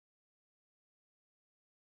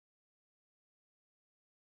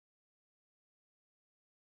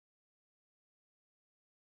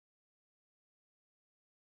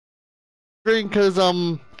Because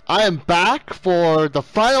I am back for the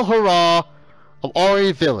final hurrah of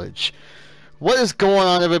RE Village. What is going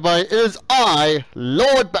on, everybody? It is I,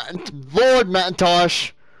 Lord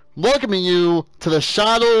Macintosh, welcoming you to the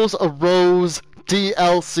Shadows of Rose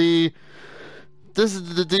DLC. This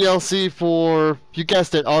is the DLC for, you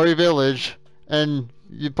guessed it, RE Village, and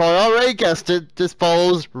you probably already guessed it. This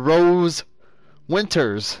follows Rose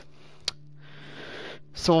Winters.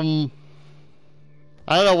 So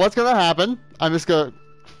I don't know what's gonna happen. I'm just gonna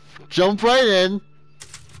jump right in,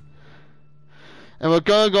 and we're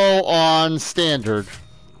gonna go on standard,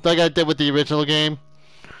 like I did with the original game.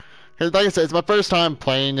 Cause like I said, it's my first time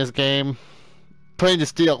playing this game, playing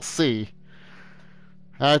this DLC.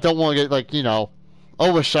 And I don't want to get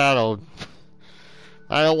overshadowed.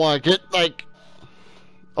 I don't want to get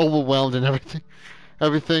overwhelmed and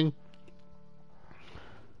everything.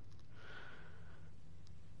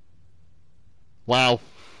 Wow.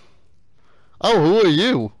 Oh, who are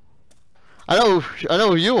you? I know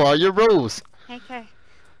who you are. You're Rose. Hey, Kay.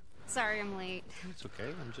 Sorry I'm late. It's okay.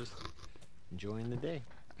 I'm just enjoying the day.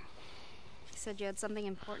 You said you had something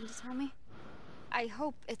important to tell me? I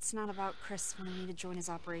hope it's not about Chris wanting me to join his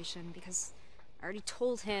operation, because I already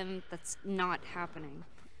told him that's not happening.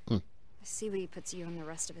 I see what he puts you and the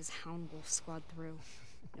rest of his Hound Wolf squad through.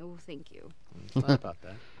 No, thank you. It's not about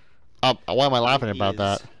that. Why am I laughing about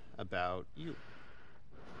that? About you.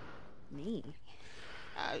 Me?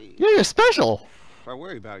 Yeah, you're special. I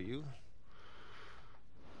worry about you.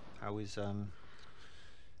 How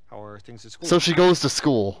are things at school? So she goes to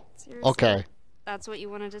school. Seriously? Okay. That's what you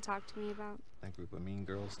wanted to talk to me about? That group of mean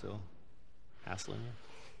girls still hassling you?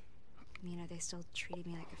 I mean, are they still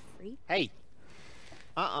treating me like a freak? Hey!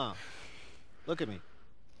 Look at me.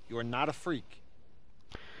 You are not a freak.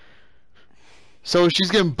 So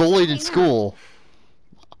she's getting bullied in school.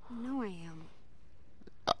 No, I am.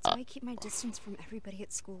 That's why I keep my distance from everybody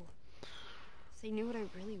at school. If they knew what I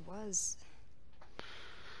really was.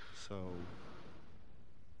 So...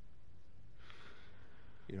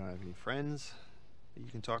 you don't have any friends that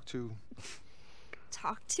you can talk to?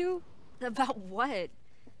 Talk to? About what?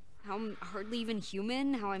 How I'm hardly even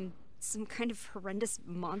human? How I'm some kind of horrendous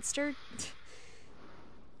monster?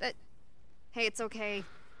 But, hey, it's okay.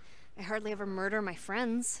 I hardly ever murder my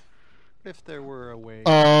friends. If there were a way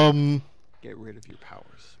get rid of your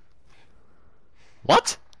powers.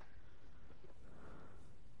 What?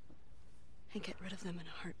 I'd get rid of them in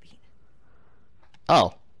a heartbeat.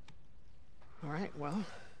 Oh. Alright, well,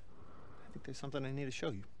 I think there's something I need to show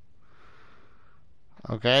you.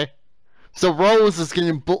 Okay. So Rose is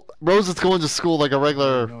going to school like a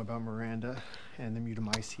regular. I know about Miranda and the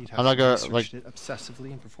Mutamycete. I'm not gonna researched it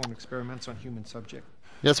obsessively and performed experiments on human subject.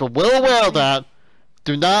 Yes, we're well aware of that.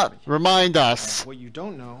 Do not remind us. What you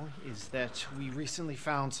don't know is that we recently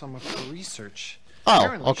found some of her research. Oh,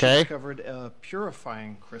 Apparently, okay. She discovered a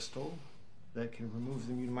purifying crystal that can remove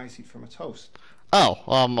the Mutamycete from its host. Oh,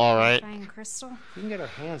 all right. Fine crystal? If we can get our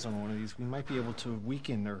hands on one of these, we might be able to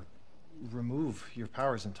weaken or remove your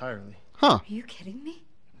powers entirely. Huh. Are you kidding me?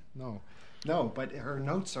 No, but her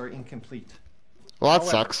notes are incomplete. Well, that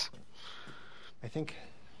However, sucks. I think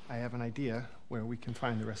I have an idea where we can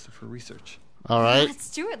find the rest of her research. All right.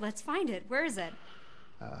 Let's do it. Let's find it. Where is it?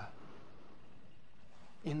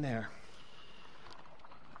 In there.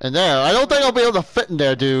 And there, I don't think I'll be able to fit in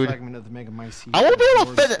there, dude. Fragment of the Megamycete. I won't be able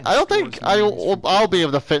to fit it. I don't think I'll be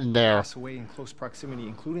able to fit in there. Pass away in close proximity,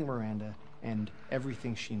 including Miranda and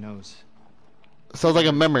everything she knows. Sounds like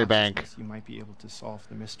a memory bank. You might be able to solve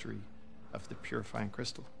the mystery of the purifying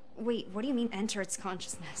crystal. Wait, what do you mean enter its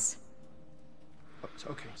consciousness?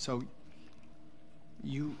 Okay, so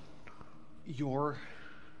your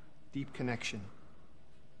deep connection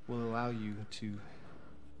will allow you to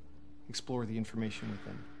explore the information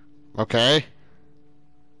within. Okay.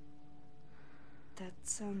 That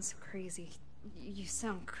sounds crazy. You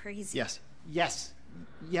sound crazy. Yes,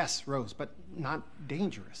 Rose, but not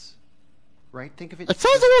dangerous. Right? Think of it. It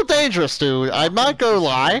sounds a little dangerous, dude. I'm not gonna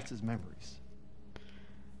lie. His memories.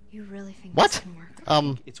 You really think What? this can work? I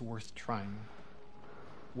think it's worth trying.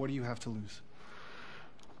 What do you have to lose?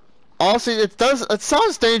 Honestly, it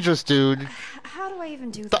sounds dangerous, dude. How do I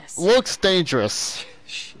even do That this? looks dangerous.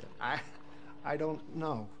 Shit, I don't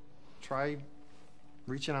know. Try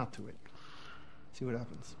reaching out to it. See what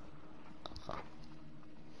happens.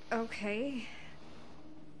 Okay.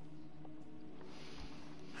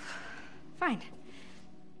 Fine.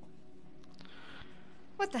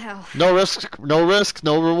 What the hell? No risk,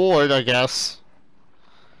 no reward, I guess.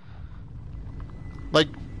 Like,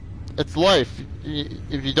 it's life.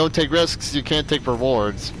 If you don't take risks, you can't take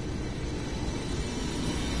rewards.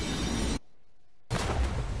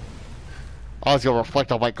 I was gonna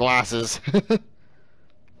reflect on my glasses.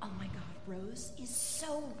 Oh my god, Rose is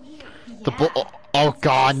so weird. The oh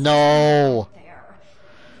god, no! There.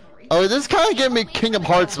 Oh, this kind of gave me Kingdom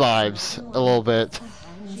Hearts vibes a little bit.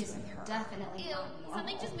 She's definitely Ew,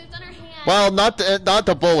 something just moved on her hand. Well, not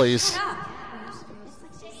the bullies.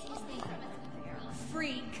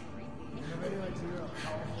 freak.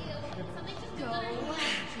 Something just moved on her hand.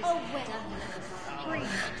 Oh wait. Freak.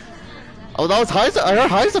 Oh, that was I heard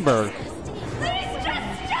Heisenberg. Please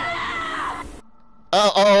just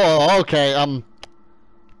stop! Okay.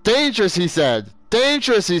 Dangerous, he said.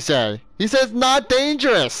 Dangerous, he said. He says not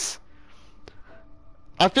dangerous.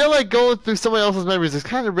 I feel like going through somebody else's memories is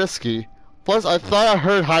kind of risky. Plus, I thought I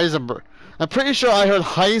heard Heisenberg. I'm pretty sure I heard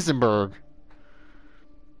Heisenberg.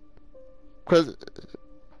 Cause,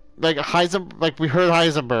 like we heard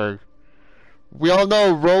Heisenberg. We all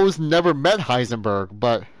know Rose never met Heisenberg,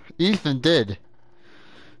 but Ethan did.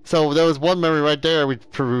 So there was one memory right there we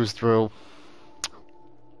perused through.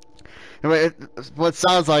 Anyway, what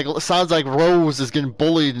sounds like Rose is getting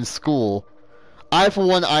bullied in school. For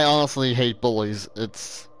one, I honestly hate bullies.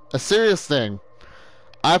 It's a serious thing.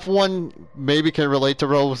 For one, maybe can relate to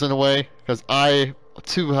Rose in a way, because I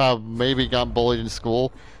too have maybe gotten bullied in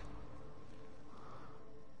school.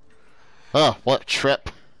 Oh, what a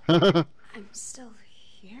trip! I'm still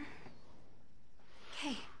here.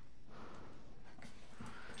 Kay.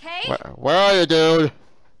 Kay? Where are you, dude?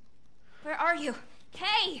 Where are you?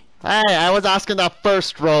 Kay! Hey, I was asking that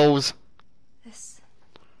first, Rose. This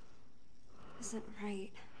isn't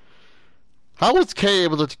right. How was Kay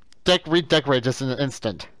able to redecorate just in an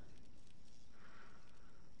instant?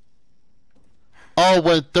 Oh,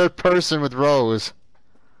 with third person with Rose.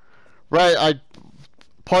 Right,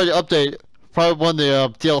 part of the update, part of one of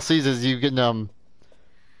the DLCs is you can,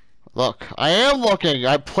 look, I am looking.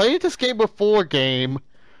 I played this game before, but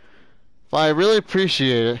I really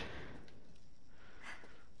appreciate it.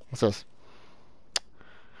 What's this?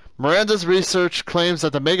 Miranda's research claims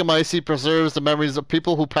that the Megamycete preserves the memories of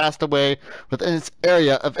people who passed away within its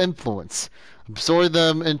area of influence, absorbing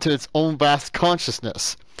them into its own vast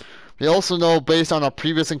consciousness. We also know, based on our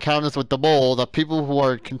previous encounters with the mole, that people who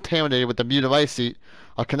are contaminated with the Mutamycete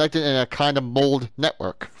are connected in a kind of mold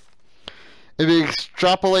network. If we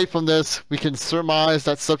extrapolate from this, we can surmise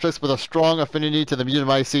that subjects with a strong affinity to the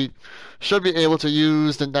Mutamycete should be able to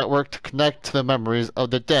use the network to connect to the memories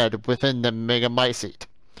of the dead within the Megamycete.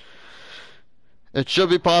 It should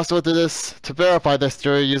be possible to verify this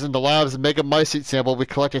theory using the lab's Megamycete sample we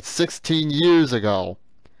collected 16 years ago.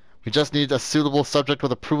 We just need a suitable subject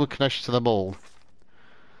with a proven connection to the mold.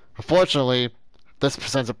 Unfortunately, this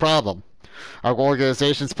presents a problem. Our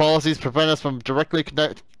organization's policies prevent us from directly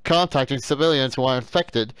contacting civilians who are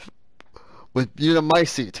infected with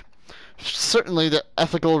Mutamycete. Certainly, the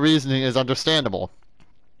ethical reasoning is understandable,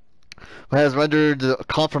 but has rendered the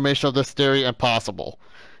confirmation of this theory impossible.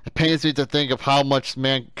 It pains me to think of how much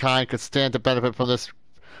mankind could stand to benefit from this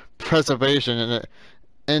preservation and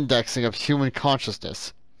indexing of human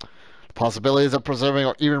consciousness. The possibilities of preserving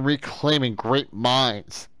or even reclaiming great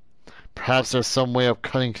minds. Perhaps there's some way of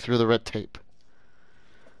cutting through the red tape.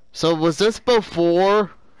 So was this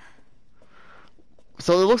before?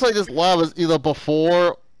 So it looks like this lab is either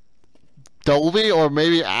before Dolby or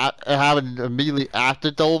maybe happened immediately after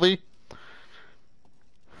Dolby.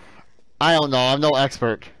 I don't know. I'm no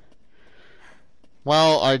expert.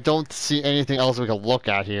 Well, I don't see anything else we can look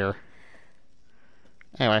at here.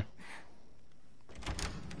 Anyway.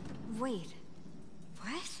 Wait.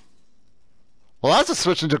 What? Well, that's a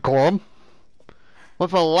switch in decorum.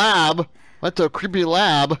 Went from a lab, went to a creepy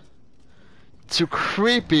lab, to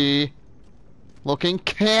creepy looking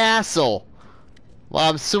castle. Well,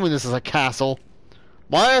 I'm assuming this is a castle.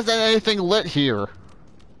 Why isn't anything lit here?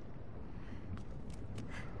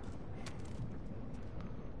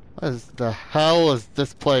 What the hell is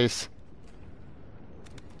this place?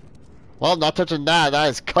 Well, not touching that. That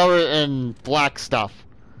is covered in black stuff.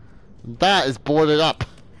 That is boarded up.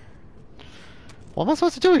 What am I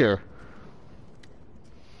supposed to do here?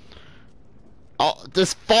 Oh,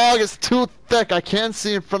 this fog is too thick. I can't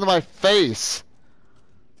see in front of my face.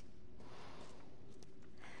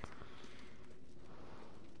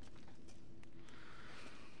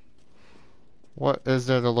 What is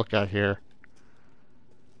there to look at here?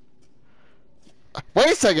 Wait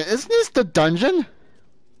a second, isn't this the dungeon?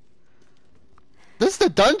 This is the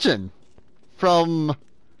dungeon from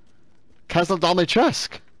Castle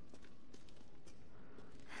Dimitrescu.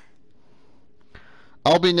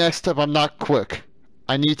 I'll be next if I'm not quick.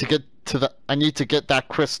 I need to get that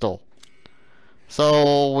crystal.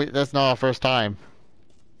 So that's not our first time.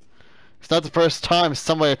 It's not the first time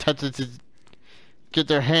somebody attempted to get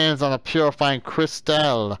their hands on a purifying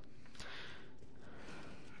crystal.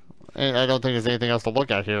 And I don't think there's anything else to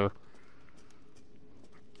look at here.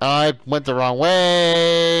 I went the wrong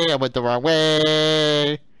way. I went the wrong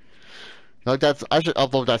way. Look, I should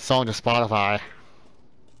upload that song to Spotify.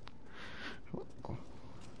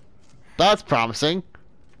 That's promising.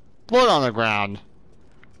 Blood on the ground.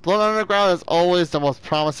 Blood on the ground is always the most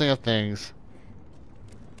promising of things.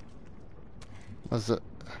 What's it?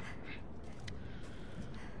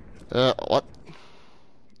 What?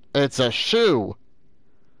 It's a shoe.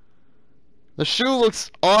 The shoe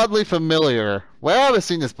looks oddly familiar. Where have I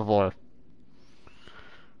seen this before?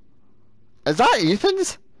 Is that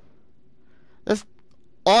Ethan's? This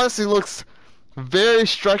honestly looks very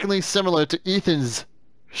strikingly similar to Ethan's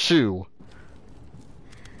shoe.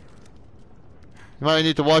 You might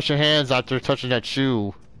need to wash your hands after touching that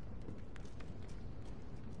shoe.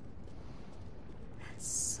 That's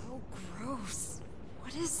so gross.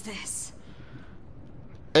 What is this?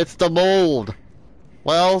 It's the mold.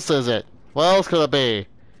 What else is it? What else could it be?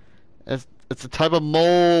 It's a type of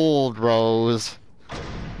mold, Rose.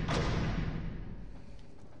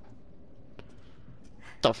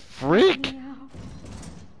 The freak?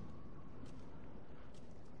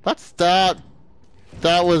 That's that.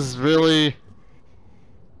 That was really...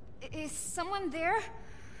 Is someone there?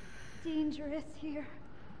 Dangerous here.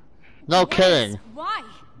 No What kidding. is- Why?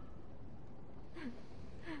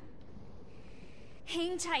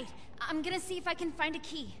 Hang tight. I'm gonna see if I can find a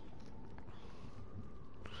key.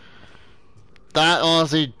 That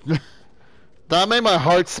honestly... that made my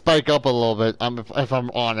heart spike up a little bit, if I'm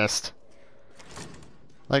honest.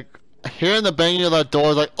 Like, hearing the banging of that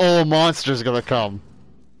door, like, oh, a monster's gonna come.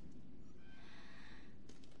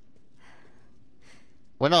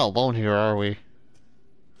 We're not alone here, are we?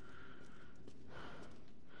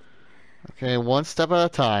 Okay, one step at a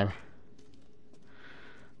time.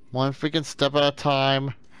 One freaking step at a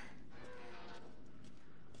time.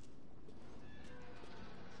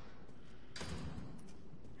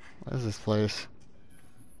 What is this place?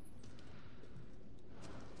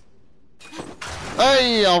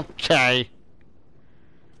 Hey, okay.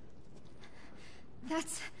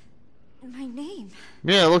 That's my name.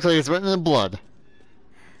 Yeah, it looks like it's written in blood.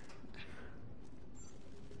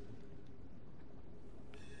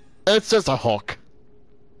 It's just a hook.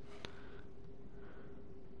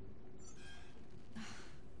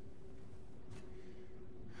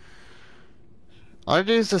 Are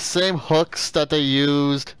these the same hooks that they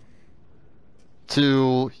used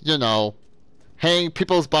to, you know, hang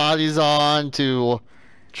people's bodies on to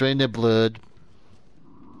drain their blood?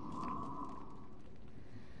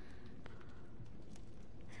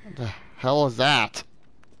 What the hell is that?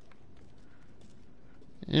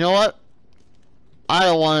 You know what? I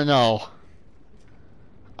don't want to know.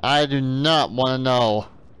 I do not want to know.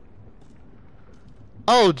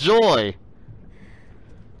 Oh, joy!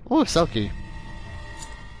 Ooh, Selkie.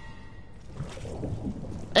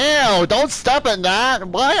 Ew, don't step in that!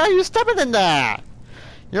 Why are you stepping in that?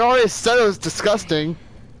 You already said it was disgusting.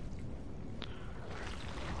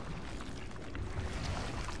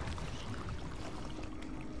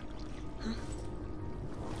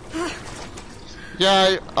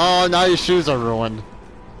 Yeah, oh, now your shoes are ruined.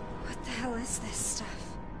 What the hell is this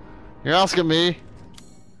stuff? You're asking me?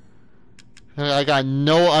 I got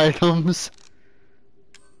no items.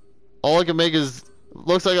 All I can make is...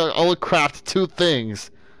 looks like I only craft two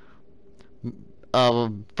things.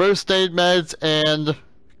 First aid meds and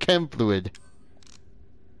chem fluid.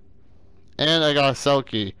 And I got a cell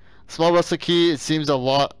key. Small rusted key, it's seen a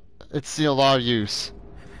lot of use.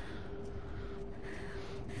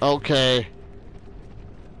 Okay.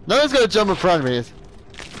 No one's gonna jump in front of me.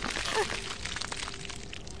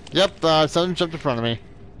 Yep, someone jumped in front of me.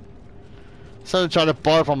 Someone tried to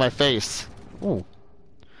barf on my face. Ooh.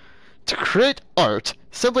 To create art,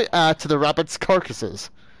 simply add to the rabbit's carcasses.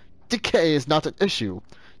 Decay is not an issue.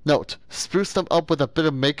 Note, spruce them up with a bit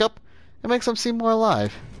of makeup and makes them seem more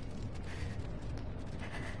alive.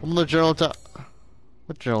 Open the journal tab.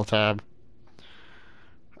 What journal tab?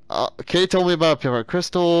 Kay told me about a pure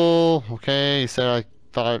crystal. Okay, he said I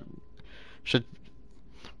thought should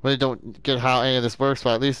really don't get how any of this works,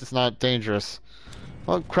 but at least it's not dangerous.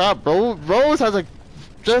 Oh crap, bro! Rose has a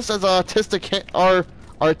just as artistic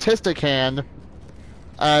hand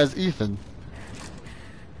as Ethan.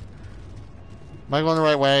 Am I going the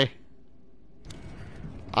right way?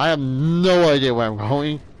 I have no idea where I'm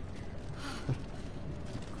going.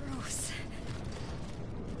 Gross.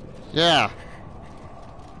 Yeah.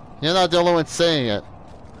 You're not the only one saying it.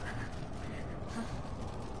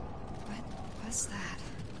 What was that?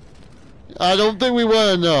 I don't think we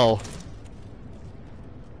want to know.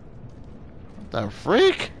 The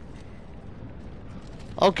freak?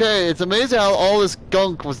 Okay, it's amazing how all this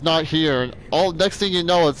gunk was not here, and all next thing you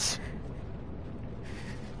know it's...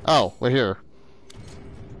 Oh, we're here.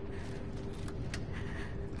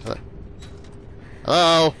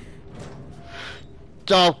 Hello?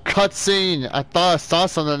 Oh, cutscene! I thought I saw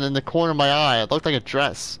something in the corner of my eye. It looked like a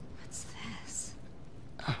dress. What's this?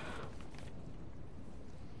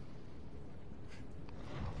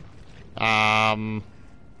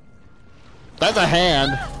 That's a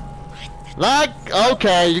hand. Like,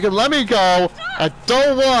 okay, you can let me go. I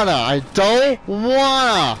don't wanna. I don't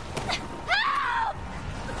wanna.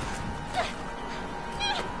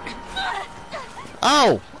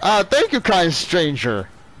 Oh, thank you, kind stranger.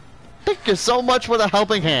 Thank you so much for the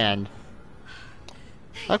helping hand.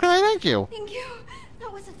 How can I thank you? Thank you.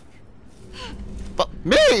 That wasn't... But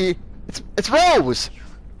me? It's Rose.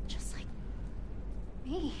 Just like...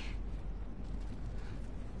 me.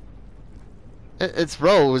 It's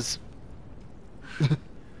Rose.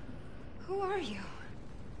 Who are you?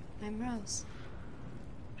 I'm Rose.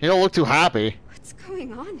 You don't look too happy. What's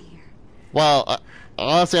going on here? Well,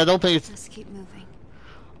 honestly, I don't think it's... Let's keep moving.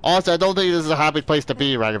 Honestly, I don't think this is a happy place to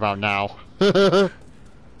be right about now. Too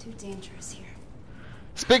dangerous here.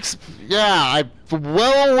 Yeah, I'm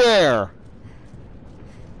well aware.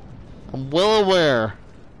 I'm well aware.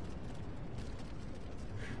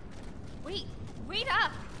 Wait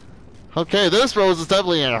up! Okay, this Rose is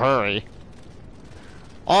definitely in a hurry.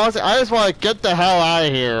 Honestly, I just want to get the hell out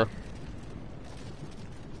of here.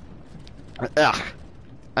 Ugh.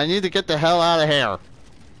 I need to get the hell out of here.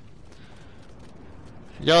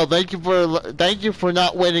 Yo, thank you for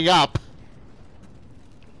not waiting up.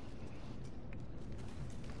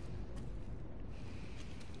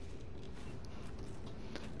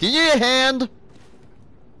 Do you need a hand?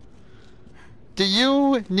 Do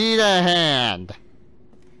you need a hand?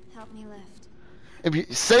 Help me lift. If you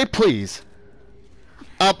say please.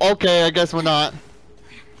 Up, okay, I guess we're not.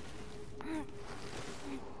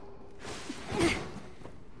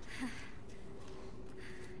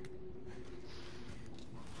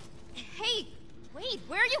 Hey, wait,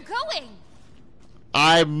 where are you going?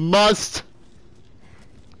 I must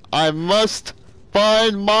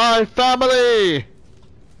find my family!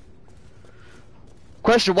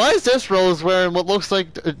 Question, why is this Rose wearing what looks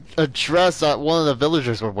like a dress that one of the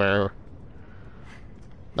villagers would wear?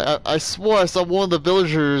 I swore I saw one of the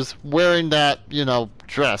villagers wearing that, you know,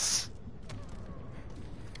 dress.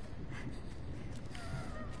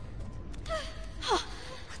 What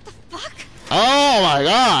the fuck? Oh my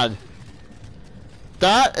god!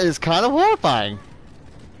 That is kind of horrifying.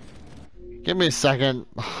 Give me a second.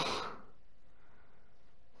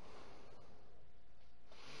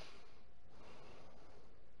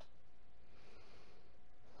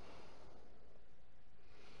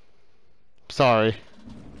 Sorry.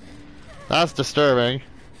 That's disturbing.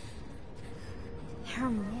 There are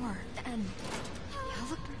more, and y'all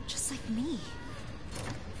look just like me.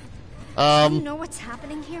 Do you know what's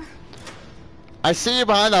happening here? I see you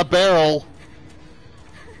behind that barrel.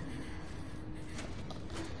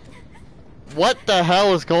 What the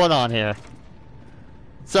hell is going on here?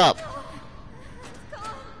 What's up?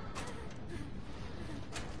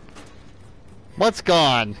 What's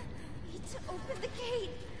gone? Need to open the gate.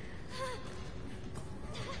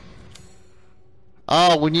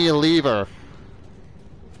 Oh, we need a lever.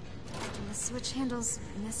 And the switch handle's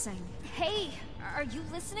missing. Hey, are you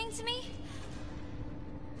listening to me?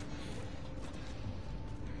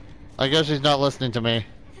 I guess she's not listening to me.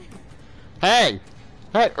 Hey!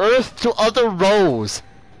 Hey, Earth to other Rose!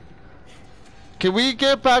 Can we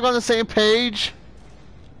get back on the same page?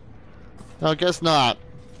 No, I guess not.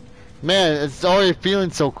 Man, it's already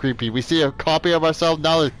feeling so creepy. We see a copy of ourselves,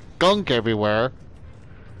 now there's gunk everywhere.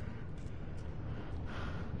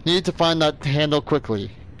 Need to find that handle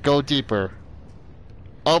quickly. Go deeper.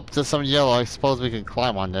 Oh, there's some yellow. I suppose we can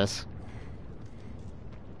climb on this.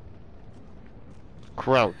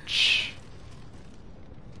 Crouch.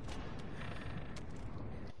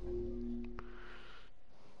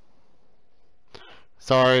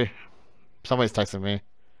 Sorry. Somebody's texting me.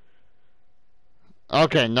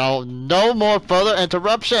 Okay, no more further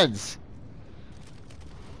interruptions!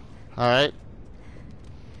 Alright.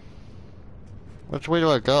 Which way do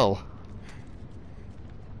I go?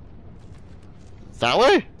 That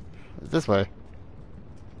way? This way.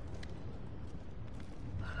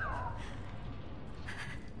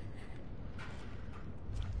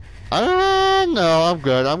 No, I'm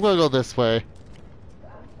good. I'm gonna go this way.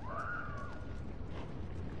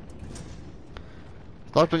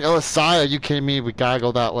 Locked on the other side, are you kidding me? We gotta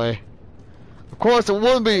go that way. Of course, it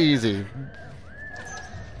wouldn't be easy.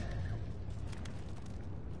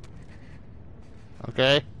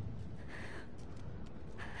 Okay.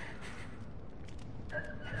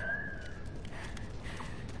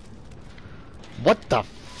 What the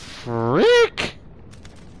freak?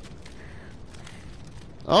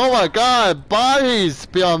 Oh my god, bodies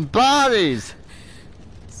beyond bodies!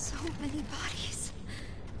 So many bodies.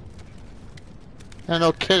 Yeah,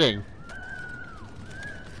 no kidding.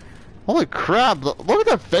 Holy crap, look at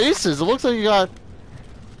their faces. It looks like you got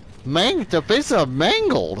their faces are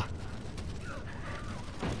mangled.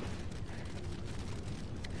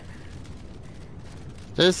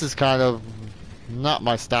 This is kind of not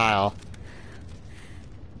my style.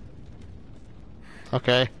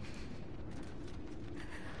 Okay.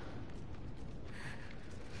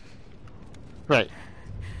 Right.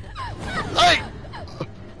 Hey!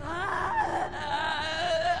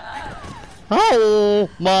 Oh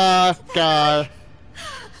my god.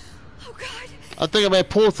 Oh god. I think I may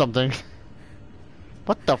pull something.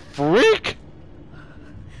 What the freak?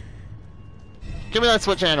 Give me that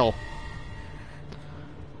switch handle.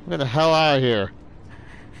 Get the hell out of here.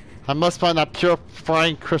 I must find that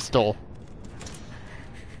purifying crystal.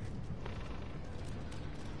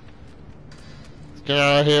 Let's get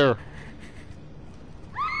out of here.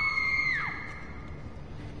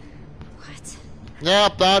 What?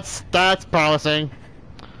 Yep, that's promising.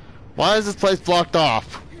 Why is this place blocked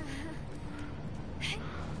off?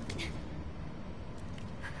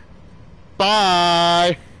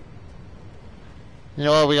 Bye! You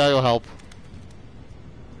know what, we gotta go help.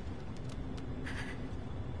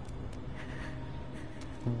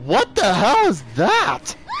 What the hell is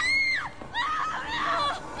that?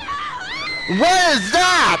 What is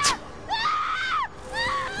that?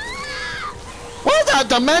 What is that,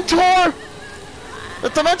 Dementor? The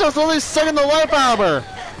Dementor's literally sucking the life out of her.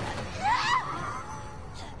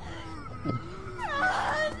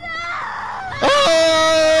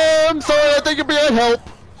 Oh, I'm sorry, I think you're being help.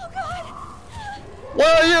 Where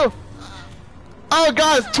are you? Oh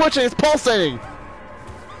god, it's twitching, it's pulsating.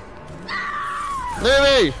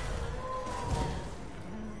 Leave me.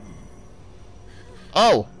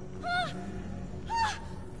 Oh.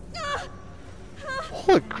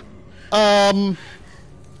 Holy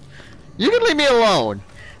you can leave me alone.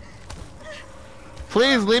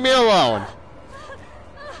 Please leave me alone.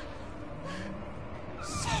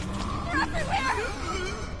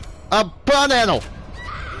 Brown animal.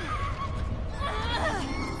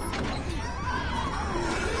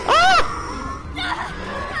 Ah!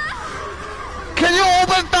 Can you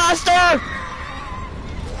open faster?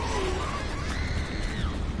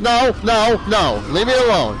 No, no, no. Leave me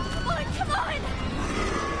alone. Come on.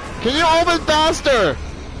 Can you open faster?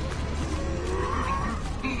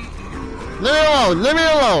 Leave me alone. Leave me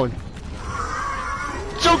alone.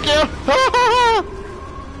 Choke you.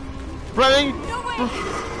 Running. No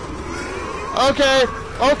way. Okay,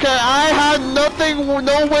 okay, I had nothing,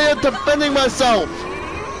 no way of defending myself.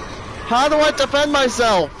 How do I defend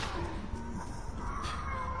myself?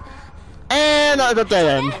 And I'm at that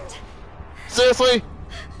end. Seriously?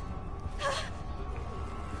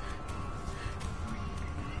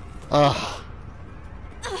 Ugh.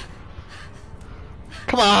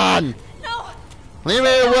 Come on! No. Leave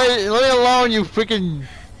me away, leave me alone, you freaking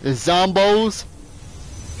zombos.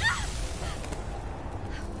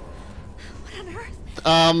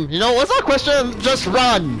 You know, what's that question? Just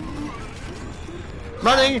run!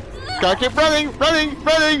 Running! Gotta keep running! Running!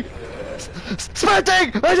 Running!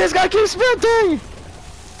 Sprinting! I just gotta keep sprinting!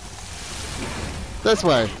 This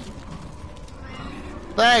way.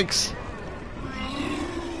 Thanks!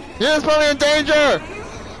 You just put me in danger!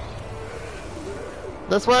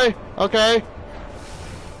 This way? Okay.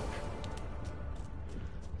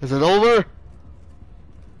 Is it over?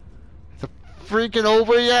 Is it freaking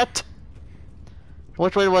over yet?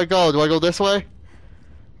 Which way do I go? Do I go this way?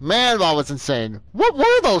 Man, that was insane. What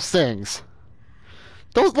were those things?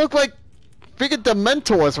 Those look like freaking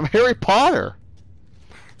Dementors from Harry Potter.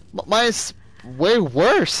 Mine's way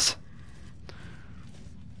worse.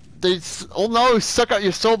 They oh no, suck out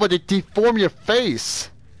your soul, but they deform your face.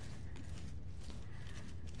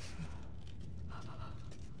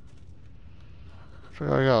 Where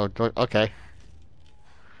do I go? Okay.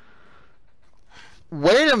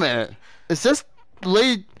 Wait a minute. Is this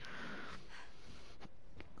this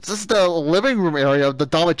is the living room area of the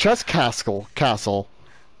Dimitrescu castle.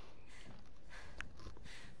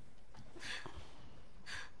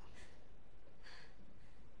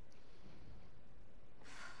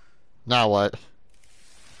 Now what?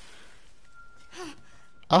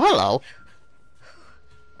 Oh, hello.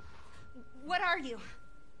 What are you?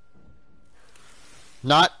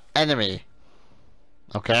 Not enemy.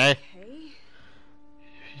 Okay? Okay.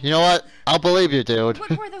 You know what? I'll believe you, dude.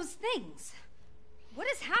 What were those things? What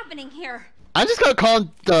is happening here? I'm just gonna call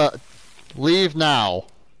him the leave now.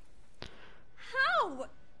 How?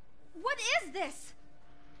 What is this?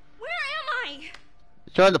 Where am I?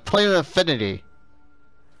 You're on the plane of infinity.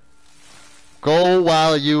 Go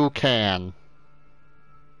while you can.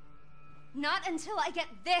 Not until I get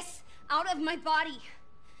this out of my body.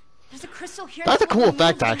 There's a crystal here. That's a that will cool remove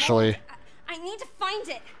effect, the actually. mold. I need to find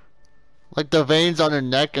it. Like the veins on her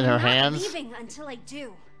neck and her I'm not hands. leaving until I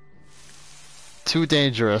do. Too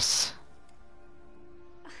dangerous.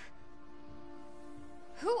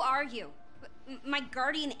 Who are you? My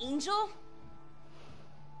guardian angel?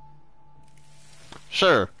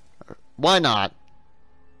 Sure. Why not?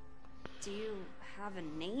 Do you have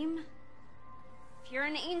a name? If you're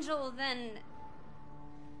an angel, then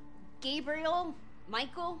Gabriel?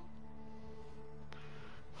 Michael?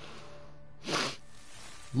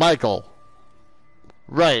 Michael.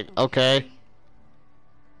 Right, okay.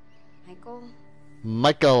 Michael?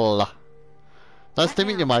 Michael. Nice What to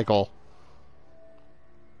meet you, now? Michael.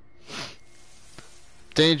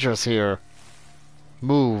 Dangerous here.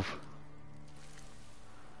 Move.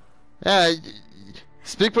 Yeah,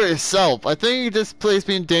 speak for yourself. I think this place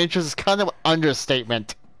being dangerous is kind of an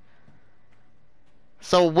understatement.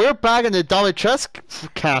 So we're back in the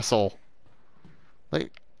Dimitrescu castle.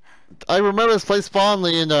 Like, I remember this place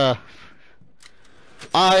fondly in the...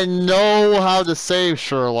 I know how to save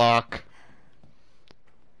Sherlock.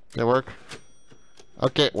 Did it work?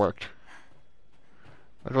 Okay, it worked.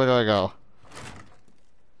 Which way do I go?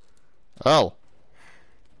 Oh.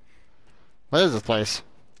 What is this place?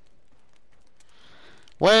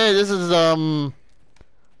 Wait, this is,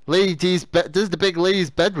 Lady D's bed. This is the big lady's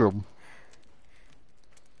bedroom.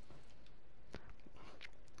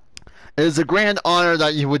 It is a grand honor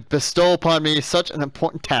that you would bestow upon me such an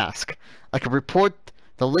important task. I can report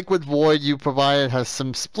the liquid void you provided has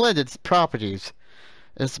some splendid properties.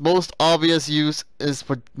 Its most obvious use is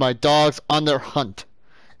for my dogs on their hunt,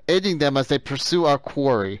 aiding them as they pursue our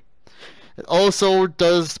quarry. It also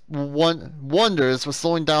does wonders for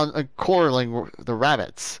slowing down and corralling the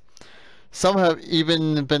rabbits. Some have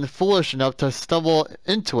even been foolish enough to stumble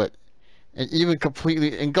into it, and even been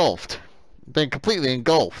completely engulfed.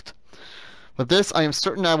 With this, I am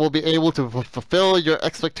certain I will be able to fulfill your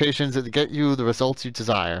expectations and to get you the results you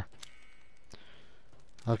desire.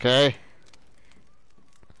 Okay.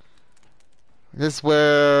 This is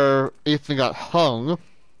where Ethan got hung.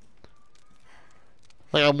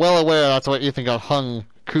 Like, I'm well aware that's why Ethan got hung,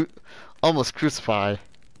 almost crucified.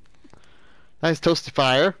 Nice toasty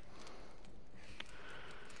fire.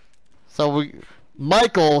 So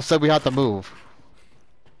Michael said we had to move.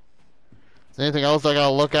 Is there anything else I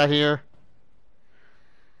gotta look at here?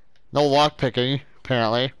 No lockpicking,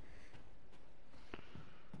 apparently.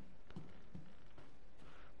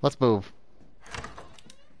 Let's move.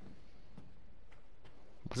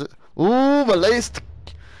 Was it? Ooh, my laced...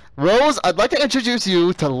 Rose, I'd like to introduce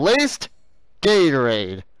you to Laced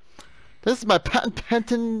Gatorade. This is my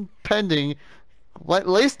patent pending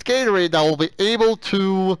Laced Gatorade that will be able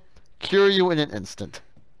to cure you in an instant.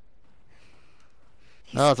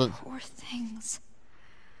 These poor things.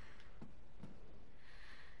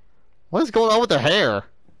 What is going on with the hair?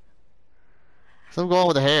 Something going on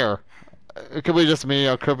with the hair. It could be just me,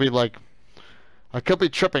 or it could be like... I could be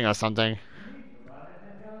tripping or something.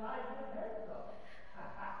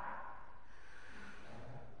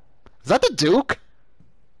 Is that the Duke?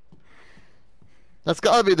 That's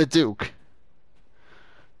gotta be the Duke.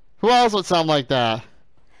 Who else would sound like that?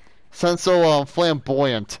 Sound so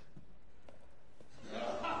flamboyant.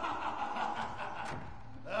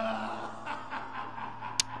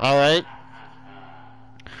 Alright.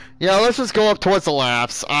 Yeah, let's just go up towards the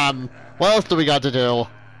laughs. What else do we got to do?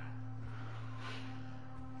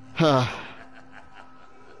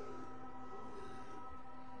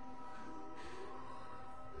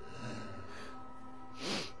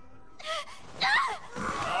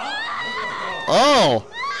 Oh!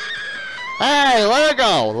 Hey, let her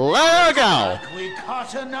go! Let her go! We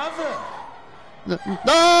caught another.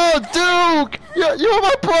 No, Duke! You're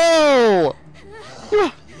my pro!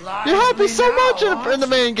 You helped me so much in the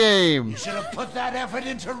main game! You should have put that effort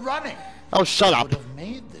into running. Oh, shut up. Would have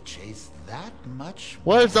made the chase that much.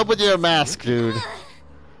 What is up with your mask, dude?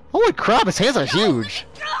 Holy crap, his hands are huge.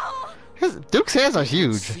 Duke's hands are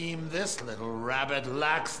huge. Seem this little rabbit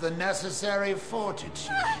lacks the necessary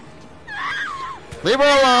fortitude. Leave her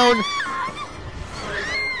alone!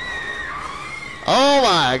 Oh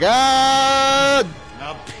my god!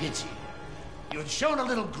 A pity. You had shown a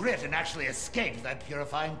little grit and actually escaped. That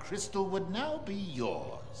purifying crystal would now be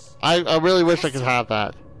yours. I really wish I could have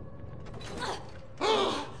that.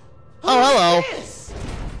 hello. This?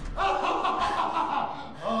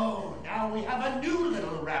 Oh, now we have a new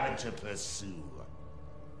little rabbit to pursue.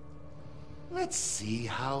 Let's see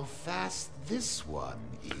how fast this one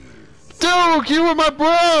is. Duke, you were my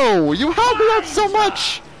bro. You helped me out so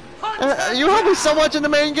much. You helped me so much in the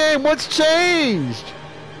main game. What's changed?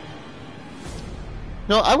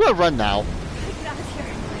 No, I'm gonna run now. Get out of here.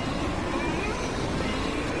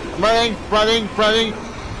 Running.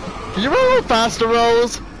 Can you run a little faster,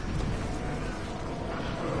 Rose?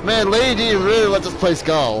 Man, Lady D really let this place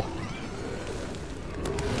go.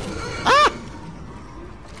 Ah!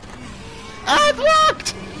 I'm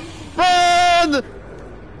locked! Run!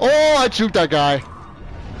 Oh, I choked that guy.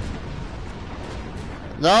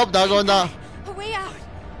 Nope, not going down. A way out.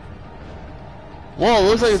 Whoa,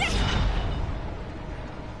 looks like it's...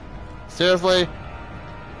 Seriously?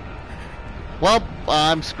 Well,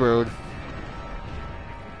 I'm screwed.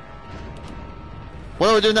 What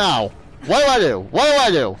do I do now? What do I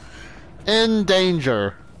do? In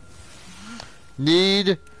danger.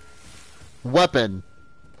 Need weapon.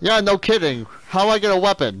 Yeah, no kidding. How do I get a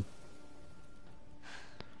weapon?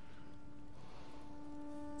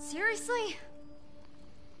 Seriously?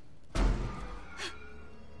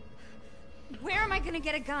 Where am I gonna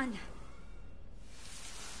get a gun?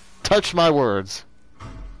 Touch my words.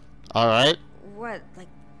 Alright. What, like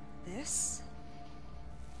this?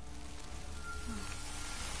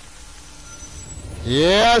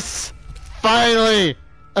 Yes! Finally!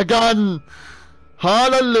 A gun!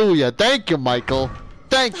 Hallelujah! Thank you, Michael.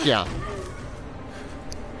 Thank you.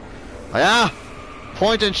 Yeah?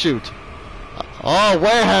 Point and shoot. Oh,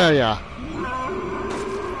 way ahead of ya.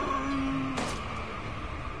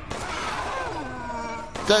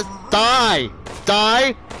 Die!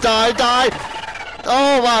 Die! Die! Die!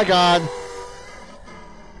 Oh my god!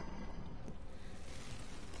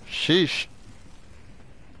 Sheesh.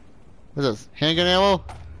 What is this? Handgun ammo?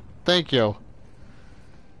 Thank you.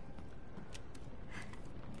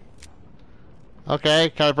 Okay,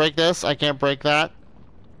 can I break this? I can't break that.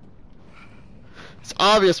 It's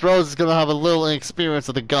obvious Rose is gonna have a little inexperience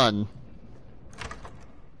with a gun.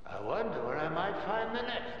 I wonder where I might find the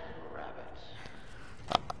next rabbit.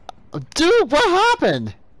 Duke, what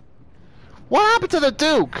happened? What happened to the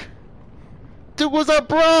Duke? Duke was our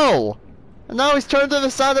bro! And now he's turned to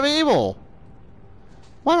the side of evil.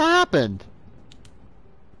 What happened?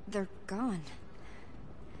 They're gone.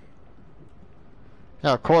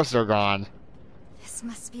 Yeah, of course they're gone. This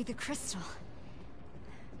must be the crystal.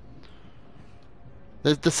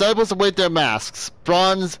 The disciples await their masks.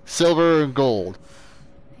 Bronze, silver, and gold.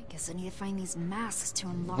 I guess I need to find these masks to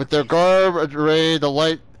unlock With their it. garb array, the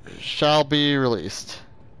light shall be released.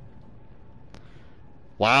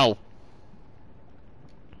 Wow.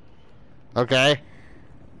 Okay.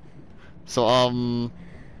 So,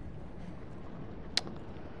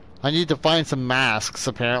 I need to find some masks,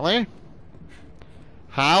 apparently.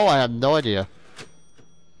 How? I have no idea.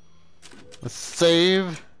 Let's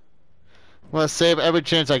save. I'm gonna save every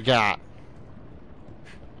chance I got.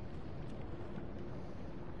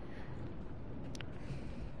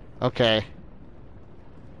 Okay.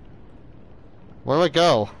 Where do I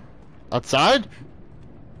go? Outside?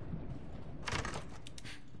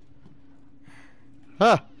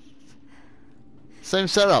 Huh. Same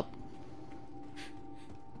setup.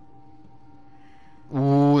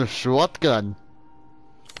 Ooh, shotgun.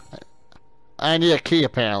 I need a key,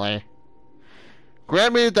 apparently.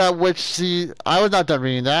 Grant me that which sees... I was not done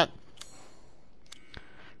reading that.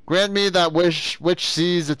 Grant me that which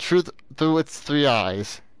sees the truth through its 3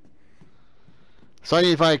 eyes. So I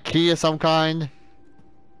need to find a key of some kind.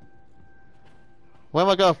 Where am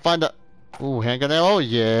I gonna find a... Ooh, handgun ammo?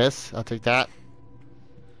 Yes, I'll take that.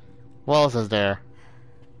 What else is there?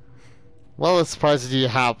 What other surprises do you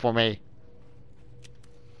have for me?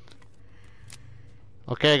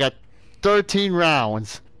 Okay, I got 13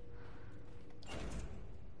 rounds.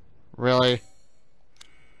 Really?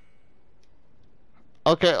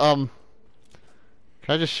 Okay, can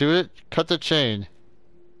I just shoot it? Cut the chain.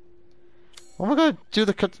 What am I gonna do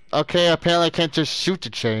the cut? Okay, apparently I can't just shoot the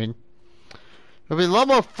chain. It'd be a lot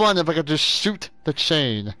more fun if I could just shoot the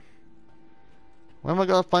chain. Where am I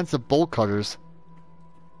gonna find some bolt cutters?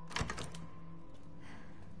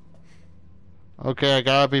 Okay, I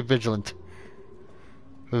gotta be vigilant.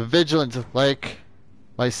 Vigilant like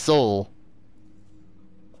my soul.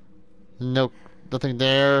 Nope, nothing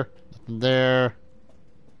there, nothing there.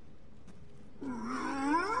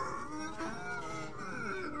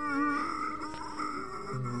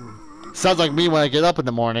 Sounds like me when I get up in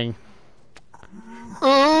the morning.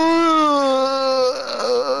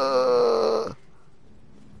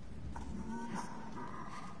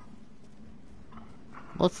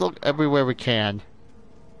 Let's look everywhere we can.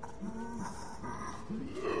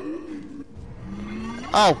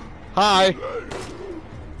 Oh, hi.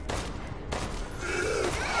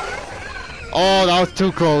 Oh, that was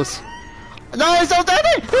too close. No, he's so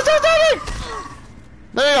deadly! He's so deadly!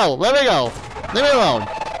 Let me go, let me go. Leave me alone.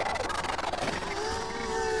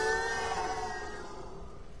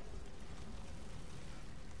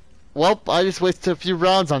 Well, I just wasted a few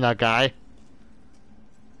rounds on that guy.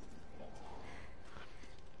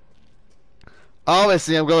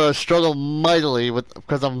 Obviously, I'm going to struggle mightily with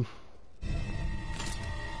because I'm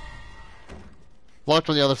locked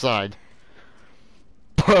on the other side.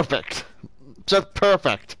 Perfect. Just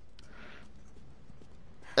perfect.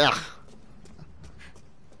 Ugh.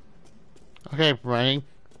 Okay, running.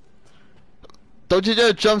 Don't you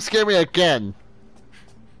dare jump scare me again.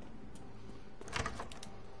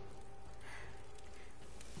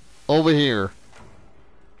 Over here.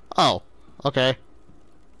 Oh, okay.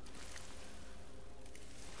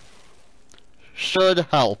 Should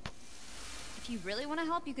help. If you really want to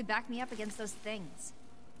help, you could back me up against those things.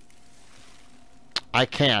 I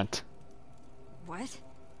can't. What?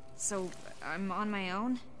 So, I'm on my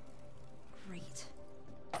own? Great.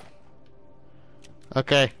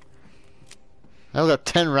 Okay. I've got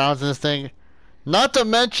 10 rounds in this thing. Not to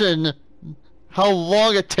mention how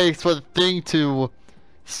long it takes for the thing to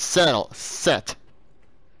set.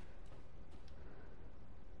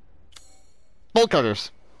 Bolt cutters.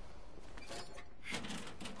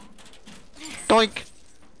 Doink!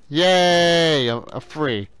 Yay! I'm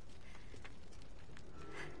free.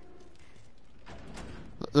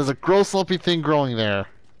 There's a gross lumpy thing growing there.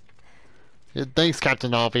 Yeah, thanks,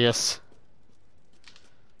 Captain Obvious.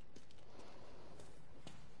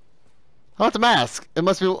 Oh, it's a mask. It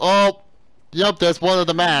must be. Oh, yep, there's one of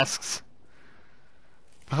the masks.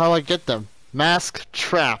 How do I get them? Mask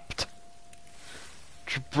trapped.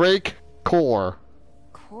 Break core.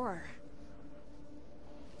 Core?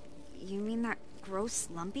 You mean that gross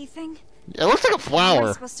lumpy thing? It looks like a How am I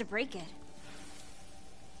flower. supposed to break it?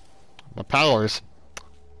 My powers.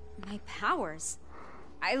 My powers?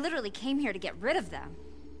 I literally came here to get rid of them.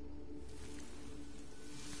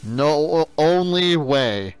 No, only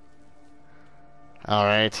way.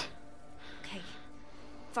 Alright. Okay,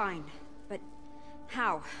 fine. But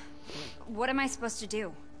how? What am I supposed to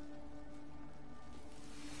do?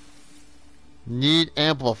 Need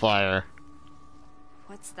amplifier.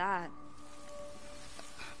 What's that?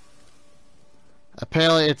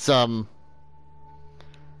 Apparently it's a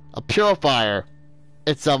purifier.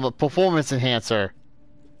 It's a performance enhancer.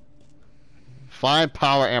 Find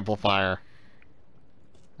power amplifier.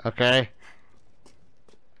 Okay.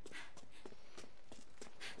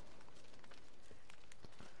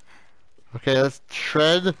 Okay, let's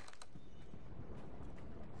tread.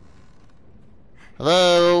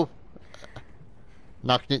 Hello.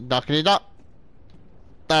 Knocking it up.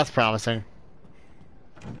 That's promising.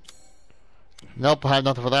 Nope, I have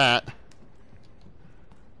nothing for that.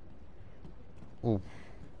 Ooh.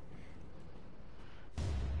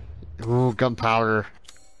 Ooh, gunpowder.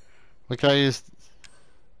 What can I use?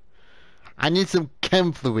 I need some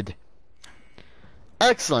chem fluid.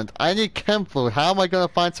 Excellent. I need chem fluid. How am I gonna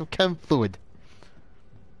find some chem fluid?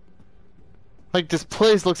 Like, this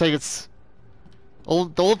place looks like it's...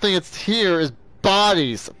 The only thing that's here is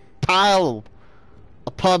bodies. Pile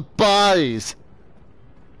upon bodies.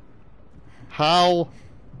 How?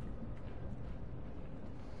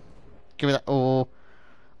 Give me that. Oh.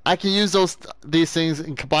 I can use these things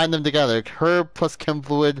and combine them together. Herb plus chem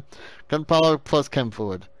fluid. Gunpowder plus chem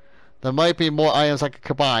fluid. There might be more items I can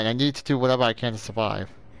combine. I need to do whatever I can to survive.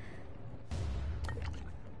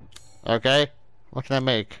 Okay. What can I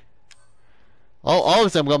make? Oh,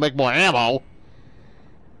 obviously I'm gonna make more ammo.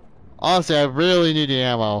 Honestly, I really need the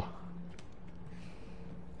ammo.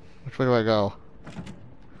 Which way do I go?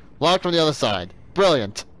 Locked from the other side.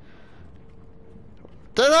 Brilliant.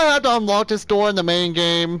 Did I have to unlock this door in the main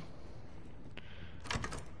game?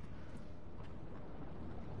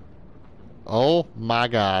 Oh my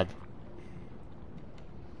god.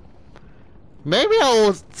 Maybe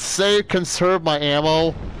I'll save, conserve my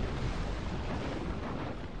ammo.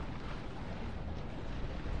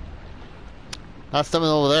 That's something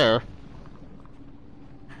over there.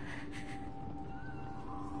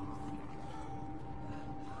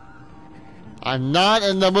 I'm not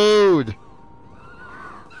in the mood.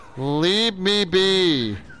 Leave me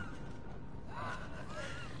be.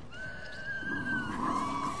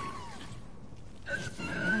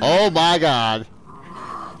 Oh my god.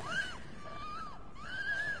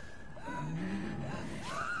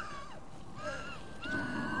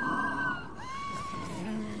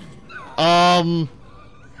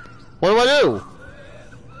 What do I do?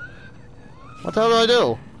 What the hell do I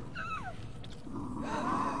do?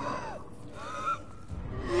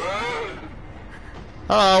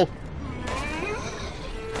 Hello.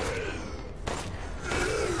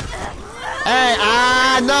 Hey,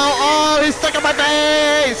 no! Oh, he's stuck in my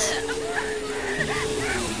face!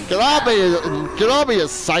 Get off me, you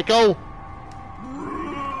psycho!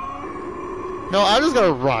 No, I'm just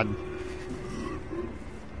gonna run.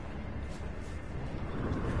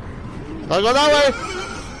 I'll go that way!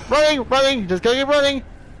 Running! Just gonna keep running!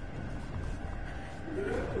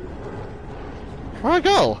 Where'd I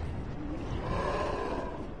go?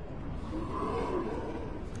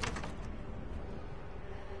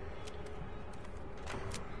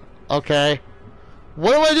 Okay.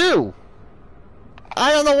 What do I do?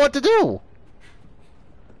 I don't know what to do!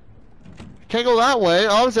 Can't go that way.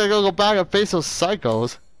 Obviously I gotta go back and face those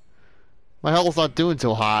psychos. My health's not doing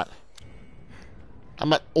too hot.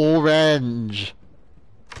 I'm at orange.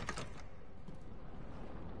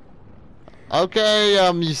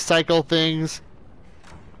 Okay, you psycho things.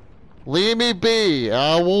 Leave me be.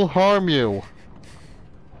 I won't harm you.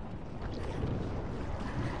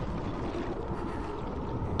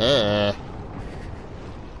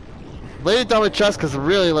 Lay it down my chest because it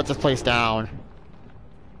really lets this place down.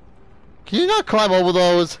 Can you not climb over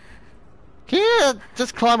those? Can you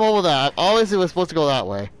just climb over that? Obviously we're supposed to go that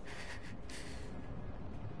way.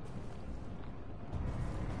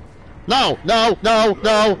 No! No! No!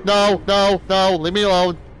 No! No! No! No! Leave me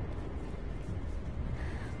alone!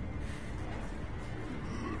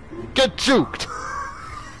 Get juked!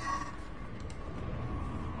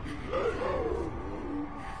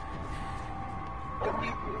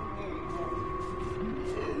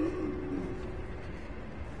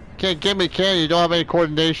 Can't give me candy, you don't have any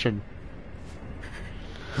coordination.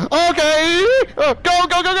 Okay! Go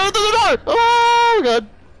through the door! Oh, God!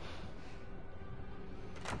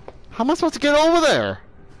 How am I supposed to get over there?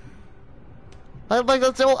 I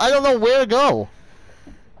don't know where to go.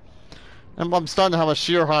 I'm starting to have a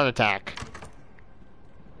sheer heart attack.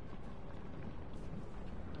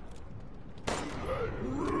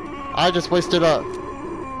 I just wasted a...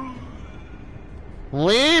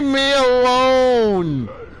 Leave me alone!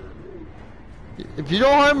 If you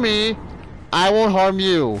don't harm me, I won't harm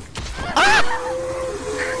you. Ah!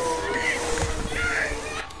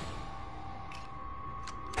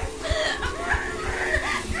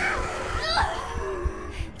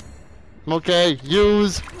 Okay,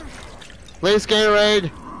 use. Latest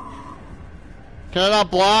Gatorade. Can I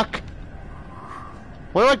not block?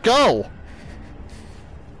 Where do I go?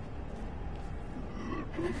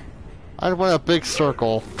 I just want a big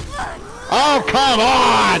circle. Oh, come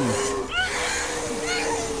on!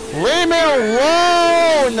 Leave me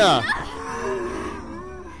alone!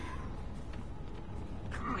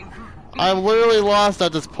 I'm literally lost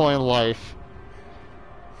at this point in life.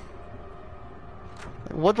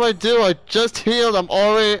 What do? I just healed. I'm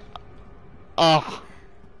already... Ugh.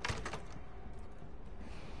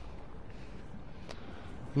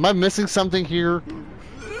 Am I missing something here?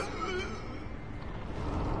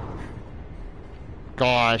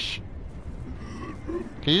 Gosh.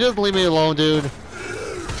 Can you just leave me alone, dude?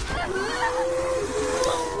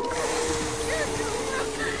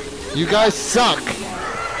 You guys suck!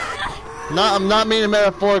 I'm not meaning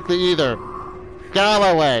metaphorically either. Get out of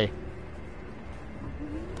my way.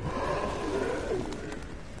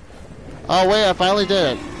 Oh wait, I finally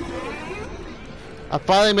did it. I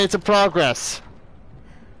finally made some progress.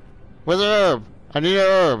 Where's an herb? I need an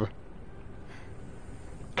herb.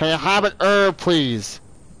 Can I have an herb, please?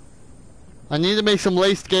 I need to make some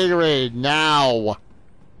laced Gatorade now.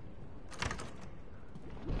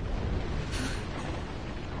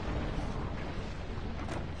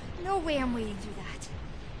 No way I'm wading through that.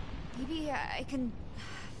 Maybe I can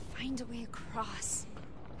find a way across.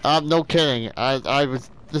 No kidding. I was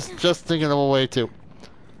just thinking of a way to.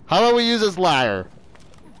 How about we use this ladder?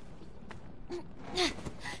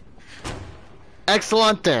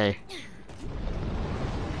 Excellente.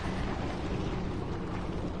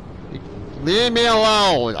 Leave me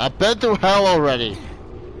alone. I've been through hell already.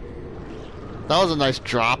 That was a nice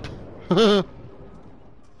drop.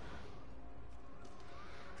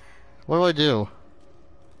 What do I do?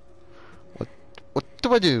 What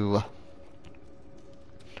do I do?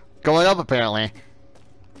 Going up apparently.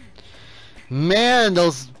 Man,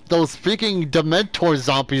 those freaking Dementor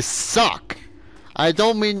zombies suck. I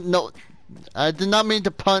don't mean no. I did not mean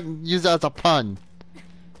to use that as a pun.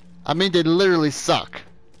 I mean they literally suck.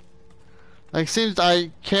 Like, it seems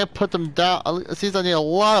I can't put them down. It seems I need a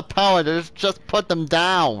lot of power to just put them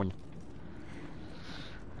down.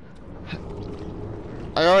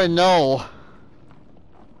 I already know.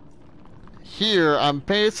 Here, I'm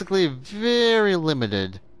basically very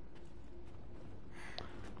limited.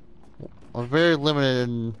 I'm very limited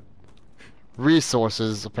in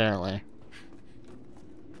resources, apparently.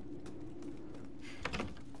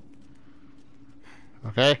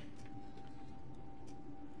 Okay.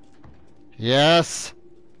 Yes.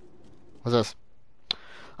 What's this?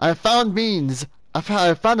 I found a means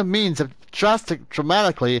of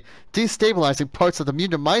dramatically destabilizing parts of the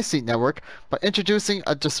mutant network by introducing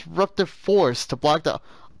a disruptive force to block the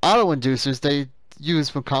auto-inducers they use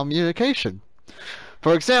for communication.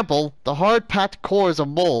 For example, the hard-packed cores of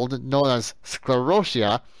mold, known as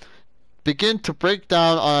sclerotia, begin to break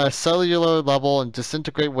down on a cellular level and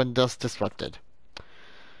disintegrate when thus disrupted.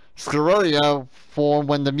 Sclerotia form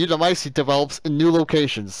when the mutamycete develops in new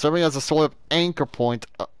locations, serving as a sort of anchor point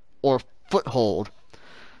or foothold.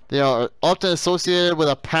 They are often associated with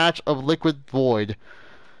a patch of liquid void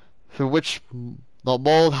through which the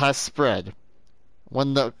mold has spread.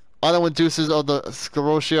 When the autoinducers of the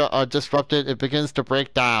sclerotia are disrupted, it begins to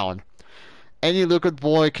break down. Any liquid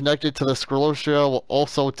void connected to the sclerotia will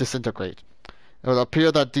also disintegrate. It will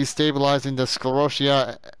appear that destabilizing the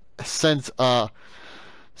sclerotia sends a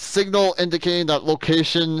signal indicating that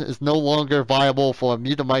location is no longer viable for a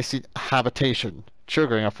mutamycete habitation,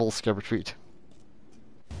 triggering a full-scale retreat.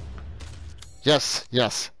 Yes,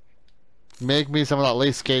 yes. Make me some of that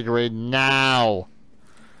lace Gatorade now.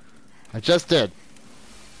 I just did.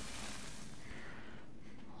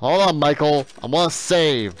 Hold on, Michael. I want to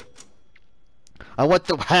save. I went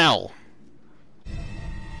through hell.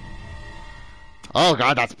 Oh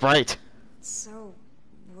god, that's bright. So,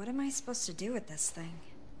 what am I supposed to do with this thing?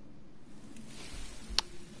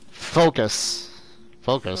 Focus.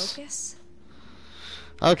 Focus. Focus?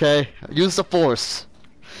 Okay, use the force.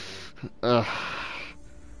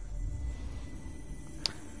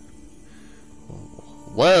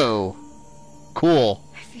 Whoa. Cool.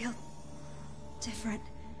 I feel different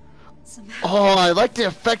somehow. Oh, I like the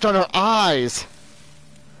effect on her eyes.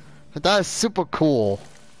 That is super cool.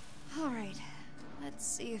 Alright, let's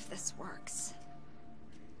see if this works.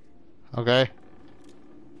 Okay.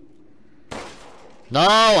 No,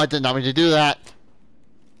 I did not mean to do that.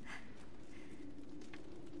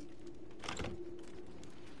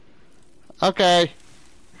 Okay.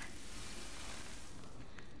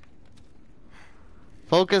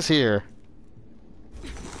 Focus here.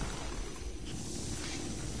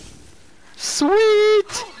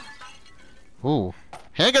 Sweet! Ooh.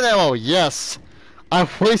 Handgun ammo, yes!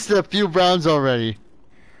 I've wasted a few rounds already.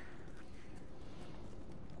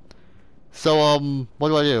 So, what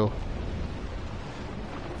do I do?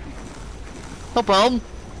 No problem.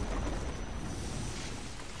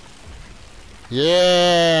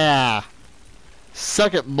 Yeah!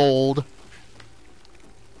 Suck it, mold.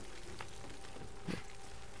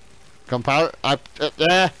 Gunpowder? I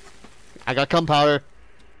got gunpowder.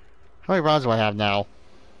 How many rounds do I have now?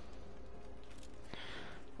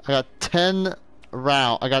 I got 10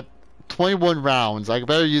 rounds. I got 21 rounds. I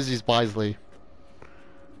better use these wisely.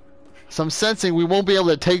 So I'm sensing we won't be able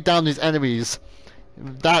to take down these enemies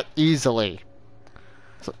that easily.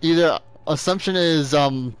 So either assumption is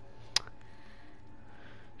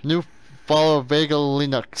new follower Vega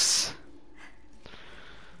Linux.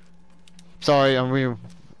 Sorry,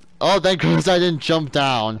 oh, thank goodness I didn't jump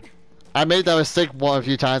down. I made that mistake a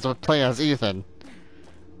few times when playing as Ethan.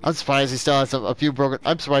 I'm surprised he still has a few broken.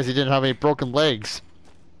 I'm surprised he didn't have any broken legs.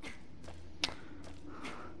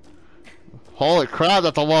 Holy crap,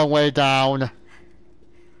 that's a long way down.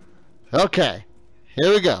 Okay, here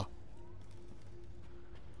we go.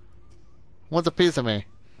 What's a piece of me?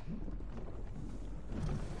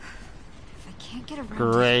 If I can't get around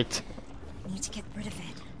Great. it, I need to get rid of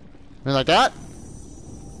it. You like that?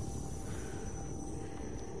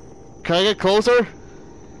 Can I get closer?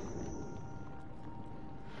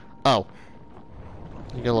 Oh.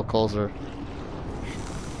 You get a little closer.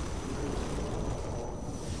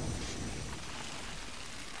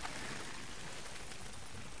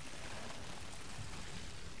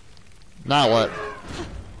 Now what?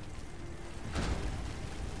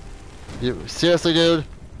 You seriously, dude?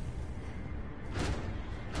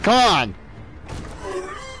 Come on!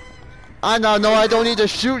 I know I don't need to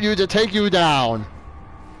shoot you to take you down.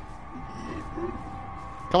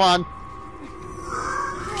 Come on.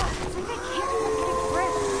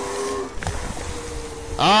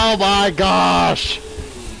 Oh my gosh!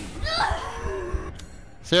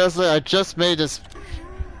 Seriously, I just made this.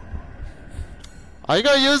 Are you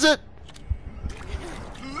gonna use it?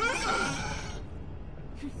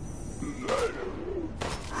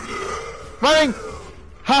 Running!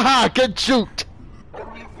 Haha, good shoot!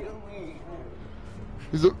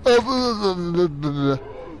 He's like,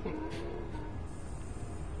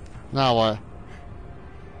 now what?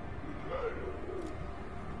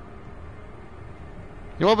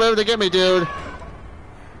 You won't be able to get me, dude.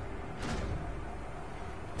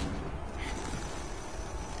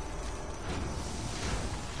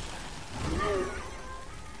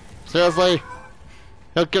 Seriously?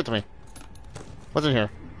 He'll give it to me. What's in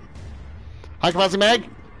here? High capacity mag?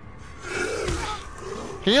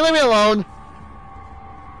 Can you leave me alone?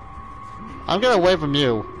 I'm getting away from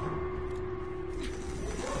you.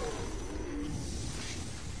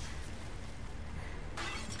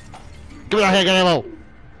 Give me that handgun ammo!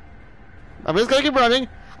 I'm just gonna keep running.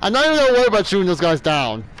 I'm not even gonna worry about shooting those guys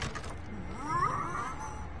down.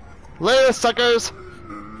 Later, suckers!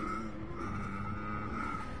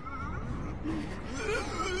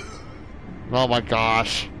 Oh my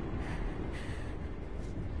gosh.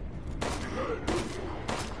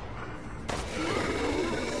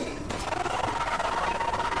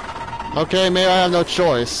 Okay, maybe I have no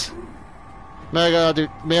choice. Maybe I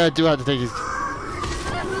do have to take these.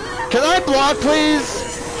 Can I block,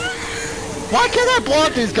 please? Why can't I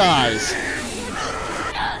block these guys?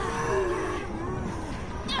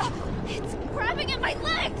 It's grabbing at my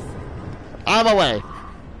legs! I'm away.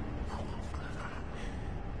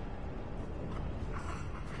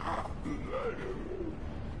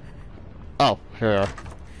 Oh, here we are.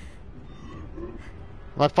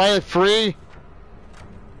 Am I finally free?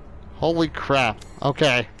 Holy crap.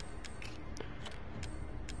 Okay.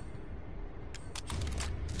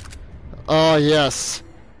 Oh, yes.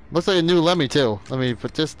 Looks like a new Lemmy, too. Let me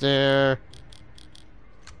put this there.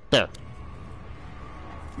 There.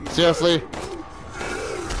 Seriously?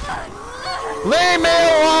 Leave me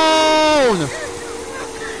alone!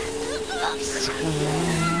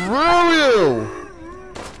 Screw you!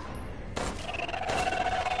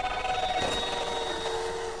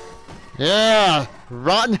 Yeah!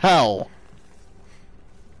 Rotten hell.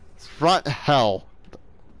 It's rotten hell.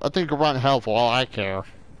 I think rotten hell for all I care.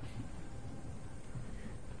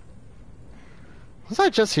 Was I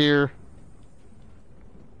just here?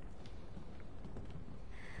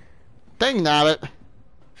 Dang nabbit. I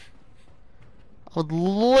was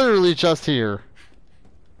literally just here.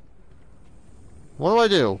 What do I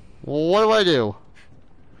do? What do I do?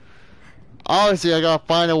 Obviously I gotta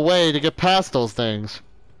find a way to get past those things.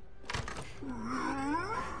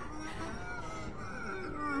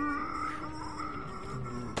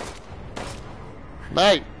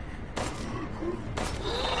 Hey!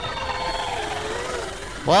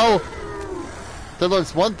 Well, that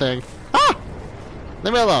looks one thing. Ah!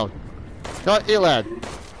 Leave me alone. Go on, eat lad.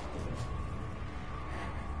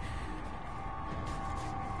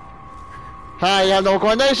 Hi, you have no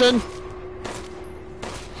coordination.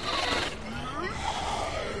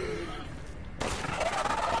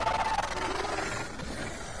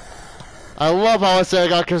 I love how I say I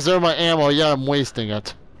gotta conserve my ammo, yet I'm wasting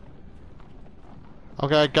it.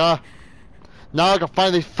 Okay, now I can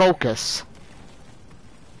finally focus.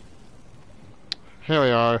 Here we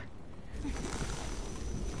are.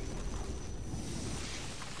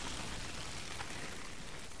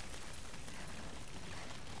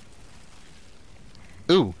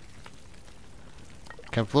 Ooh.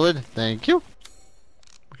 Chem fluid, thank you.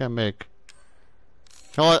 What can I make?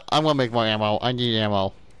 You know what? I'm gonna make more ammo. I need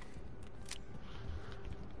ammo.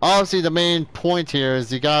 Obviously, the main point here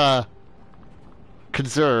is you gotta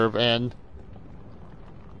conserve and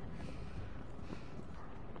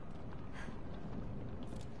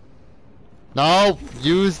no,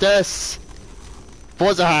 use this.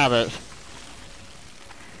 Forza habit.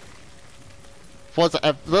 Forza,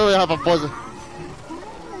 I literally have a Forza.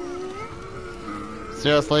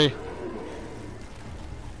 Seriously? You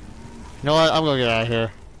know what? I'm gonna get out of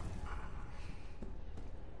here.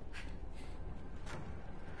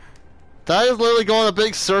 That is literally going a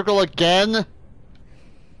big circle again. Am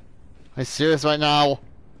I serious right now?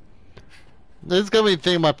 This is gonna be the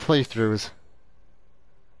thing of my playthroughs.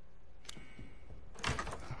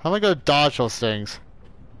 How am I gonna dodge those things?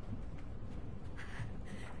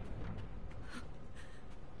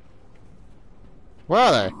 Where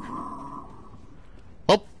are they?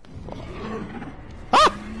 Oh!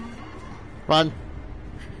 Ah! Run.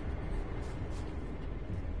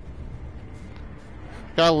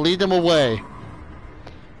 Gotta lead them away.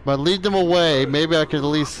 But lead them away, maybe I could at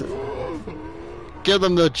least give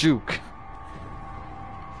them the juke.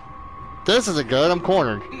 This isn't good, I'm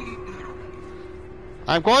cornered.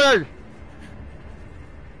 I'm cornered!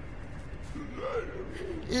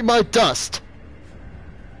 Eat my dust!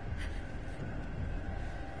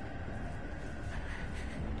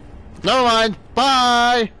 Never mind,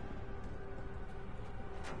 bye!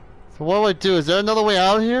 So what do I do? Is there another way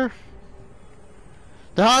out of here?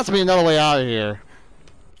 There has to be another way out of here.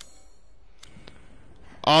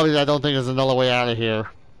 Obviously, I don't think there's another way out of here.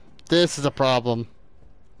 This is a problem.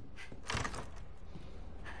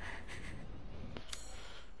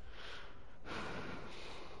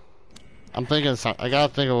 I'm thinking something. I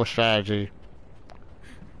gotta think of a strategy.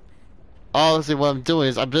 Obviously, what I'm doing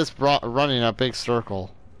is I'm just running a big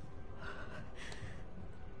circle.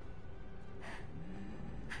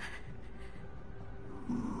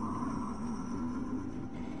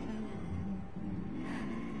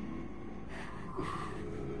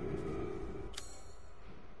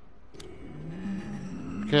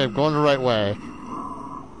 Okay, I'm going the right way.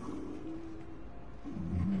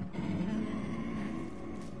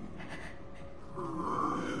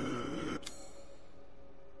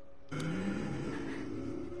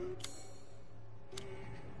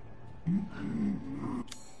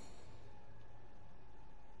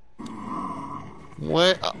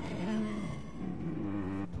 Wait.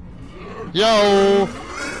 Yo!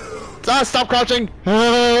 Ah, stop crouching!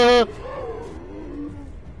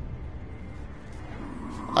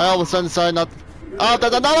 I all of a sudden decided not. Oh,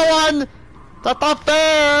 there's another one! That's not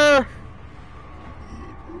fair!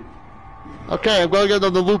 Okay, I'm gonna get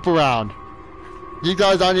them to loop around. You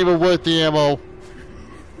guys aren't even worth the ammo.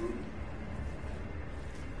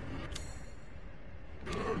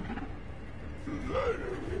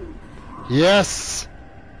 Yes!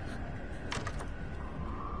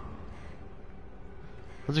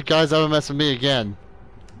 Don't you guys ever mess with me again?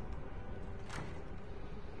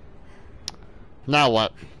 Now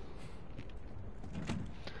what?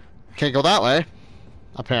 Can't go that way,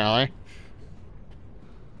 apparently.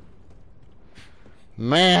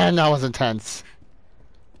 Man, that was intense.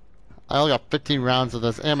 I only got 15 rounds of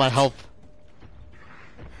this, and my health.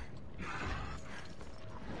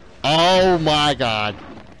 Oh my god.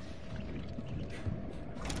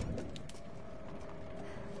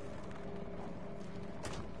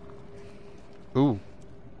 Ooh.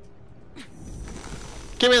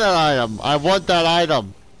 Give me that item. I want that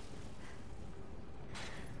item.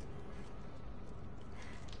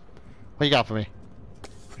 What you got for me?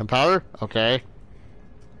 Gunpowder? Okay.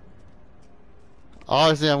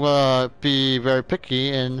 Obviously, I'm gonna be very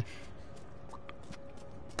picky and...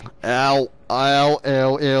 Ow. Ow.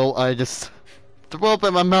 Ew. Ew. I just threw up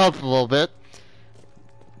in my mouth a little bit.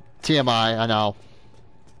 TMI, I know.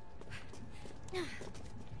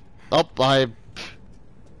 Oh,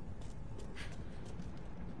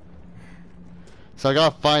 So I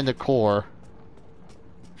gotta find the core.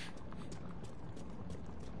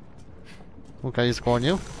 Oh, can I use the core on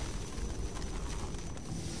you?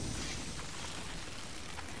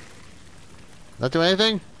 Not do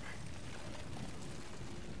anything?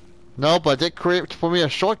 No, but it did create for me a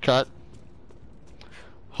shortcut.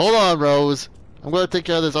 Hold on, Rose. I'm gonna take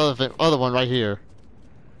care of this other one right here.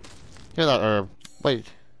 Here's that herb. Wait.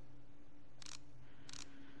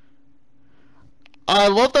 I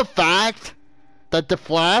love the fact that the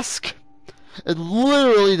flask is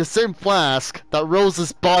literally the same flask that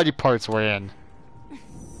Rose's body parts were in.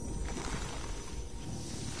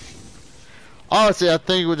 Honestly, I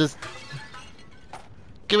think we'll just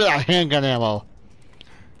give me that handgun ammo.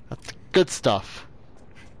 That's good stuff.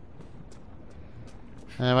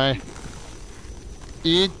 Anyway,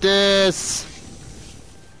 eat this.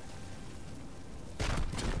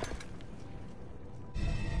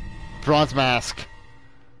 Bronze mask.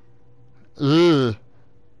 Ugh.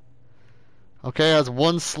 Okay, it has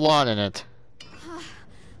one slot in it. I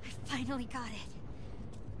finally got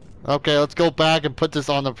it. Okay, let's go back and put this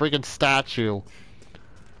on the freaking statue.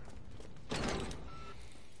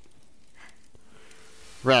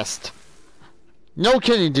 Rest. No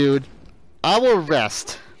kidding, dude. I will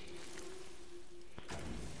rest.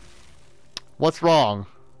 What's wrong?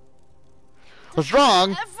 What's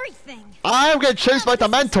wrong? Everything. I'm getting chased by the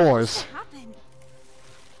mentors. Happened.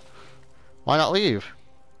 Why not leave?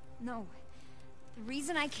 No. The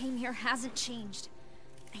reason I came here hasn't changed.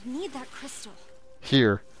 I need that crystal.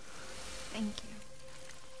 Here. Thank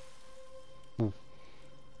you.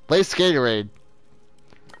 Lace Gatorade.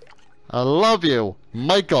 I love you,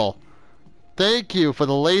 Michael. Thank you for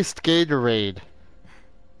the laced Gatorade.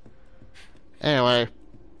 Anyway,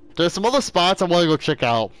 there's some other spots I want to go check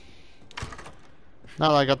out. Now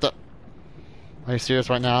that I got the... Are you serious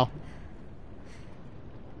right now?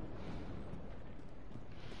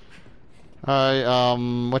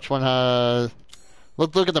 Alright, which one has...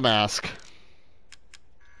 Let's look at the mask.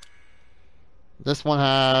 This one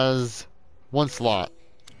has one slot.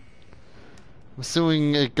 I'm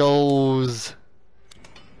assuming it goes...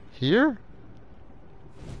 Here?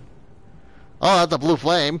 Oh, that's a blue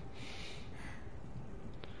flame.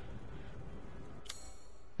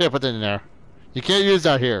 Here, put it in there. You can't use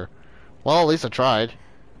that here. Well, at least I tried.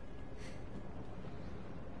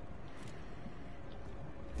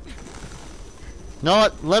 You know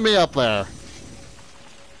what? Let me up there.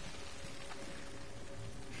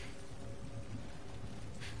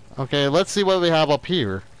 Okay, let's see what we have up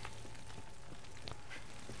here.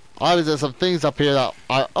 Obviously, there's some things up here that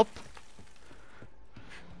are up.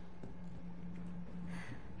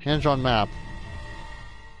 Hand-drawn map.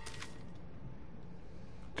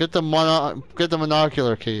 Get the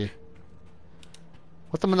monocular key.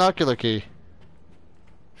 What's the monocular key?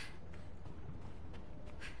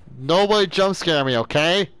 Nobody jump scare me,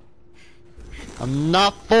 okay? I'm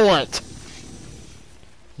not for it.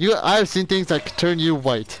 I've seen things that can turn you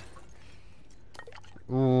white.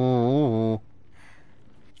 Ooh.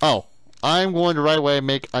 Oh, I'm going the right way and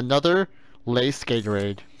make another laced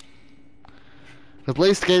Gatorade. Because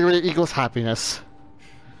laced Gatorade equals happiness.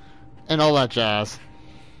 And all that jazz.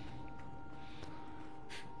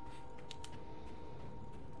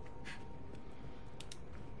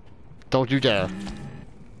 Don't you dare.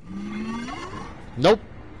 Nope.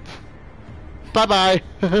 Bye-bye.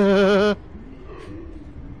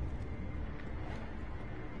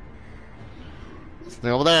 Stay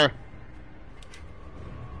over there.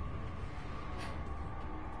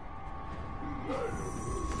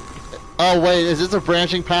 Oh wait, is this a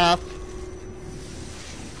branching path?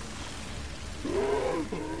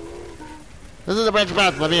 This is a branching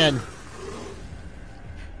path, let me in.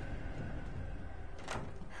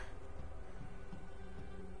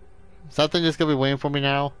 Is that thing just gonna be waiting for me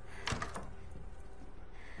now?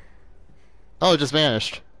 Oh, it just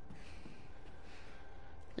vanished.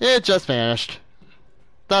 It just vanished.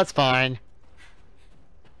 That's fine.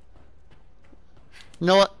 You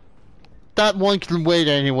know what? That one can wait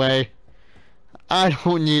anyway. I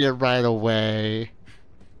don't need it right away.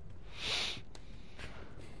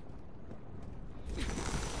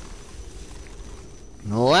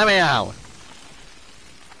 Let me out.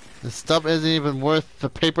 This stuff isn't even worth the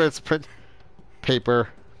paper it's print. Paper.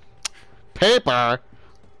 Paper?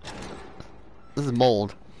 This is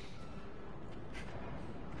mold.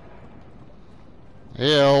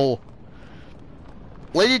 Ew.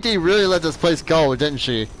 Lady D really let this place go, didn't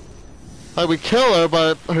she? Like, we kill her,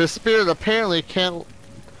 but her spirit apparently can't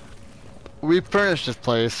refurnish this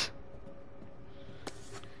place.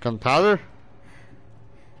 Gunpowder?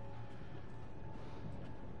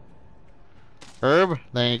 Herb,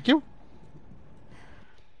 thank you.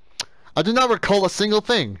 I do not recall a single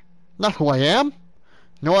thing. Not who I am,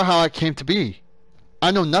 nor how I came to be. I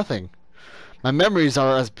know nothing. My memories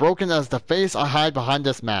are as broken as the face I hide behind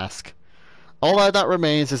this mask. All that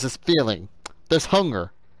remains is this feeling, this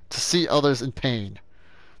hunger, to see others in pain,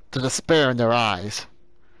 the despair in their eyes,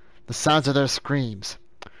 the sounds of their screams.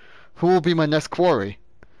 Who will be my next quarry?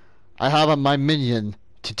 I have my minion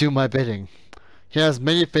to do my bidding. He has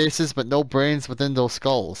many faces but no brains within those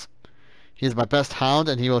skulls. He is my best hound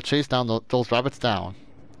and he will chase down those rabbits down.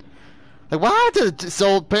 Like, what happened to...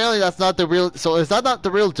 So apparently that's not the real... So is that not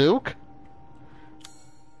the real Duke?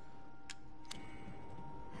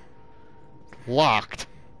 Locked.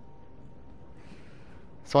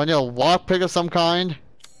 So I need a lockpick of some kind?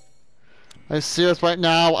 I'm serious right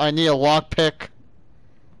now, I need a lockpick.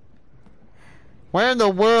 Where in the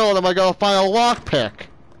world am I gonna find a lockpick?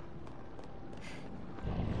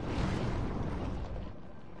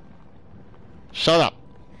 Shut up.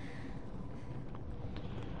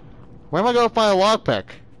 Where am I gonna find a lockpick?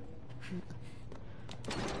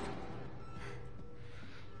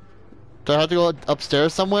 Do I have to go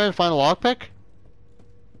upstairs somewhere to find a lockpick?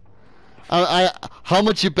 How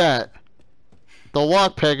much you bet? The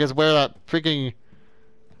lockpick is where that freaking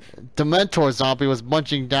Dementor zombie was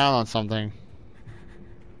munching down on something.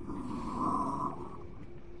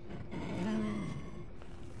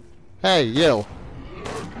 Hey, you.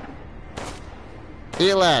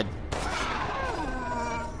 Eat lead.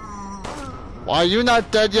 Why are you not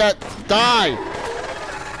dead yet? Die!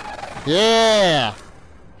 Yeah!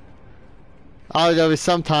 Oh, there'll be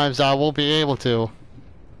sometimes I won't be able to.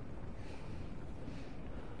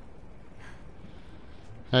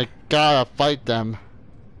 I gotta fight them.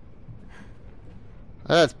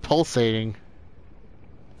 That's pulsating.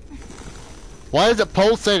 Why is it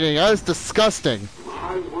pulsating? That is disgusting.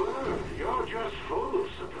 My word, you're just full of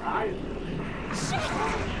surprises.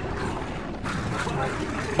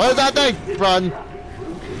 What is that thing? Run.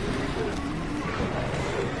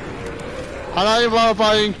 I'm not even bother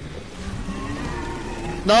fighting.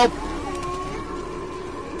 Nope.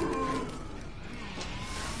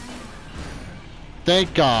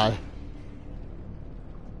 Thank God.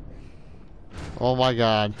 Oh my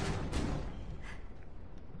God.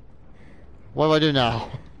 What do I do now?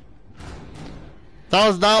 That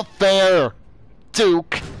was not fair,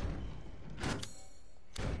 Duke.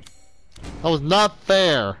 That was not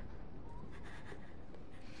fair.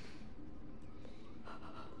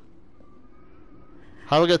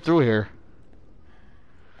 How do we get through here?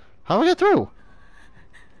 How do we get through?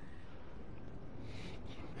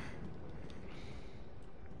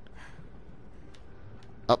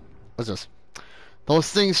 Oh, what's this?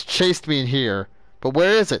 Those things chased me in here. But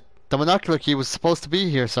where is it? The monocular key was supposed to be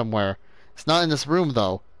here somewhere. It's not in this room,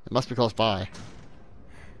 though. It must be close by.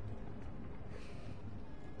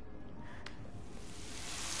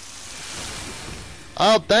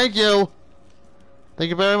 Oh, thank you! Thank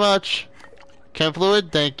you very much. Chem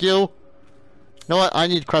fluid, thank you. You know what? I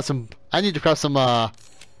need to craft some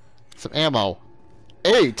ammo.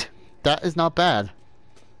 8! That is not bad.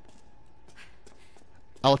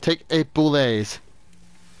 I'll take 8 bullets.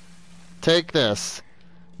 Take this.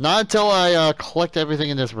 Not until I collect everything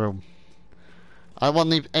in this room. I won't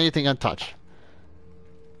leave anything untouched.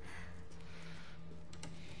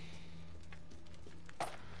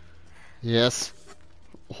 Yes.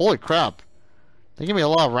 Holy crap. They give me a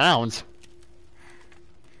lot of rounds.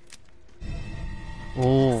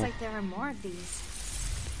 Oh. Looks like there are more of these.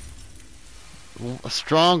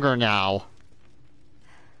 Stronger now.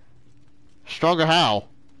 Stronger how?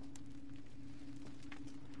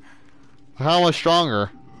 How am I stronger?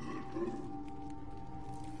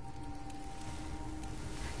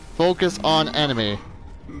 Focus on enemy.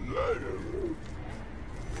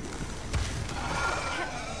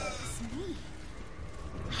 It's me.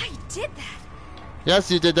 I did that.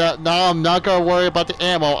 Yes, you did that. Now I'm not gonna worry about the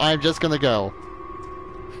ammo. I'm just gonna go.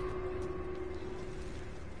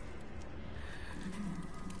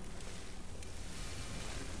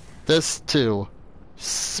 This too.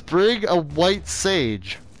 Sprig of white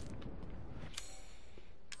sage.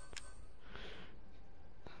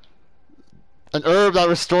 An herb that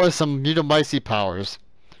restores some mutamycete powers.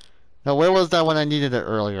 Now where was that when I needed it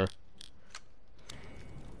earlier?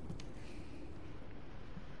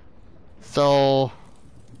 So...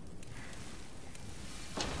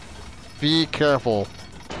 be careful.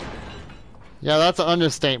 Yeah, that's an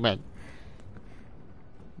understatement.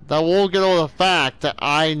 That won't get over the fact that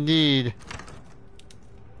I need...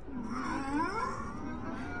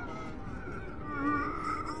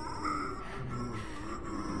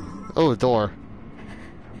 Oh, the door.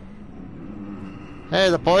 Hey,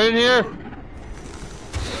 the boy in here?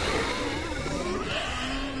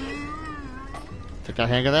 Take that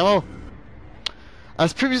handgun ammo.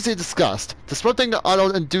 As previously discussed, disrupting the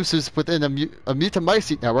auto-inducers within a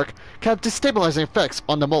mutamycete network can have destabilizing effects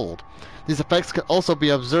on the mold. These effects can also be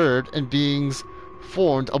observed in beings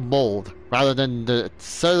formed of mold, rather than the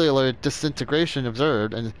cellular disintegration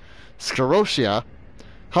observed in Sclerotia.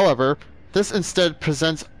 However, this instead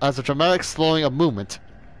presents as a dramatic slowing of movement,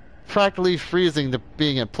 practically freezing the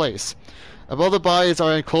being in place. Although the bodies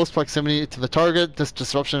are in close proximity to the target, this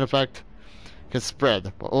disruption effect can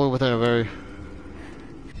spread, but only within a very...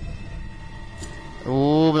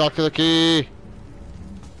 Ooh, binocular key!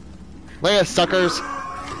 Lay suckers!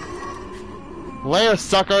 Lay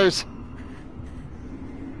suckers!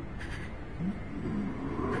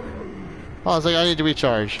 Oh, it's like I need to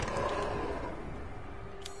recharge.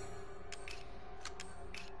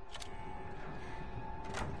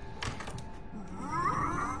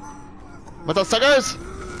 What's up, suckers?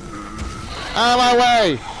 Out of my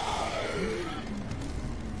way!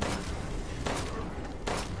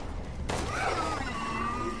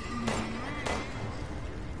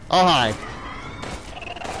 Oh, hi.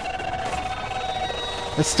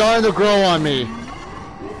 It's starting to grow on me.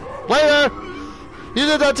 Later! You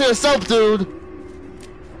did that to yourself, dude!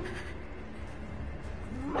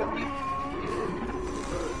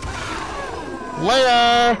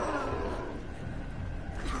 Later!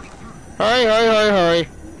 Hurry, hurry, hurry, hurry.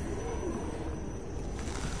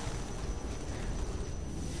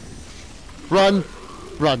 Run.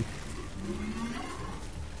 Run.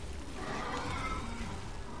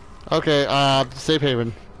 Okay, safe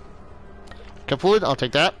haven. Complete, I'll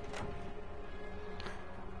take that.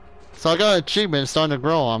 So I got an achievement starting to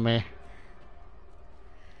grow on me.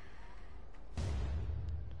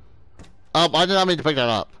 I did not mean to pick that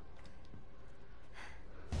up.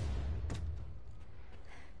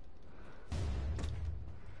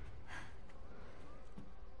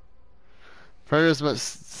 Predators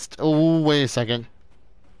must... Oh, wait a second.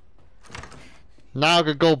 Now I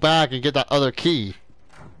could go back and get that other key.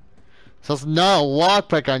 So it's not a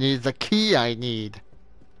lockpick I need, it's a key I need.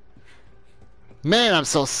 Man, I'm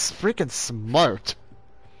so freaking smart.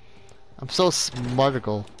 I'm so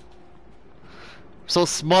smartical. so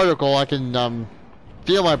smarticle I can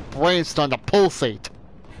feel my brain starting to pulsate.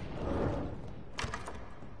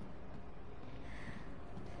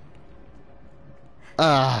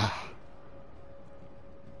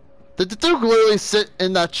 Did the Duke literally sit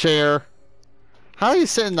in that chair? How do you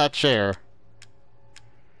sit in that chair?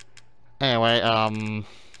 Anyway,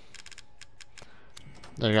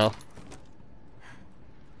 there you go.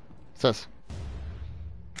 What's this?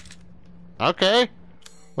 Okay.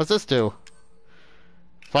 What's this do?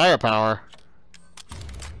 Firepower.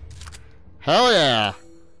 Hell yeah!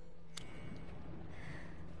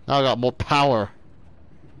 Now I got more power.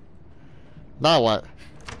 Now what?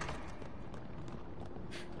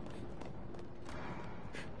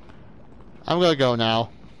 I'm gonna go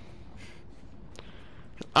now.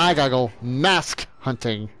 I gotta go mask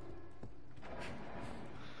hunting.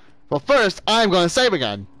 But first, I'm gonna save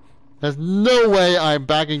again. There's no way I'm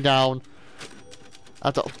backing down.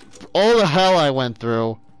 After all the hell I went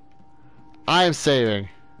through, I am saving.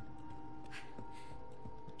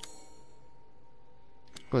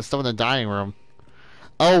 There's stuff in the dining room.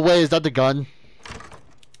 Oh wait, is that the gun?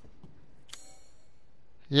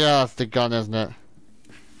 Yeah, that's the gun, isn't it?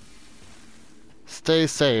 Stay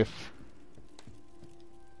safe.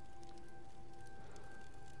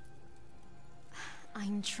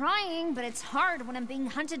 I'm trying, but it's hard when I'm being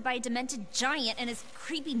hunted by a demented giant and his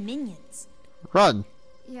creepy minions. Run.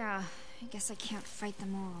 Yeah, I guess I can't fight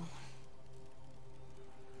them all.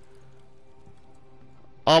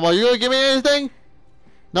 Are you gonna give me anything?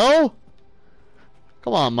 No?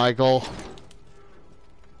 Come on, Michael.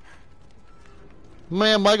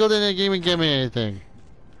 Man, Michael didn't even give me anything.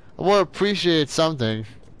 I would appreciate something.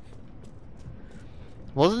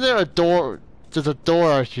 Wasn't there a door? There's a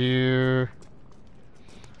door out here.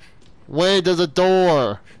 Wait, there's a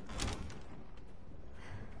door.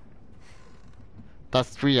 That's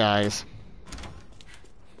 3 eyes.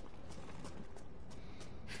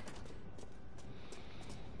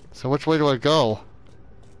 So which way do I go?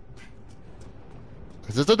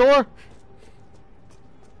 Is this the door?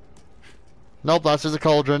 Nope, that's just a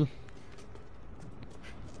cauldron.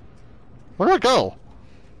 Where do I go?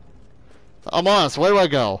 I'm honest, where do I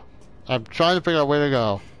go? I'm trying to figure out where to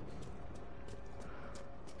go.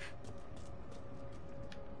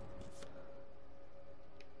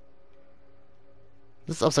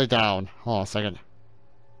 This is upside down. Hold on a second.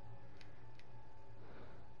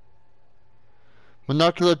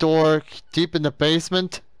 Monocular door deep in the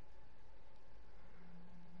basement?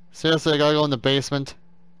 Seriously, I gotta go in the basement?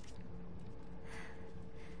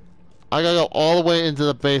 I gotta go all the way into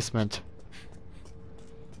the basement.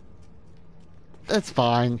 It's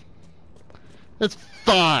fine. It's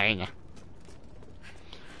fine.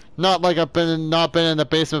 Not like I've not been in the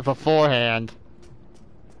basement beforehand.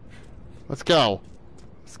 Let's go.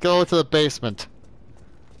 Let's go into the basement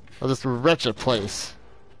of this wretched place.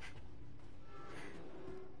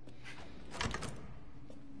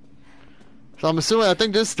 So I'm assuming, I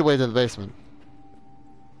think this is the way to the basement.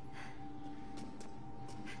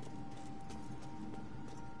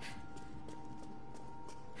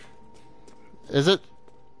 Is it?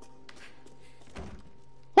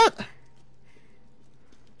 What?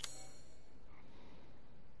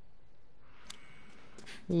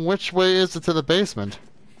 Which way is it to the basement?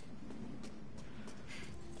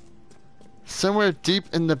 Somewhere deep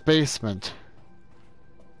in the basement.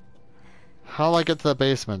 How do I get to the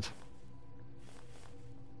basement?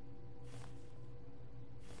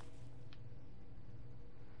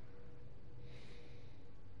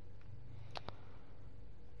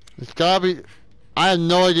 It's gotta be... I have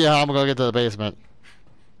no idea how I'm gonna get to the basement.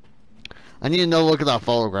 I need to know, look at that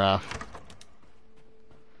photograph.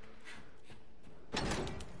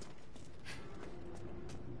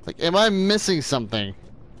 Like, am I missing something?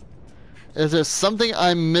 Is there something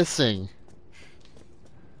I'm missing?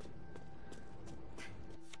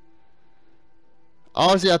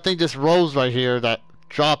 Obviously, I think this rose right here that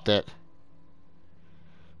dropped it.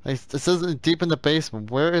 Like, this isn't deep in the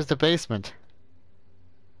basement. Where is the basement?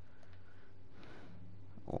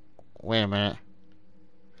 Wait a minute.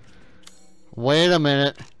 Wait a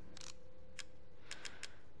minute.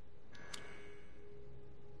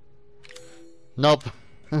 Nope.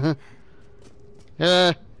 Yeah,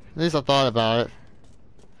 at least I thought about it.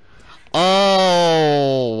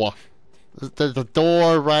 Oh! There's a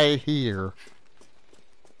door right here.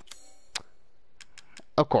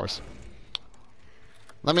 Of course.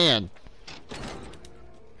 Let me in.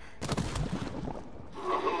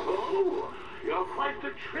 You're quite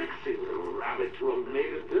the tricksy little rabbit to have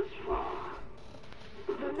made it this far.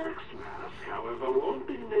 The next mask, however, won't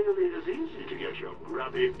be nearly as easy to get your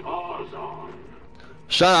grubby paws on.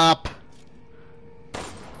 Shut up!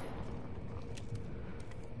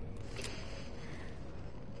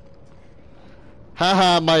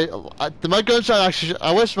 Haha, my gunshot actually.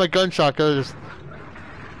 I wish my gunshot could have just.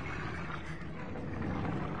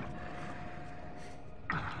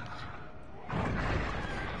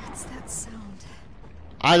 What's that sound?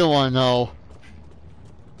 I don't want to know.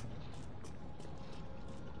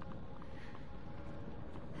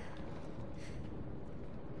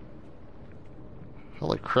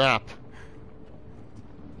 Holy crap.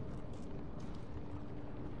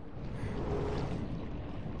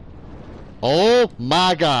 Oh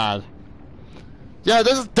my god. Yeah,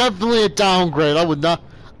 this is definitely a downgrade. I would not.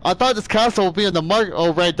 I thought this castle would be in the mark.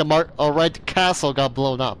 Oh right, the castle got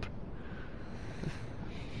blown up.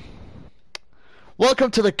 Welcome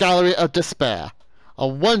to the Gallery of Despair, a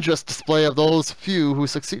wondrous display of those few who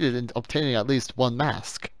succeeded in obtaining at least one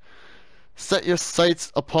mask. Set your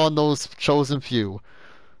sights upon those chosen few,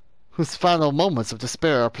 whose final moments of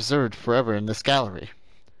despair are preserved forever in this gallery.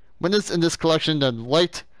 Witness in this collection the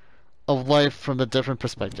light of life from a different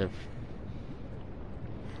perspective.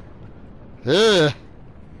 Ugh.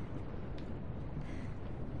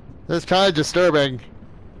 This is kind of disturbing.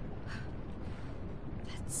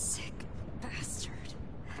 That sick bastard.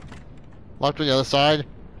 Locked on the other side.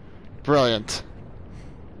 Brilliant.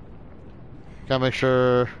 Gotta make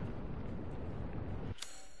sure.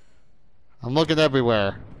 I'm looking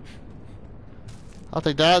everywhere. I'll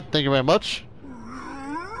take that. Thank you very much.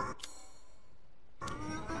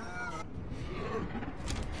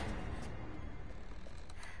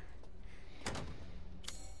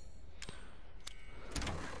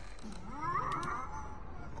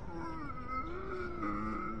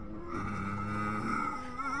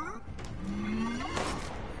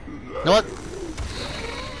 You know what?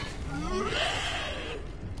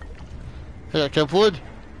 Hey, kill fluid.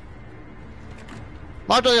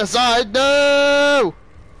 Marked on your side. No!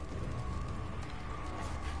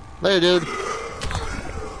 There, dude.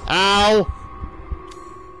 Ow!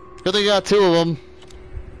 Good thing you got two of them.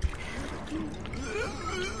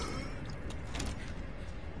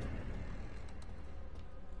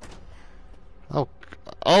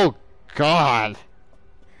 Oh, God.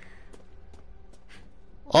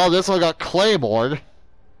 Oh, this one got claymored.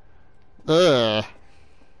 Ugh.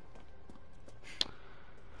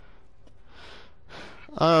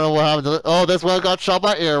 I don't know what happened to it. Oh, this one got shot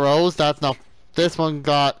by arrows. That's not. This one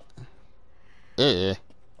got. You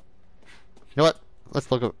know what? Let's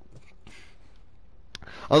look at.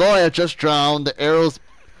 Although I had just drowned, the arrows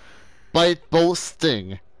bite, both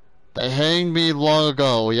sting. They hanged me long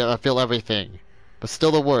ago, yet I feel everything. But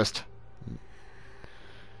still the worst.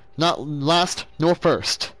 Not last nor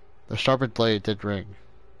first. The sharpened blade did ring.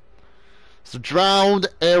 So drowned,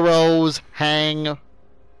 arrows, hang,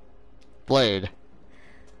 blade.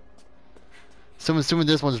 So I'm assuming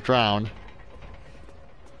this one's drowned.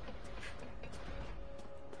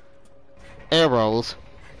 Arrows.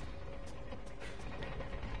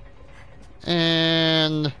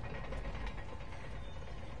 And...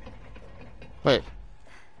 wait.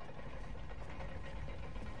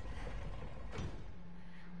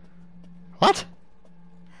 What?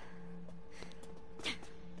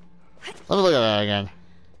 Let me look at that again.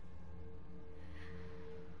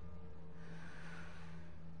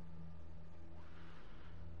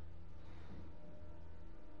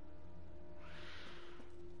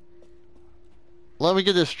 Let me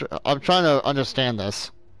get this. I'm trying to understand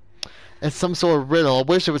this. It's some sort of riddle. I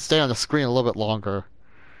wish it would stay on the screen a little bit longer.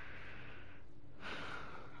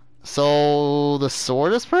 So the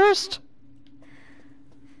sword is first?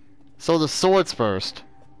 So the sword's first.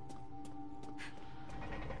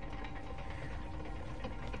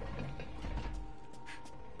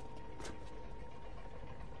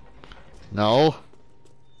 No.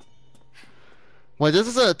 Wait, this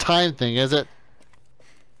isn't a time thing, is it?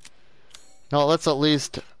 No, let's at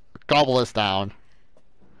least gobble this down.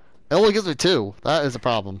 It only gives me 2. That is a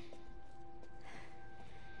problem.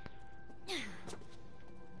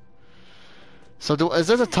 So is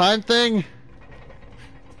this a time thing?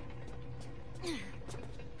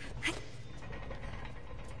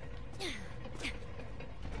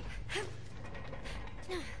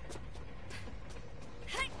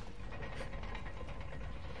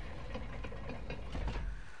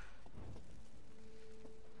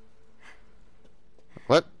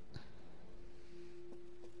 What?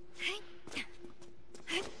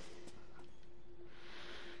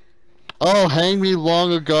 Oh, hang me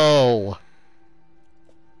long ago.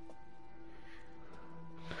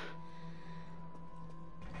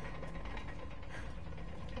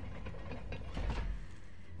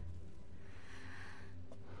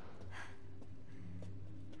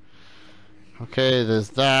 Okay, there's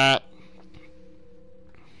that.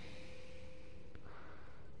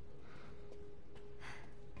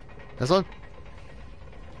 This one?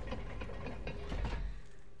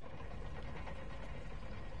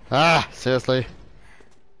 Ah, seriously.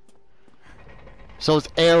 So it's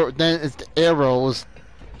then it's the arrows.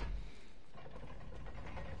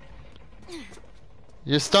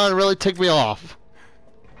 You're starting to really tick me off.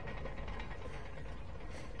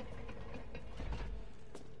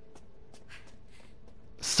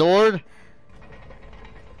 Sword?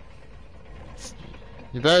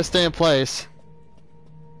 You better stay in place.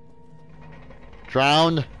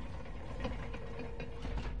 Drowned.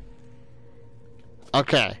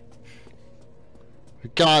 Okay. We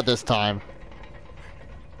got it this time.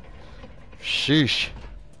 Sheesh.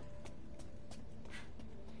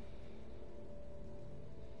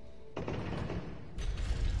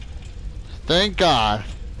 Thank God.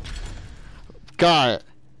 Got it.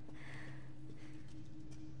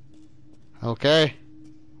 Okay.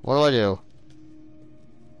 What do I do?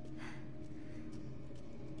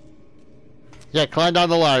 Yeah, climb down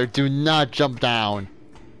the ladder. Do not jump down.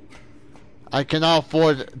 I cannot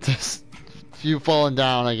afford this, you falling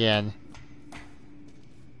down again.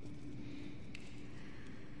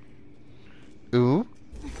 Ooh.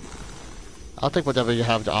 I'll take whatever you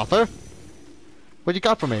have to offer. What do you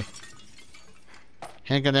got for me?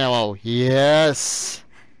 Handgun ammo. Yes.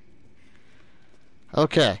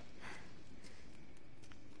 Okay.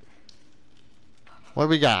 What do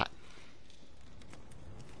we got?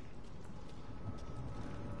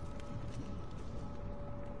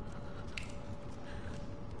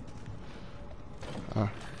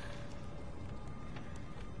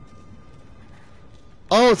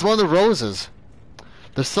 Oh, it's one of the roses.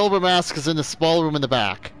 The silver mask is in the small room in the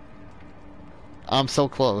back. I'm so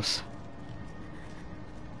close.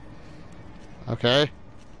 Okay.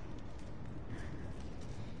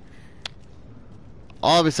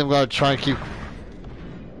 Obviously, I'm gonna try and keep...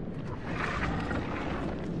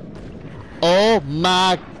 Oh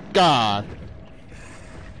my God!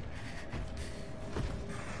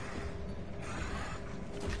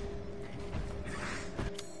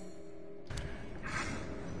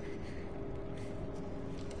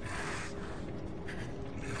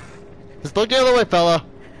 Just look the other way, fella.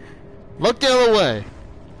 Look the other way.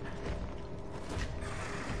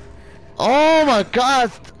 Oh my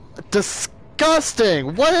God!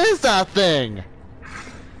 Disgusting! What is that thing?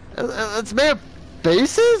 It's made of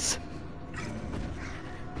faces?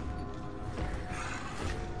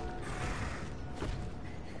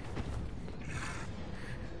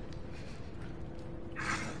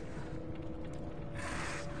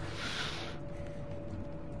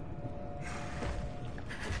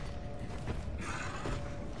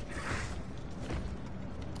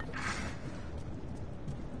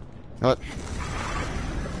 What?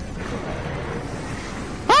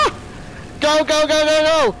 Ah! Go, go, go,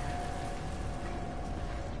 go, go!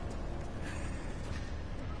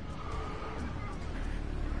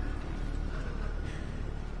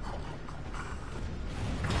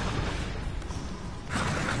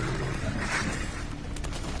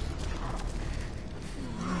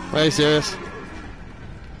 Are you serious?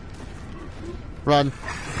 Run.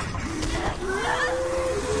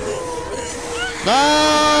 No!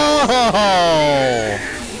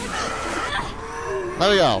 There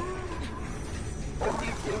we go.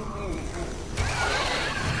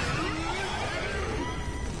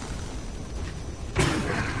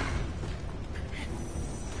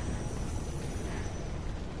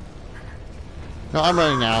 No, I'm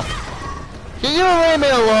running now. Can you leave me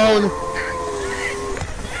alone?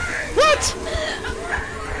 What?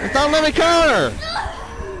 It's not letting me counter.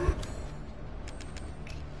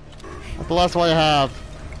 That's the last one I have.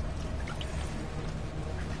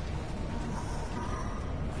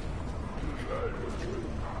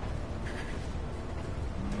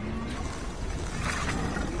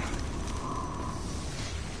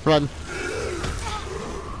 Run.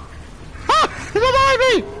 Ah! He's behind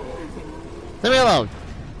me! Leave me alone.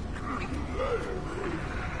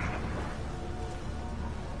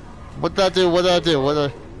 What did I do? What did I do? What did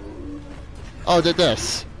I... Oh, did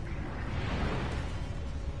this.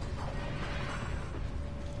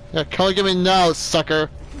 Yeah, come and get me now, sucker.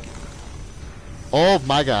 Oh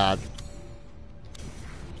my God.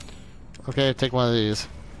 Okay, take one of these.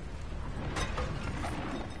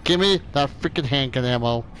 Give me that freaking handgun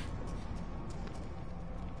ammo.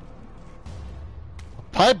 A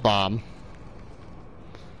pipe bomb?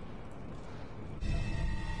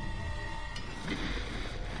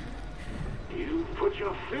 You put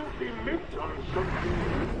your filthy lips on something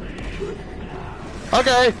you shouldn't have.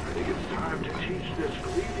 Okay. I think it's time to teach this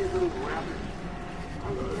greedy little rabbit.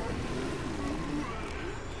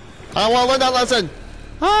 I want to learn that lesson.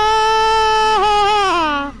 Ah!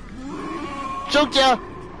 Choke ya!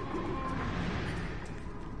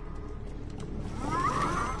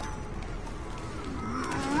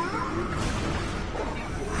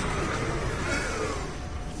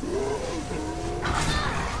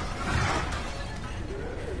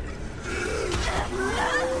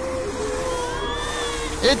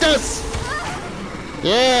 It does!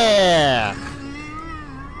 Yeah!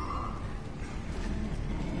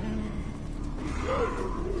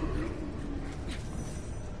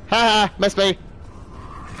 Haha, missed me.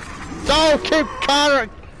 Don't keep countering!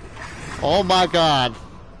 Oh my god.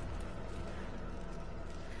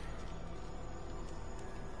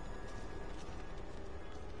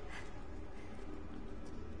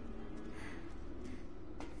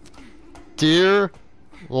 Dear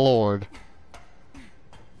Lord.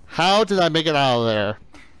 How did I make it out of there?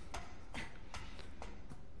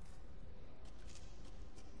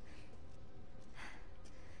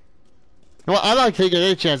 Well, I'm not taking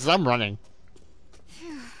any chances. I'm running.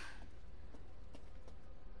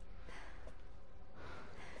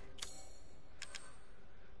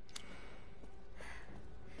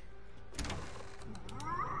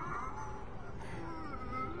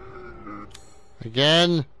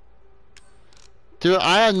 Again. Dude,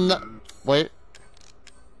 I am not... Wait.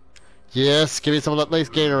 Yes, give me some of that lace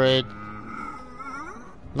Gatorade.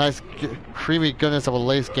 Nice, creamy goodness of a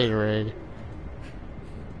lace Gatorade.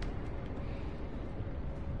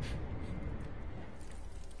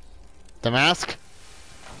 The mask?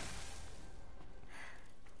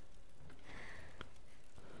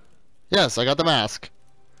 Yes, I got the mask.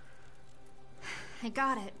 I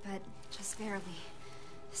got it, but just barely.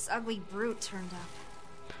 This ugly brute turned up.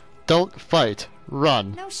 Don't fight.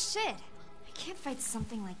 Run. No shit. I can't fight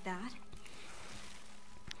something like that.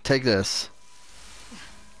 Take this.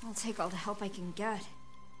 I'll take all the help I can get.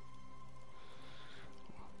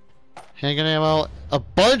 Handgun ammo. A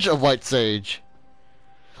bunch of white sage.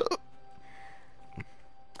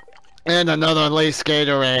 And another lace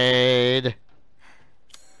Gatorade.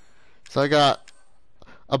 So I got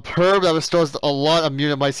a herb that restores a lot of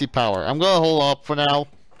Mutamycete power. I'm gonna hold up for now.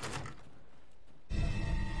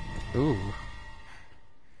 Ooh.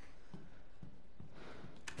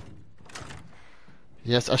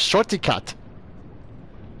 Yes, a shorty cut.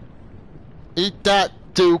 Eat that,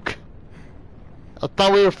 Duke. I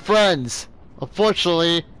thought we were friends.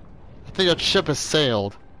 Unfortunately, I think our ship has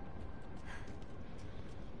sailed.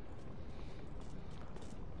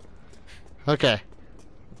 Okay.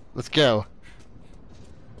 Let's go.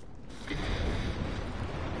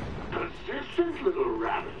 Persistent little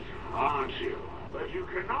rabbit, aren't you? But you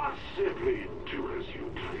cannot simply do as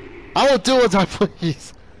you please. I will do as I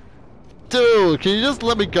please. Dude, can you just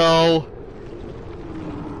let me go?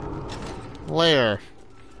 Later.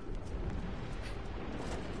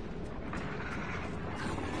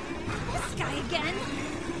 This guy again?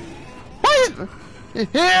 What?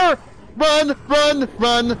 Here! Run, run,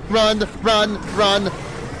 run, run, run, run.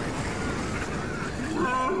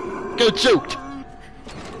 Get juked.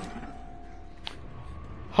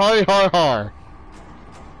 Har, har, har.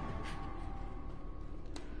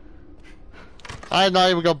 I'm not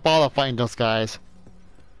even gonna bother fighting those guys.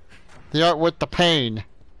 They aren't worth the pain.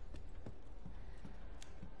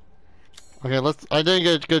 Okay, I didn't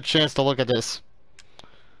get a good chance to look at this.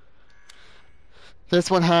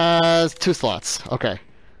 This one has 2 slots. Okay.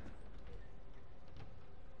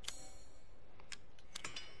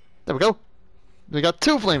 There we go. We got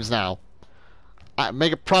 2 flames now.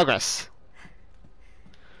 Make it progress.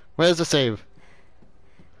 Where's the save?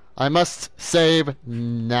 I must save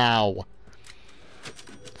now.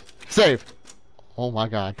 Save. Oh my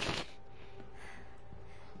god.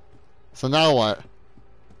 So now what?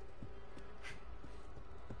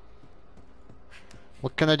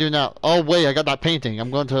 What can I do now? Oh wait, I got that painting. I'm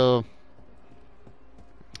going to...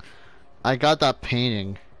 I got that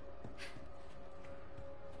painting.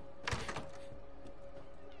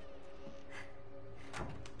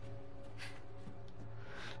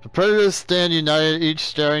 The predators stand united, each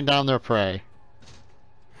staring down their prey.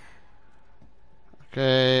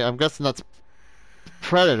 Okay, I'm guessing that's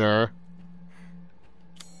predator.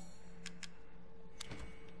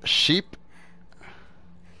 Sheep.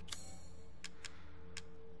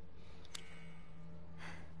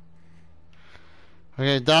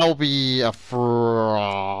 Okay, that will be a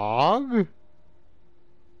frog.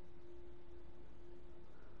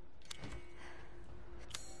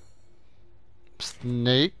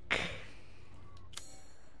 Snake.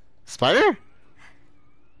 Spider?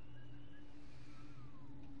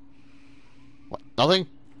 What? Nothing?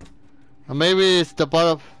 Or maybe it's the butt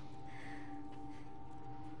of...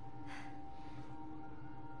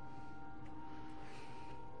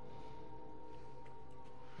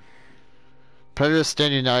 Predators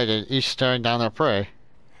stand united, each staring down their prey.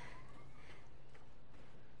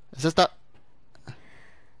 Is this not...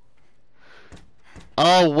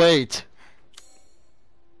 Oh, wait.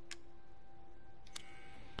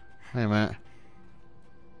 Wait a minute.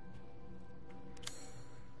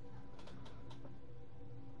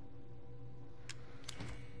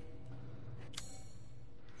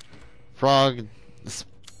 Frog...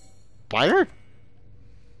 Spider?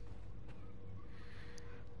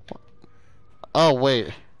 Oh,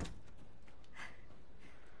 wait.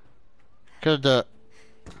 Could the...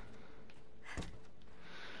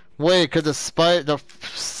 Wait, could the spider...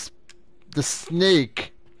 The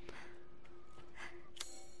snake...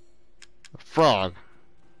 Frog.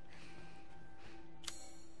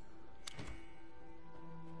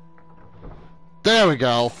 There we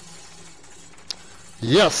go.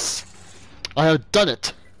 Yes! I have done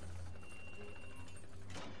it!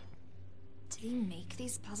 Did he make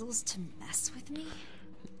these puzzles to mess with me?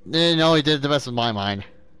 No, he did the mess with my mind.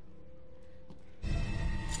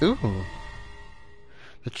 Ooh.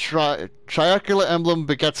 The triangular emblem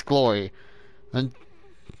begets glory. And...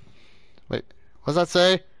 Wait, what does that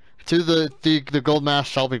say? To the gold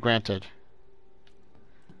mask shall be granted.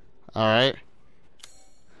 Alright.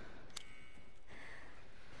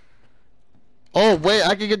 Oh, wait,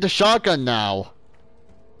 I can get the shotgun now.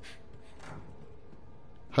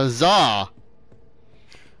 Huzzah!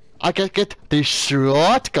 I can get the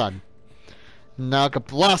shotgun. Now I can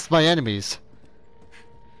blast my enemies.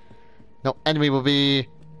 No enemy will be...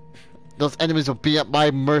 Those enemies will be at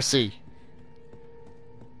my mercy.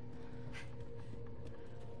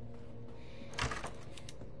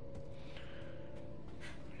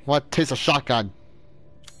 What takes a shotgun?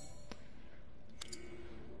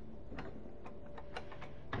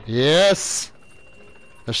 Yes!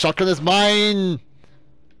 The shotgun is mine!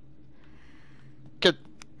 Get...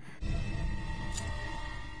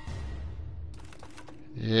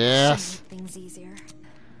 Yes! Should make things easier.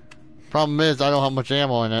 Problem is, I don't have much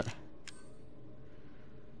ammo in it.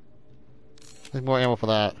 Need more ammo for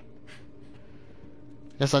that.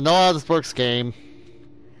 Yes, I know how this works, game.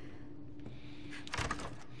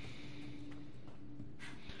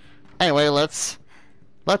 Anyway, let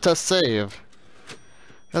us save.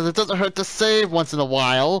 Because it doesn't hurt to save once in a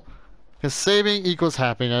while. Because saving equals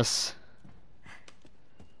happiness.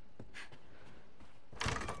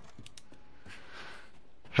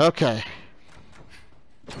 Okay.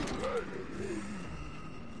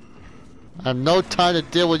 I have no time to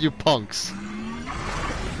deal with you punks.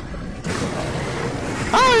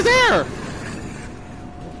 Oh, he's there!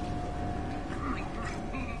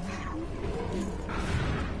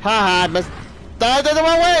 Haha, miss. Die the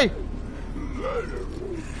wrong way!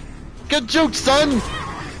 Get juked, son!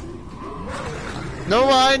 No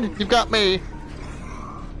mind, you've got me.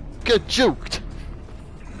 Get juked.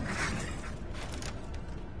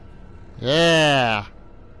 Yeah.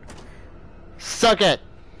 Suck it.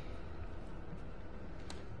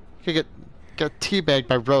 You get teabagged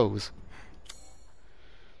by Rose.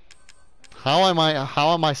 How am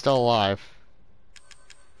I still alive?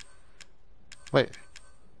 Wait.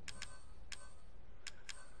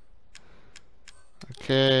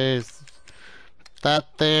 Okay, put that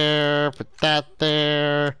there, put that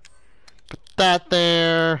there, put that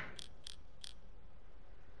there.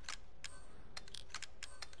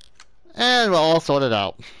 And we'll all sort it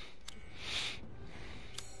out.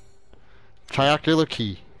 Triangular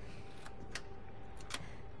key.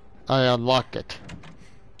 I unlock it.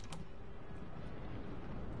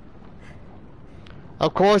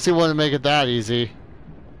 Of course he wouldn't make it that easy.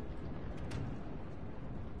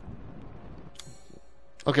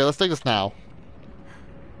 Okay, let's take this now.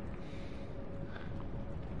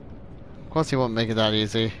 Of course he won't make it that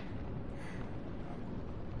easy.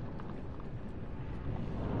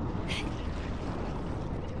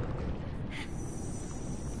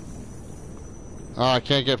 Oh, I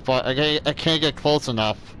can't get far. I can't get close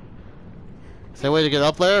enough. Is there a way to get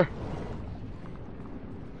up there?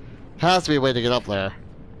 Has to be a way to get up there.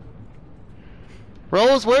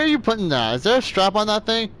 Rose, where are you putting that? Is there a strap on that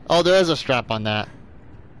thing? Oh, there is a strap on that.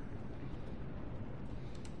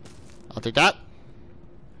 I'll take that.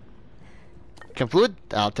 Food?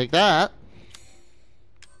 I'll take that.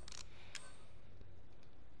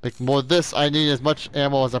 Like more of this, I need as much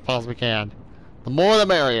ammo as I possibly can. The more the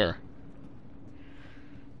merrier.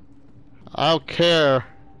 I don't care.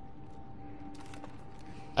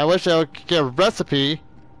 I wish I would get a recipe.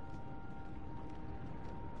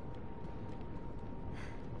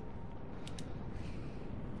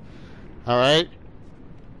 Alright.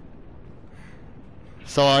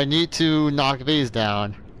 So I need to knock these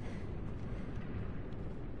down.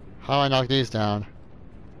 How do I knock these down?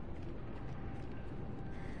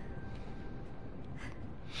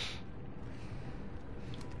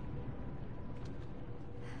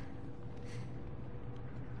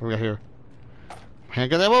 What we got here?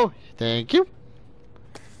 Handgun ammo? Thank you.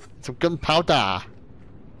 Some gunpowder.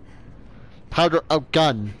 Powder of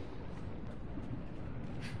gun.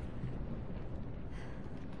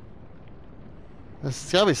 There's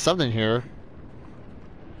gotta be something here.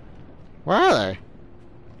 Where are they?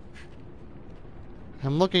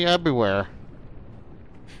 I'm looking everywhere.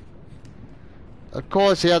 Of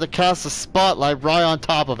course, you had to cast a spotlight right on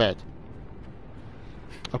top of it.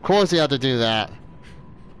 Of course, you had to do that.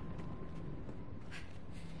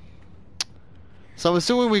 So I'm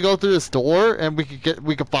assuming we go through this door and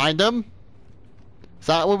we could find them. Is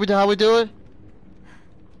that how we do it?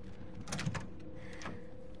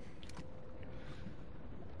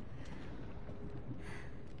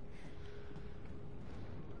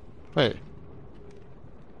 Wait.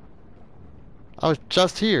 I was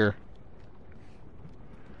just here.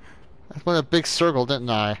 I went a big circle, didn't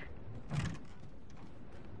I?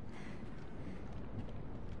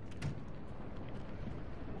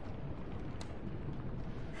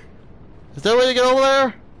 Is there a way to get over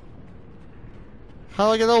there? How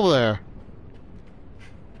do I get over there?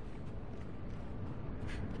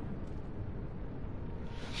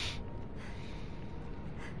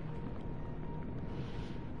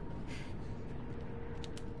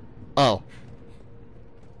 Oh.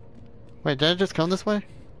 Wait, did I just come this way?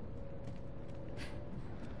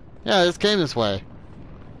 Yeah, I just came this way.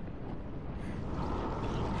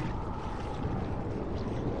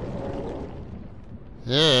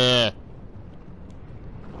 Yeah.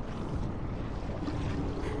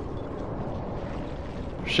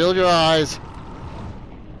 Shield your eyes.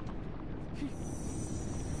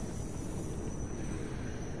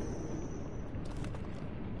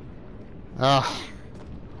 Ah.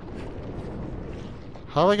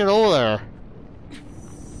 How do I get over there?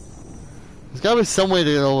 There's gotta be some way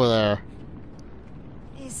to get over there.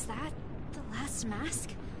 Is that the last mask?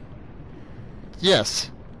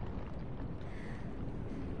 Yes.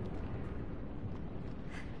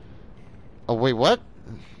 Oh wait, what?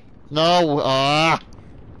 No,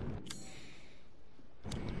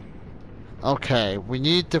 Okay, we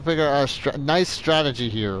need to figure out a nice strategy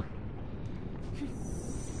here.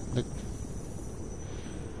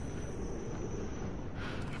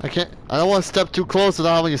 I don't want to step too close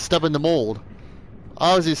without having to step in the mold.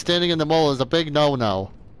 Obviously, standing in the mold is a big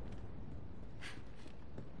no-no.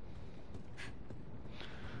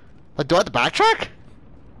 But do I have to backtrack?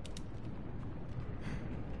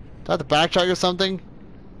 Do I have to backtrack or something?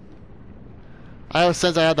 I have a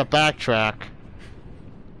sense I have to backtrack.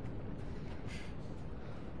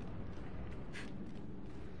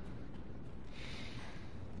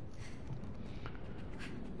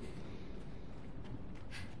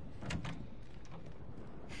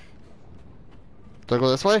 Do I go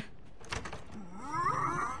this way?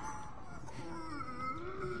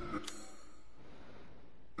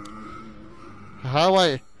 How do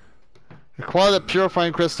I acquire the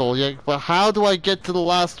purifying crystal? Yeah, but how do I get to the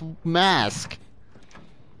last mask?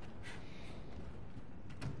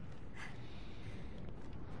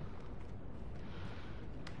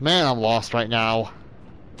 Man, I'm lost right now.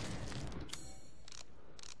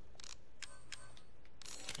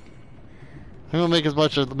 I'm gonna make as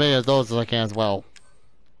much of those as I can as well.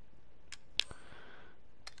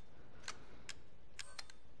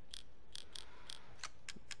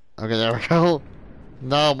 Okay, there we go.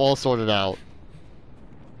 Now I'm all sorted out.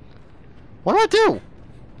 What do I do?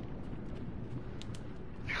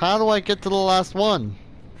 How do I get to the last one?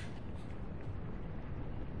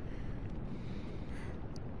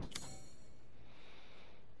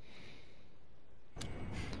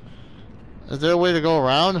 Is there a way to go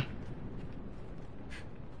around?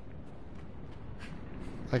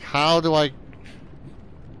 Like, how do I...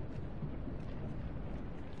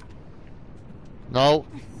 No.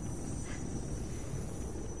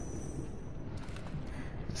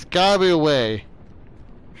 There's gotta be a way.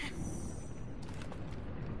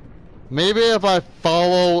 Maybe if I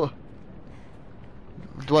follow...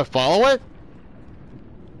 Do I follow it?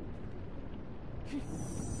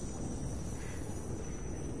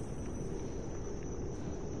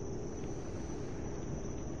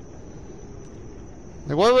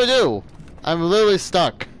 Like, what do I do? I'm literally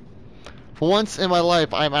stuck. For once in my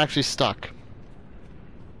life, I'm actually stuck.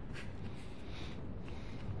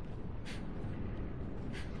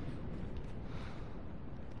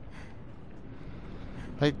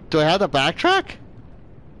 Like, do I have to backtrack?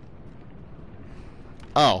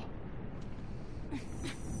 Oh.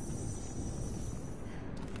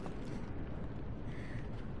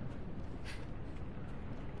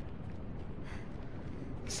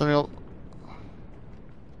 Something else.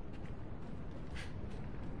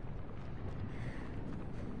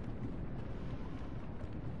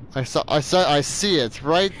 I see it,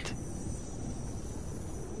 right?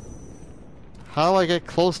 How do I get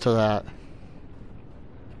close to that?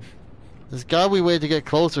 There's gotta be a way to get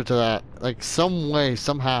closer to that. Like, some way,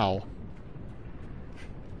 somehow.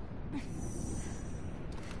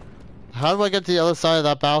 How do I get to the other side of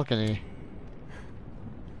that balcony?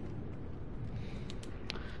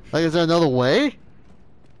 Like, is there another way?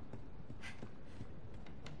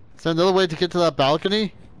 Is there another way to get to that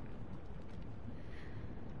balcony?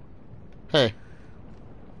 Hey.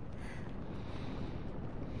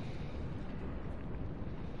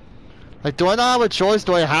 Like, do I not have a choice?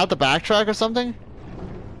 Do I have to backtrack or something?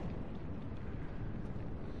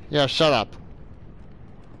 Yeah, shut up.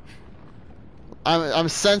 I'm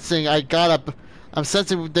sensing I'm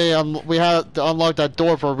sensing we had to unlock that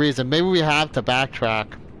door for a reason. Maybe we have to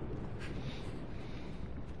backtrack.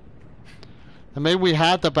 And maybe we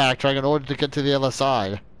have to backtrack in order to get to the other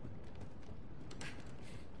side.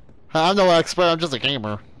 I'm no expert, I'm just a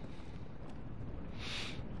gamer.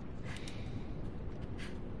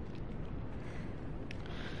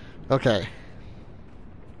 Okay.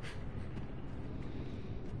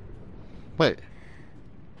 Wait.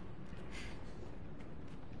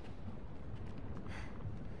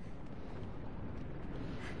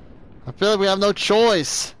 I feel like we have no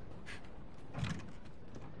choice.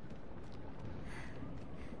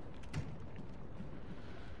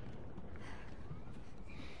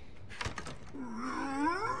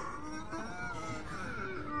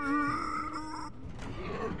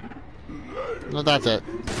 No, that's it.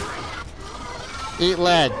 Eat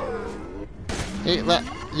lead. Eat lead.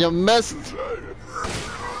 You missed.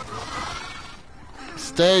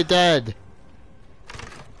 Stay dead.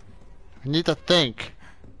 I need to think.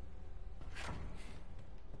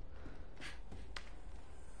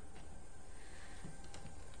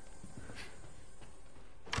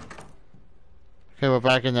 Okay, we're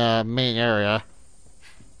back in the main area.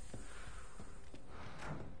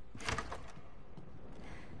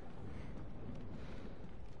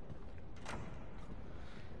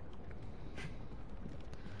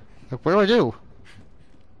 Like, what do?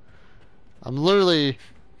 I'm literally...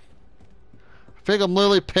 I think I'm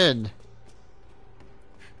literally pinned.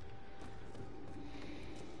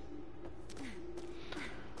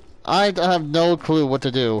 I have no clue what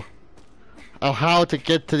to do. Or how to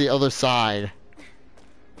get to the other side.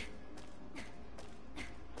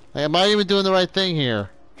 Like, am I even doing the right thing here?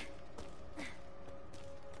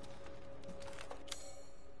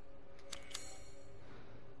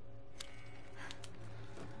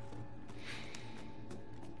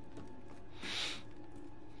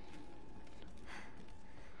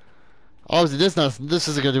 Obviously, this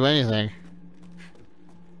isn't gonna do anything. You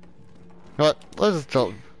know what? Let's just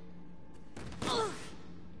go.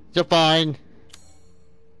 You're fine.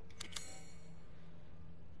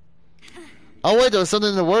 Oh wait, there was something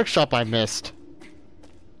in the workshop I missed.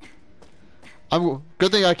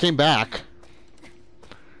 Good thing I came back.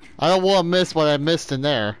 I don't want to miss what I missed in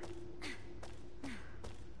there.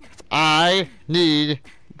 I need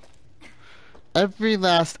every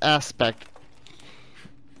last aspect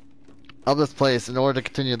of this place in order to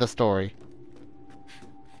continue the story.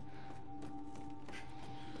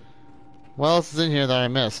 What else is in here that I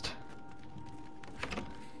missed?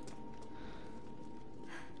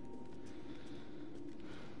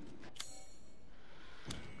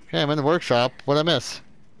 Okay, I'm in the workshop. What'd I miss?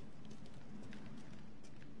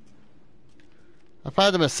 I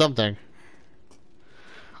probably missed something.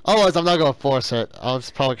 Otherwise, I'm not gonna force it. I'll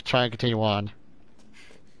just probably try and continue on.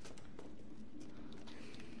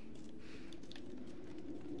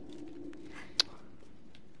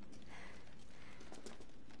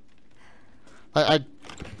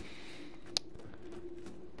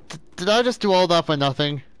 Did I just do all that for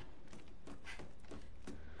nothing?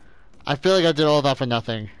 I feel like I did all that for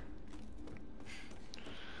nothing.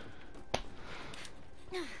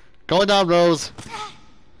 Going down, Rose.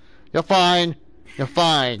 You're fine. You're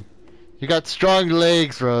fine. You got strong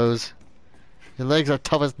legs, Rose. Your legs are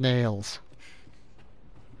tough as nails.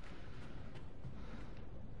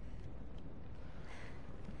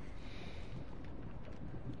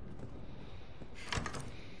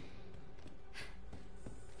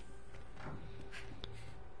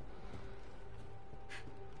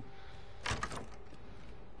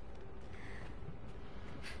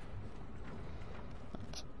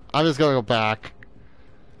 I'm just gonna go back.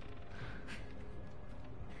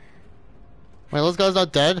 Wait, those guys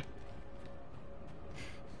not dead?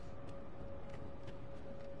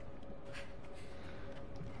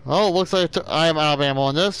 Oh, looks like I am out of ammo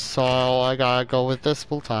on this, so I gotta go with this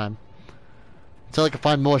full time. Until I can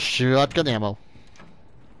find more shotgun ammo.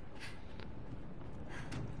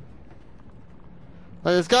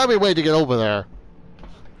 But there's gotta be a way to get over there.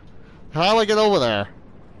 How do I get over there?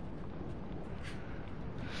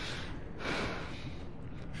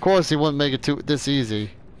 Of course he wouldn't make it this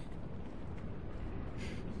easy.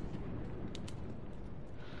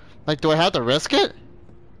 Like, do I have to risk it?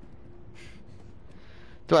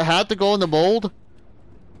 Do I have to go in the mold?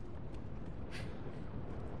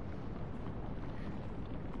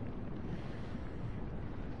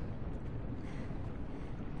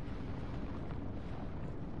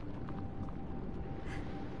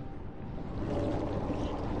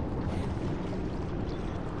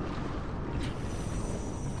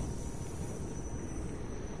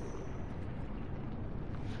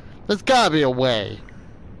 There's gotta be a way.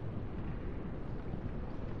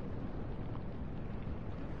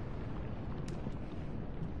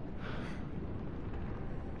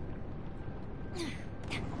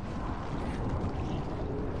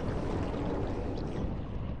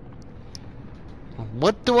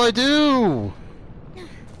 What do I do?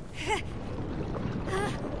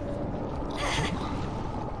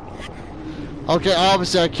 Okay,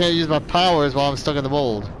 obviously I can't use my powers while I'm stuck in the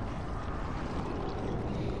mold.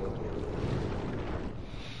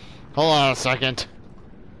 Hold on a second.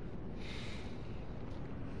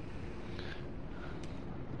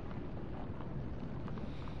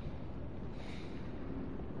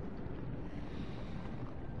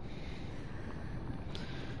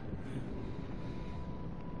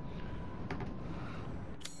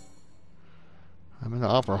 I'm in the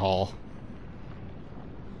upper hall.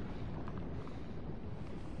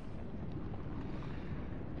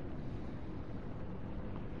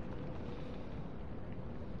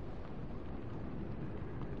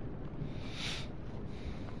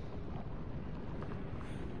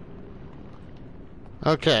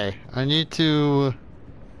 Okay, I need to...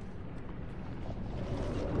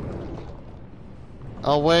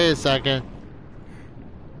 Oh, wait a second.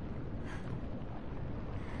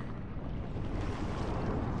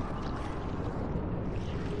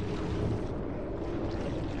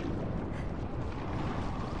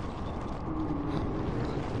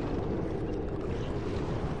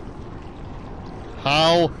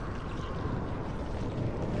 How?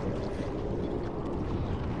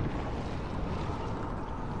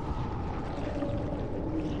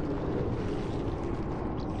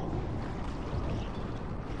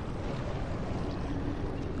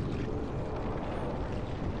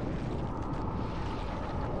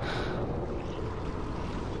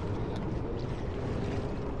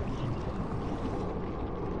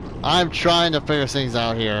 I'm trying to figure things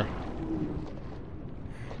out here.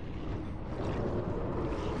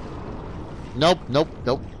 Nope, nope,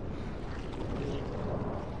 nope.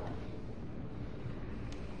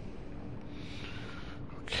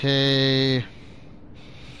 Okay.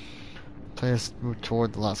 Let's move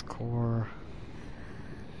toward the last core.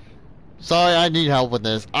 Sorry, I need help with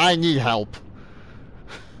this. I need help.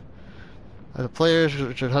 The players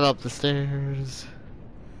should head up the stairs.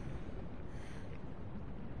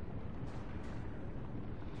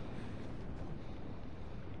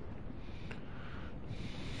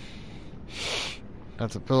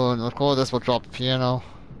 That's a pillow in the corner. This will drop the piano.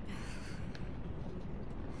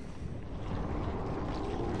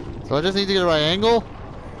 So I just need to get the right angle?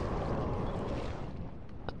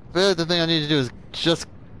 Really, the thing I need to do is just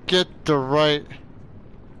get the right...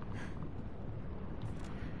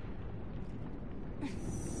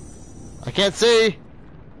 I can't see!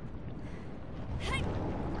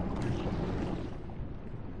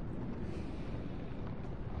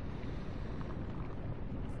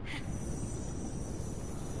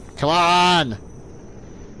 Come on!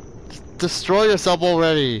 Just destroy yourself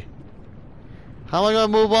already! How am I gonna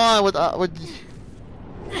move on with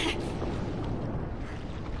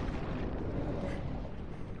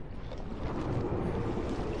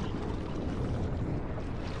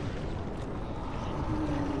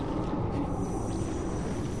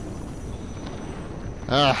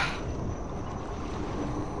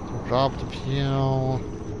Drop the piano.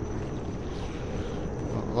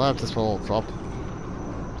 Left this will drop.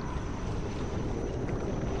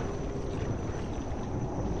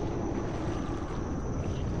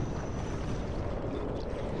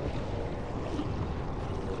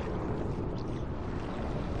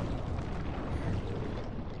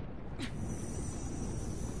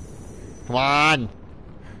 Come on!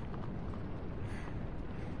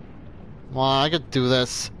 Come on, I can do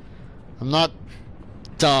this. I'm not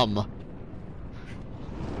dumb.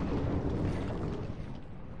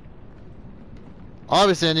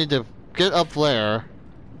 Obviously, I need to get up there.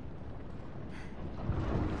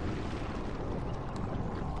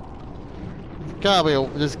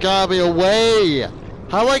 There's gotta be a way!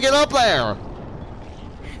 How do I get up there?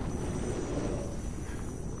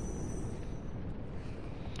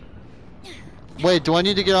 Wait, do I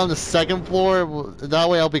need to get on the second floor? That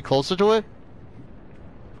way I'll be closer to it?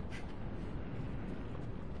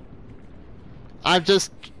 I'm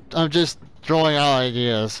just throwing out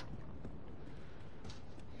ideas.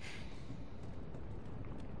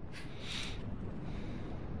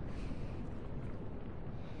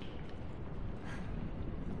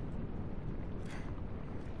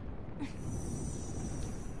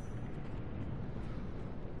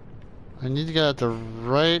 I need to get at the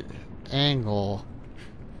right angle.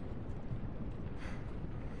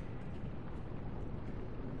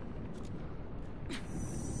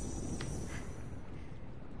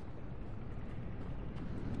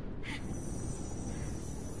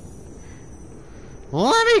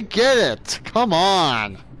 Let me get it! Come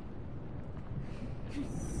on!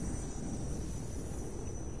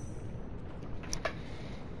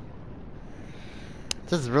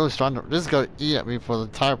 This is really strong. This is gonna eat at me for the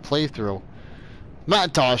entire playthrough.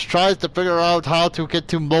 Macintosh tries to figure out how to get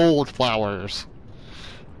to mold flowers.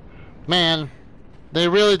 Man, they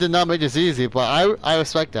really did not make this easy, but I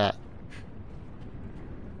respect that.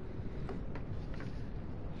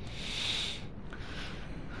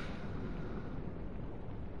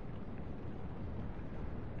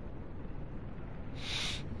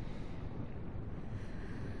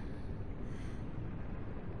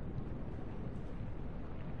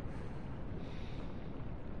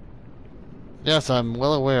 Yes, I'm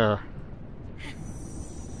well aware.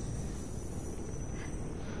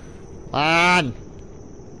 On!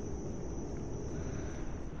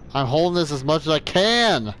 I'm holding this as much as I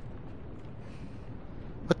can!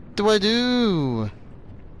 What do I do?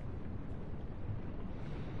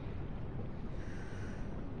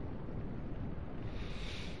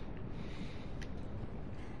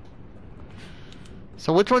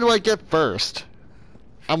 So which one do I get first?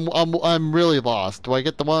 I'm really lost. Do I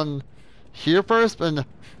get the one here first? And the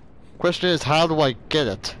question is, how do I get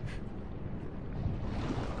it?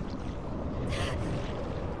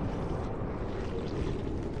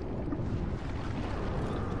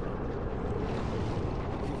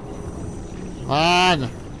 Come on!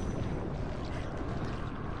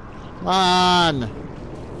 Come on!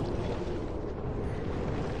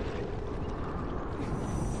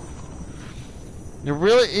 You're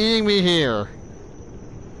really eating me here.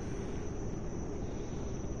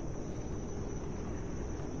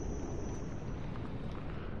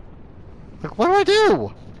 Like, what do I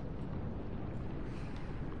do?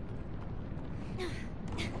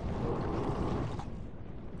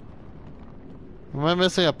 Am I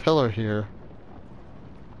missing a pillar here?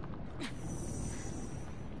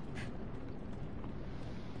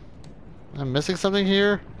 I'm missing something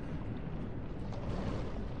here?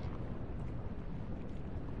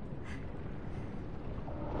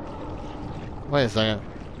 Wait a second.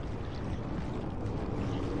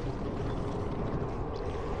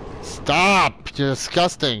 Stop! You're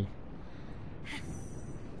disgusting.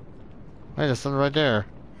 Wait, there's something right there.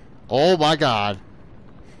 Oh my god.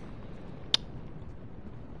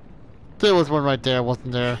 There was one right there,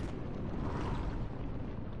 wasn't there?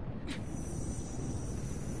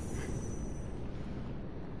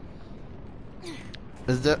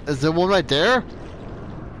 Is there one right there?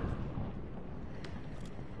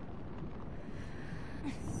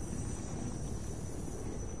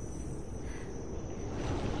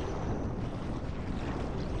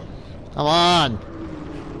 Come on!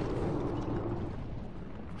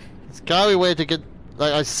 It's gotta be a way to get,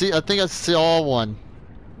 like, I think I see all one.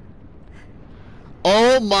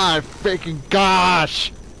 Oh my freaking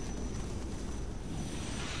gosh!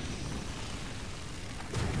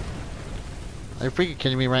 Are you freaking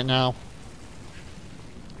kidding me right now?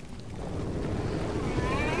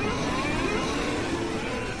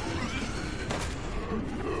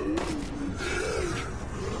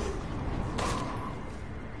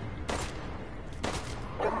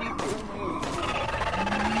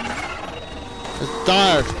 It's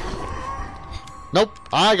dark. Nope,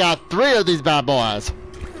 I got 3 of these bad boys.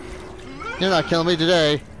 You're not killing me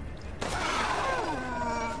today.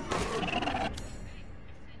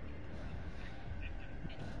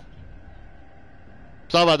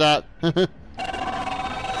 Sorry about that.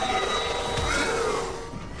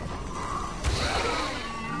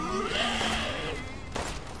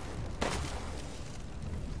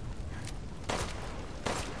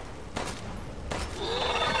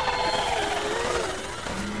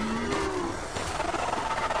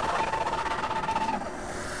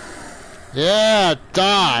 Yeah,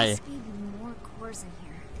 die. Must be more cores in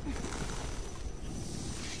here.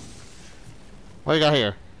 What do you got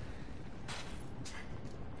here?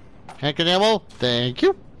 Handgun ammo? Thank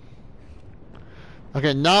you.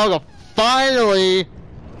 Okay, now we'll finally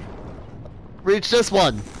reach this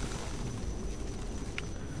one.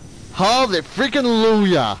 Holy freaking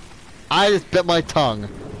Luya! I just bit my tongue.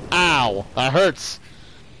 Ow, that hurts.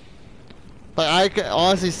 But I can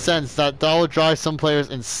honestly sense that will drive some players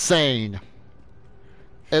insane.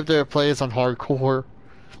 If their players on hardcore.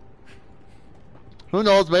 Who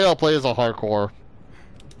knows, maybe I'll play as a hardcore.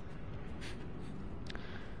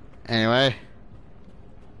 Anyway.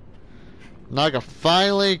 Now I can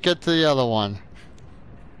finally get to the other one.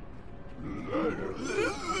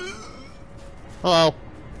 Hello.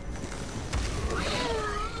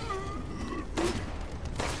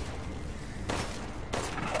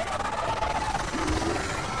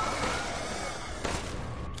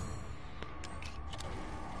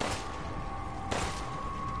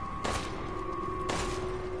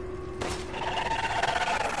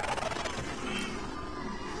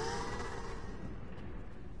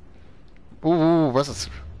 Ooh,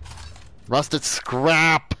 rusted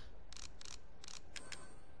scrap.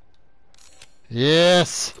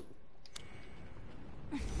 Yes.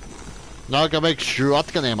 Now I can make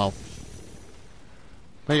shotgun ammo. What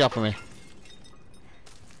do you got for me?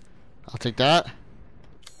 I'll take that.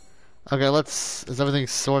 Okay, is everything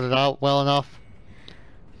sorted out well enough?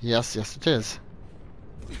 Yes, yes it is.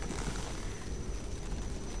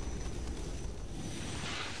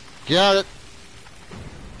 Got it.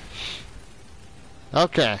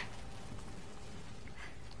 Okay.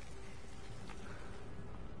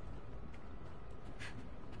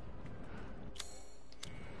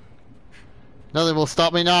 Nothing will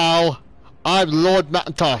stop me now. I'm Lord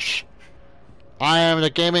Macintosh. I am the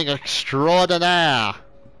gaming extraordinaire.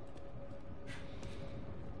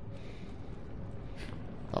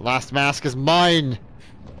 The last mask is mine.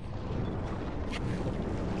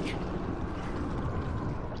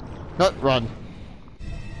 Not run.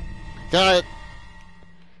 Got it.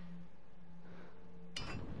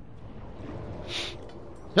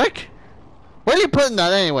 Nick, where are you putting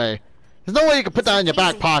that anyway? There's no way you can put that in your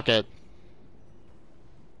back pocket.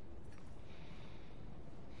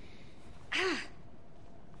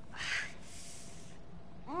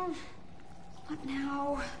 What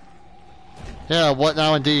now? Yeah, what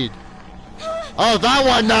now indeed? Oh, that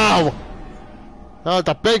one now! Oh,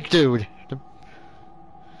 the big dude.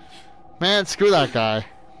 Man, screw that guy.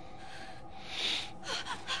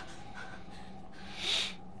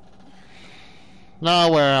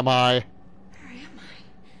 Now where am I?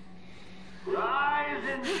 Rise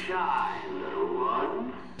and shine, little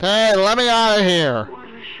one. Hey, let me out of here. What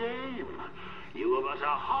a shame. You were but a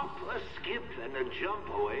hop, a skip, and a jump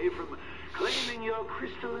away from claiming your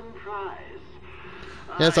crystalline prize.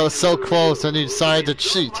 Yes, I was so close and you decided to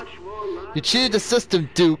cheat. You cheated the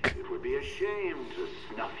system, Duke. It would be a shame to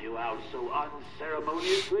snuff you out so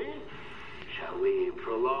unceremoniously. Shall we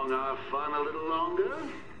prolong our fun a little longer?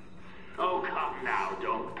 Oh, come now,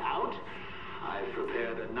 don't pout. I've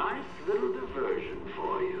prepared a nice little diversion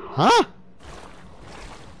for you. Huh?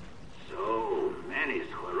 So many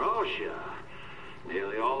sclerotia.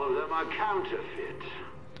 Nearly all of them are counterfeit.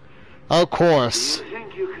 Of course. Do you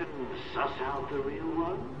think you can suss out the real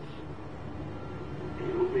ones?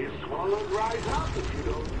 You'll be swallowed right up if you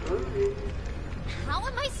don't hurry. How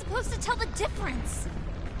am I supposed to tell the difference?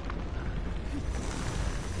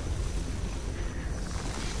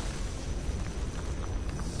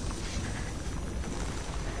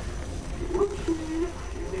 Whoopsie,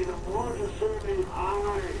 you need a more discerning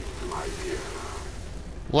eye, my dear.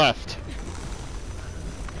 Left.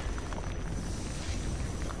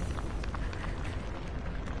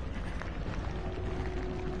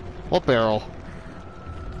 What barrel?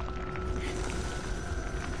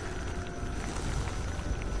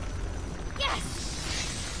 Yes!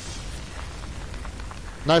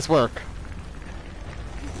 Nice work.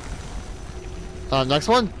 Next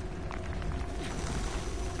one?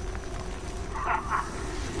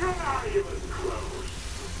 Not even close.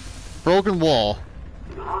 Broken wall.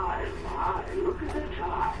 My, look at the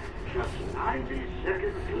time. Just 90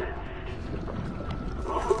 seconds left.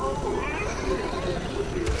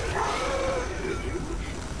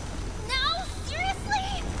 No, seriously?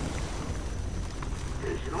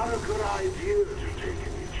 It's not a good idea to take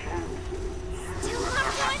any chances. Still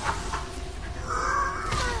not one?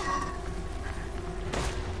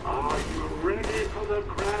 Are you ready for the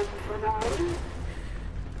grand finale?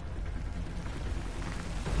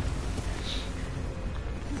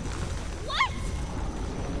 What?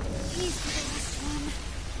 Please be the last one.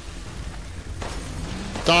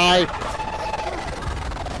 Die!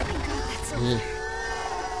 That's Yeah.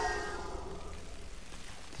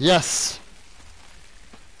 Yes!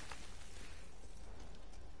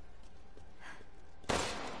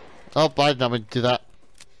 Oh, I didn't mean to do that.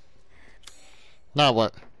 Now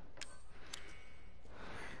what?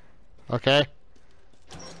 Okay.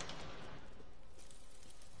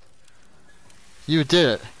 You did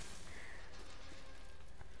it.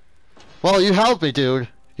 Well, you helped me, dude.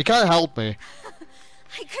 You kinda helped me.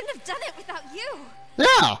 I couldn't have done it without you.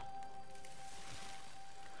 Yeah!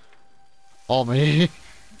 All me.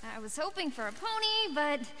 I was hoping for a pony,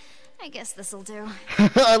 but I guess this'll do.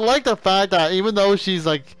 I like the fact that even though she's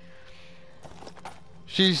like,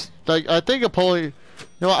 I think a pony, you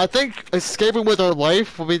know, I think escaping with her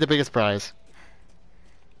life will be the biggest prize.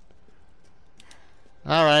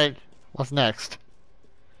 Alright, what's next?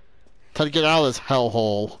 Time to get out of this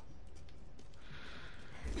hellhole.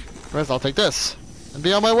 First, I'll take this and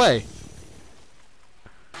be on my way.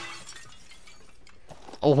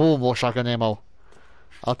 Oh, more shotgun ammo.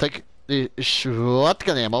 I'll take the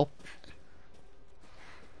shotgun ammo.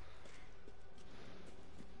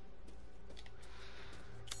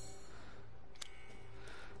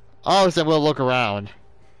 Obviously, we'll look around.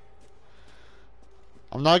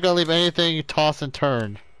 I'm not gonna leave anything toss and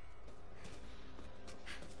turn.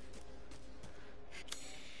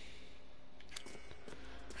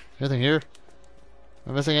 Anything here?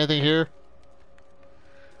 Am I missing anything here?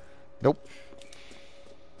 Nope.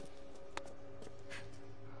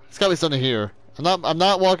 There's gotta be something here. I'm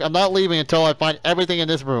not leaving until I find everything in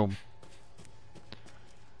this room.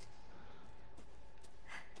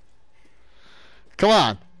 Come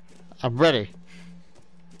on. I'm ready.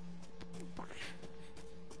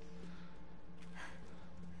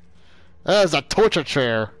 There's a torture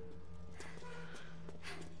chair.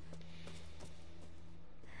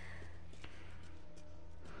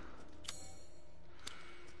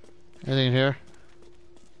 Anything in here?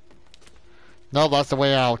 No, that's the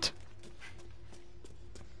way out.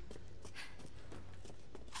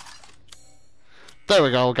 There we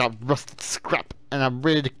go, got rusted scrap, and I'm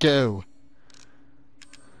ready to go.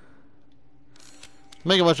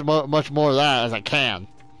 Make much more of that as I can.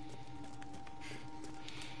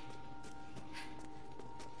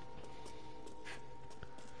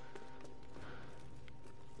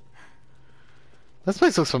 This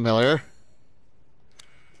place looks familiar.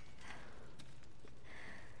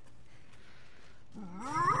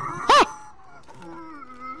 Ah!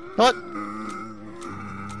 What?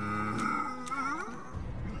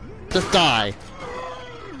 Just die.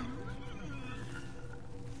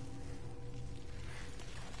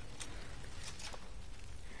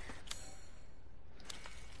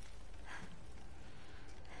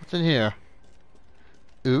 What's in here?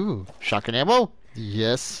 Ooh, shotgun ammo?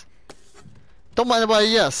 Yes. Don't mind about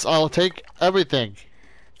yes, I'll take everything.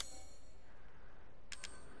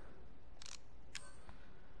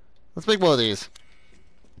 Let's make more of these.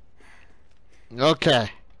 Okay.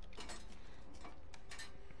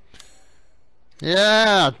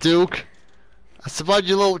 Yeah, Duke. I survived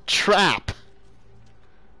your little trap.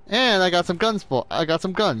 And I got some guns You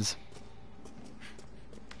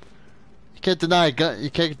can't deny you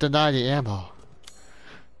can't deny the ammo.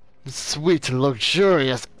 Sweet,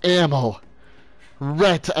 luxurious ammo.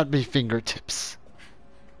 Right at me fingertips.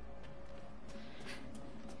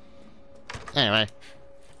 Anyway,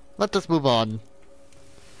 let us move on.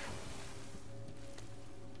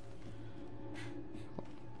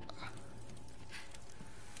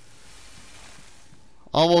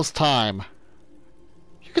 Almost time.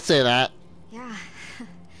 You could say that. Yeah.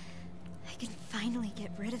 I can finally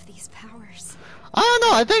get rid of these powers. I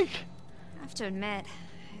don't know, I think... I have to admit,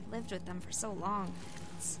 I've lived with them for so long.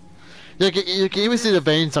 It's You can even see the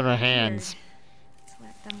veins on her hands. weird to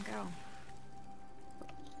let them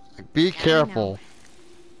go. Be careful.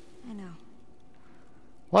 I know.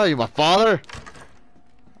 What are you, my father?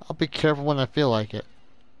 I'll be careful when I feel like it.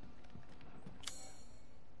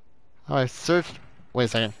 Alright, search... Wait a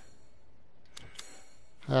second.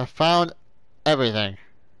 I found everything.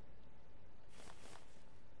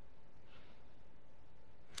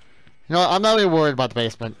 You know what, I'm not even worried about the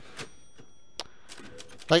basement.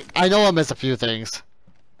 Like, I know I missed a few things.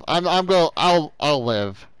 I'll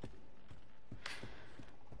live.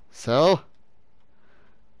 So.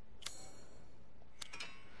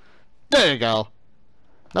 There you go.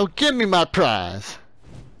 Now give me my prize.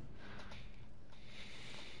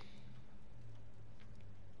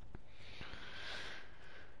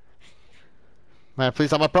 May I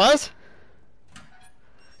please have my prize?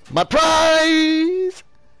 My prize!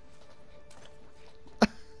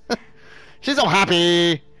 She's so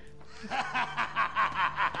happy!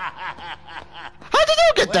 How did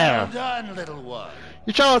you get there? Well done, little one.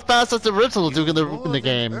 You travel as fast as the original Duke in More the than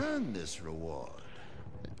game. earned this reward.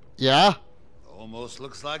 Yeah? Almost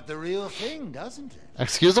looks like the real thing, doesn't it?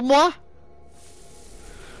 Excuse-moi?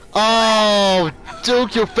 Oh,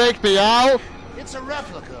 Duke, you faked me out? It's a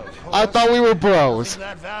replica, of course. I thought we were bros. Nothing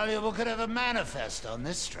that valuable could ever manifest on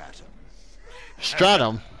this stratum.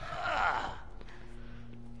 Stratum?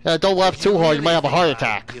 Yeah, don't laugh too hard, you might have a heart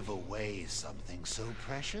attack. Give away something so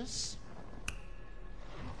precious?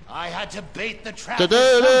 I had to bait the trap.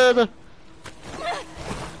 Da-da-da-da.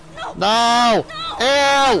 No!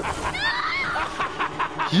 Ew!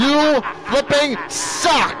 You flipping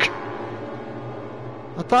suck!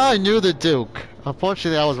 I thought I knew the Duke.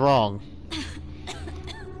 Unfortunately, I was wrong.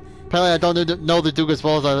 Apparently, I don't know the Duke as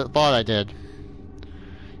well as I thought I did.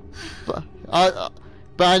 But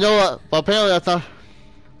I know. But apparently, that's not.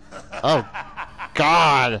 Oh,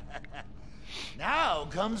 God! Now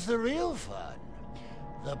comes the real fun.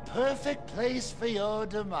 The perfect place for your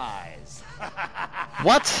demise.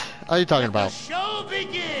 What are you talking The about? show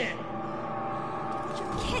begin.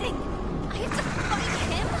 You're kidding. I have to fight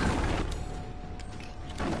him?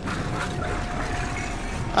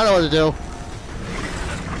 I know what to do.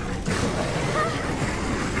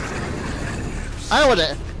 I know what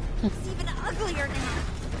to. It's even uglier now.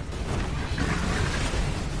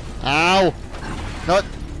 Ow! No.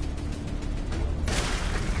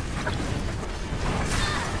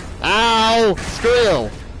 Ow! Screw you!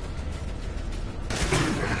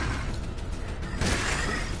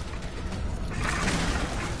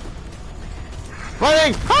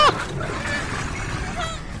 Running! Ah!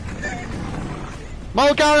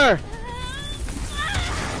 Mo counter!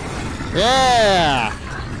 Yeah!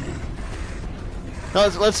 No,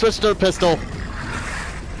 let's switch to a pistol.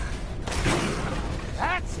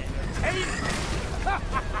 That's entertaining.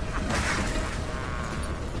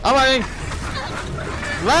 I'm running!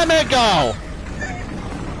 Let me go!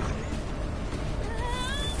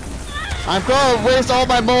 I'm gonna waste all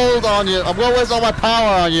my mold on you. I'm gonna waste all my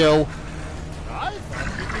power on you. I thought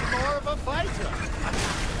you'd be more of a fighter.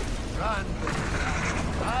 Run.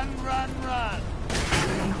 Run, run, run.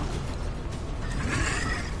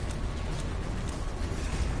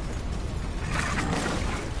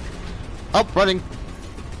 Oh, running.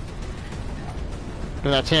 Look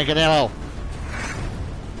at that tank and ammo.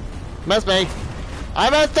 Missed me. I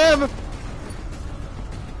missed him!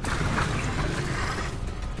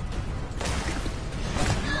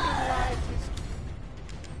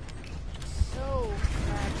 So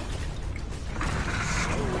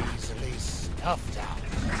easily stuffed out.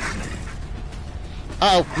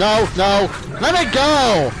 Oh, no, no. Let me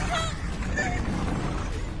go!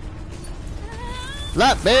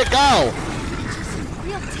 Let me go!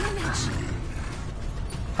 Real damage.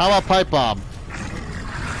 How about pipe bomb?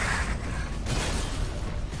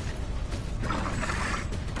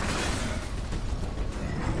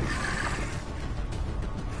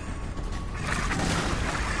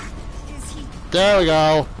 Is he... There we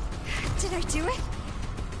go. Did I do it?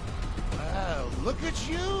 Well, look at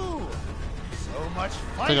you. So much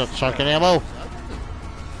fight. Take a chunk of ammo.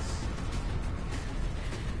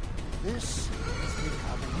 This is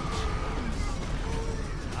becoming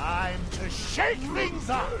time to shake things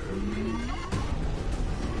up.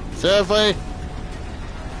 Seriously?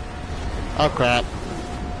 Oh crap.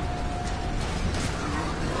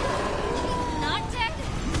 Not dead?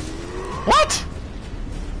 What?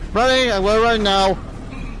 Running, I'm gonna run now.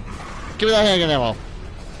 Give me that handgun ammo.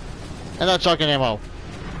 And that shotgun ammo.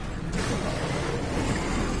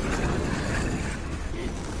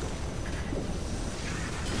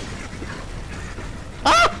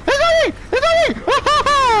 Ah! He's on me! He's on me!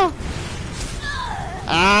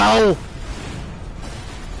 Ow!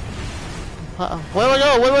 Where do I go?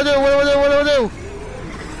 What do I do? What do I do? What do I do?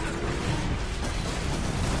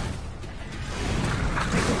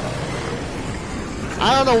 I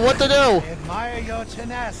don't know what to do. I admire your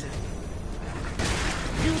tenacity.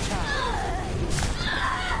 Futile.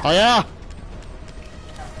 Oh yeah?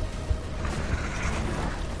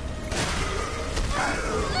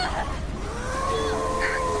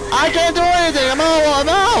 I can't do anything! I'm out! I'm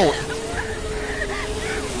out!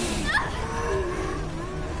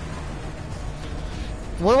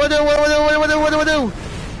 What do I do? What do I do? What do I do? What do I do?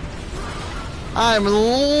 I'm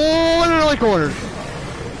literally cornered.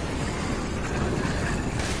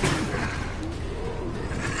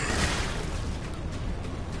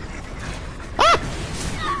 Ah!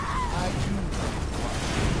 I do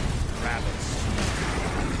rabbits.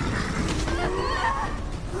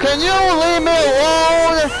 Can you leave me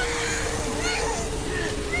alone?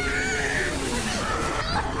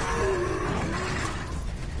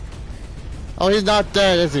 Oh, he's not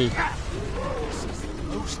dead, is he? This is the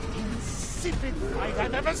most insipid fight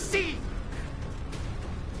I've ever seen.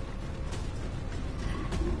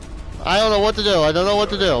 I don't know what to do. I don't know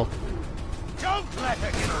what to do. Don't let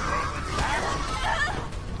her get away with that.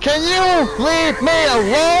 Can you leave me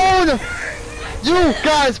alone? You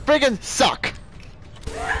guys friggin' suck.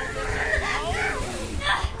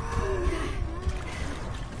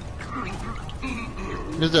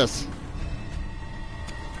 Who's this?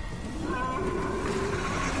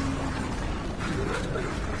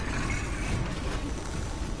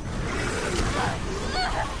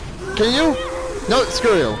 Can you? No,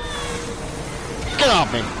 screw you. Get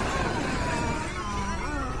off me.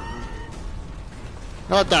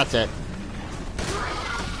 Oh, that's it.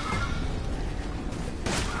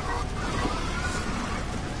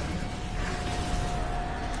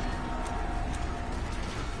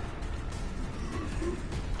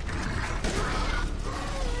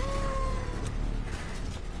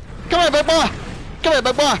 Come here, big boy! Come here,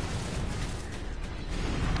 big boy! I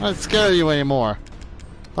don't scare you anymore.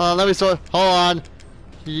 Let me sort. Hold on.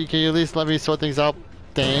 Can you at least let me sort things out?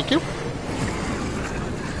 Thank you.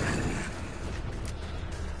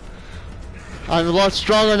 I'm a lot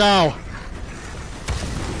stronger now.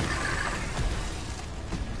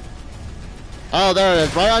 Oh, there it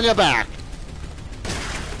is, right on your back.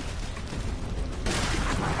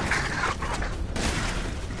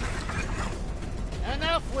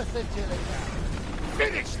 Enough with the dilly-dally.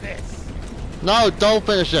 Finish this. No, don't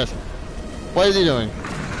finish this. What is he doing?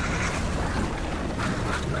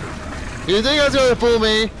 You think that's gonna fool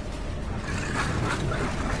me?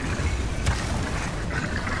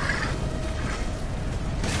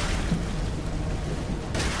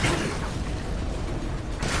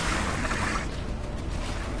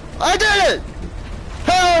 I did it!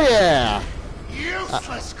 Hell yeah!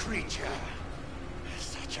 Useless creature.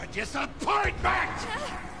 Such a disappointment.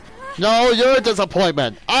 No, you're a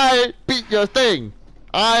disappointment. I beat your thing.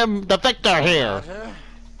 I'm the victor here.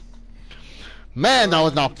 Man, that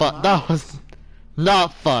was not fun. That was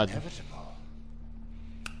not fun.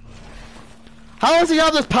 How does he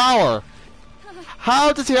have this power?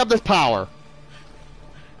 How does he have this power?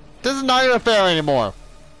 This is not even fair anymore.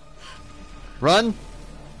 Run.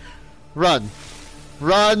 Run.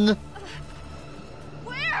 Run.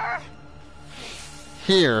 Where?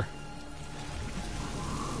 Here.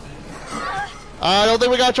 I don't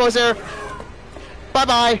think we got a choice here.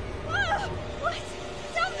 Bye-bye. What?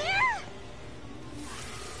 Down there?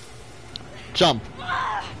 Jump.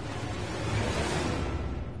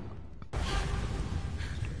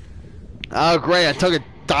 Oh great, I took a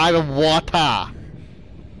dive of water.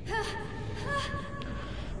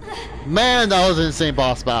 Man, that was an insane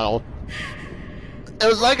boss battle. It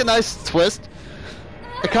was like a nice twist.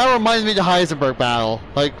 It kind of reminds me of the Heisenberg battle.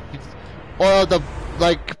 Like, or the,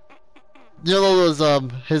 like, you know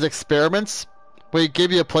those, his experiments? Where he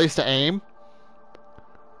give you a place to aim?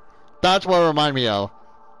 That's what it reminded me of.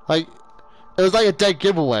 Like, it was like a dead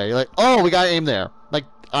giveaway. Like, oh, we gotta aim there. Like,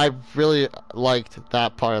 I really liked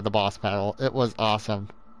that part of the boss battle. It was awesome.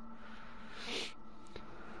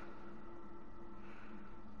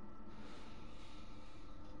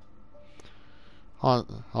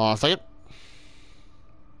 Hold on a second.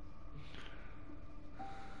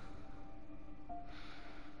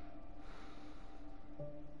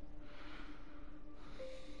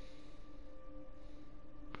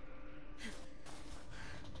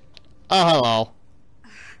 Oh, hello.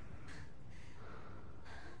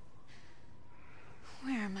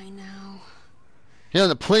 Where am I now? You're on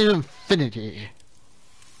the plane of infinity.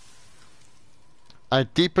 A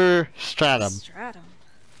deeper stratum. Stratum.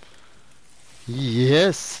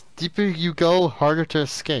 Yes, deeper you go, harder to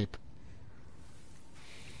escape.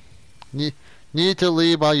 Need to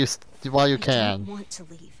leave while you I can. don't want to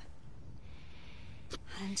leave.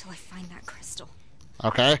 Not until I find that crystal.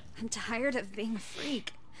 Okay. I'm tired of being a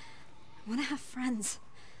freak. I want to have friends.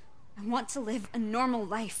 I want to live a normal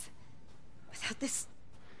life. Without this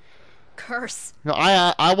curse. No,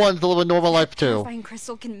 I want to live a normal life too. Purifying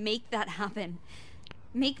crystal can make that happen.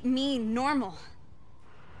 Make me normal.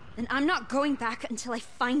 And I'm not going back until I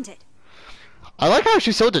find it. I like how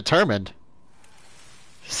she's so determined.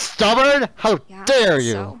 Stubborn? How Yeah, dare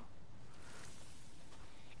you? so?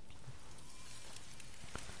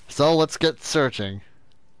 So let's get searching.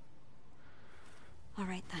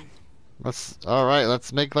 Alright then. Alright,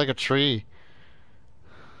 let's make like a tree.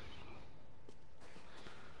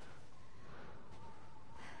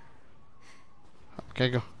 Okay,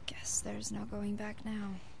 go. Guess there's no going back now.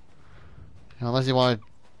 Unless you want to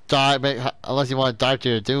die, unless you want to dive to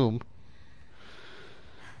your doom.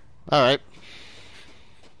 Alright.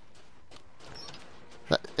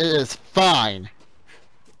 It is fine.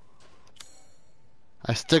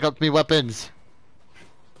 I stick up me weapons.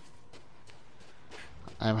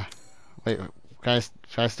 Wait, can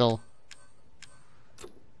I still?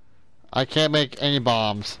 I can't make any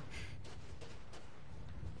bombs.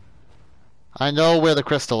 I know where the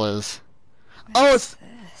crystal is. Oh, it's.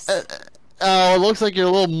 Oh, it looks like you're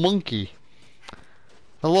a little monkey.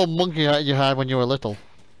 A little monkey you had when you were little.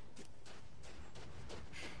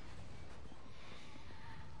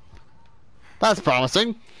 That's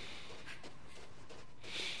promising.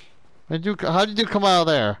 How did you come out of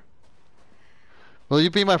there? Will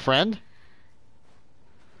you be my friend?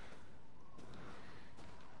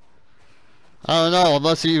 I don't know,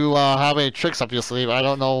 unless you have any tricks up your sleeve. I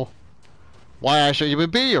don't know why I should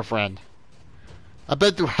even be your friend. I've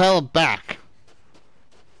been through hell and back.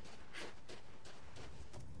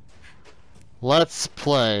 Let's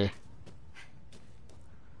play.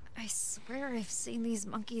 I swear I've seen these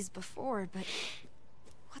monkeys before, but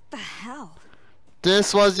what the hell?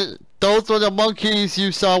 Those were the monkeys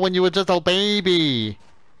you saw when you were just a baby.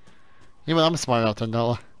 Even I'm smart enough to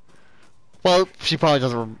know. Well, she probably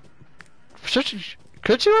doesn't.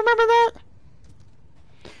 Could she remember that?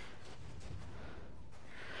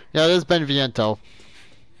 Yeah, it is Benviento.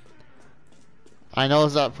 I know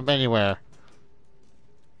it's not from anywhere.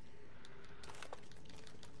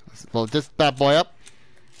 Let's load this bad boy up.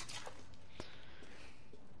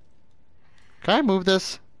 Can I move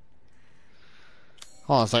this?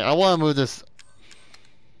 Hold on a second. I want to move this.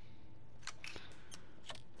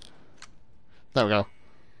 There we go.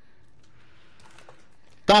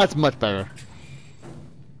 That's much better.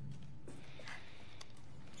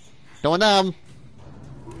 Going down.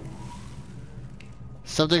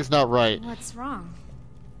 Something's not right. What's wrong?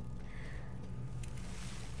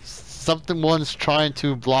 Someone's trying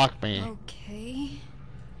to block me. Okay.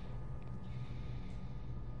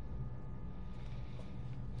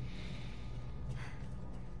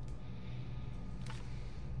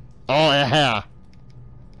 Oh yeah.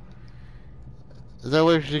 Is that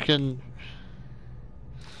where she can?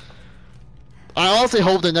 I honestly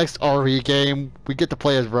hope the next RE game we get to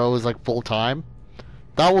play as Rose like full time.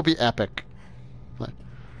 That would be epic.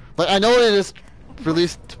 Like I know it is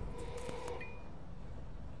released.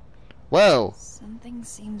 Whoa. Something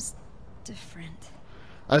seems different.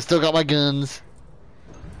 I still got my guns.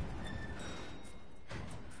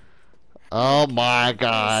 Oh my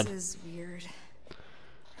god. This is weird.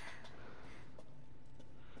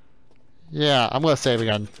 Yeah, I'm gonna save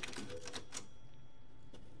again.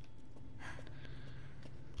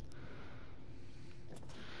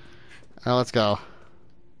 Now let's go.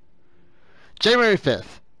 January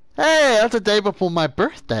 5th. Hey, that's the day before my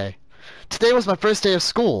birthday. Today was my first day of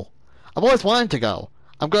school. I've always wanted to go.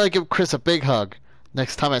 I'm gonna give Chris a big hug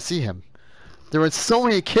next time I see him. There were so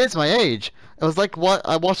many kids my age. It was like what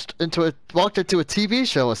I walked into a TV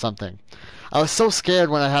show or something. I was so scared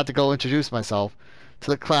when I had to go introduce myself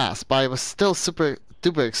to the class, but I was still super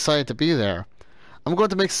duper excited to be there. I'm going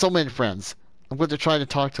to make so many friends. I'm going to try to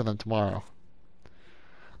talk to them tomorrow.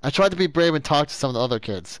 I tried to be brave and talk to some of the other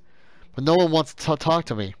kids, but no one wants to talk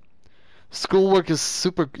to me. Schoolwork is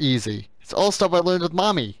super easy. It's all stuff I learned with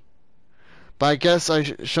Mommy. But I guess I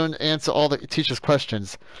shouldn't answer all the teacher's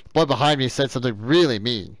questions. The boy behind me said something really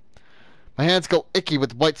mean. My hands go icky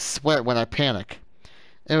with white sweat when I panic.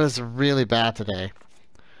 It was really bad today.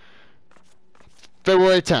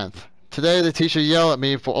 February 10th. Today the teacher yelled at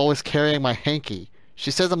me for always carrying my hanky.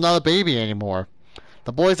 She says I'm not a baby anymore.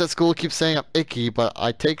 The boys at school keep saying I'm icky, but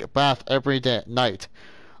I take a bath every night.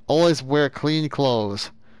 Always wear clean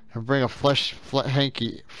clothes and bring a fresh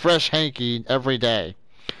hanky every day.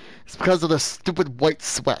 It's because of the stupid white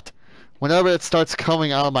sweat. Whenever it starts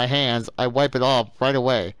coming out of my hands, I wipe it off right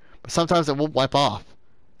away. But sometimes it won't wipe off,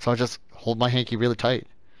 so I just hold my hanky really tight.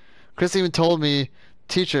 Chris even told me,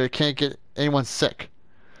 teacher can't get anyone sick,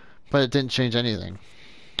 but it didn't change anything.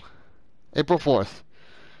 April 4th.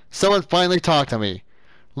 Someone finally talked to me.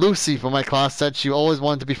 Lucy from my class said she always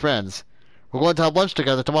wanted to be friends. We're going to have lunch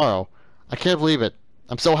together tomorrow. I can't believe it.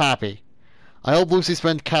 I'm so happy. I hope Lucy's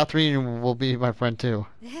friend Catherine will be my friend too.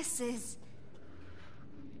 This is...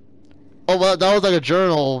 Oh, well, that was like a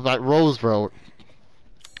journal that Rose wrote.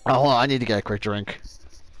 Oh, hold on, I need to get a quick drink.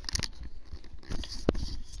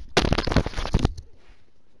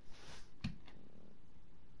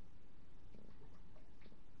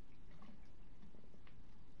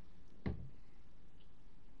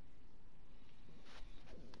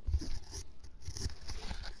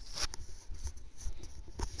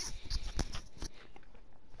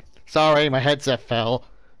 Sorry, my headset fell.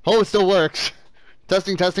 Oh, it still works.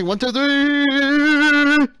 Testing, testing, 1, 2,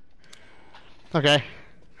 3. Okay.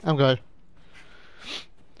 I'm good.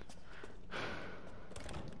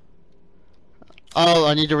 Oh,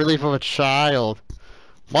 I need the relief of a child.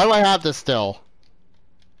 Why do I have this still?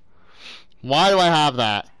 Why do I have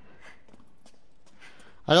that?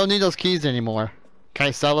 I don't need those keys anymore. Can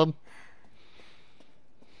I sell them?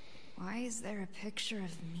 Why is there a picture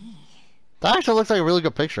of me? That actually looks like a really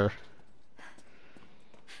good picture.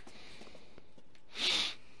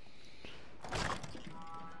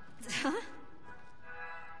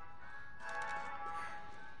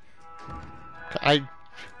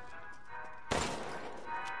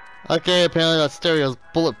 Okay, apparently that stereo is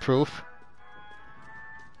bulletproof.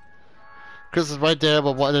 Chris is right there,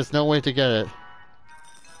 but there's no way to get it.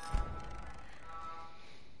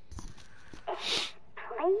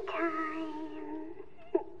 Playtime.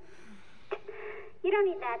 You don't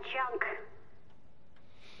need that junk.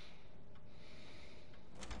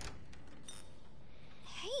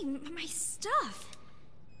 Hey, my stuff.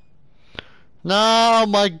 No,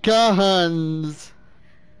 my guns!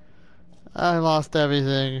 I lost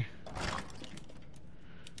everything.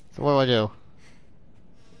 So what do?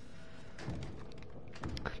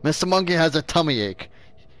 Mr. Monkey has a tummy ache.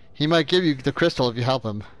 He might give you the crystal if you help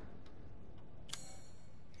him.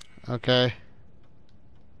 Okay.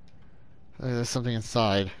 There's something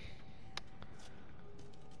inside.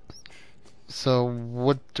 So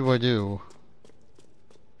what do I do?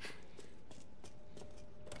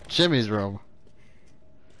 Jimmy's room.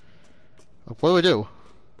 What do I do?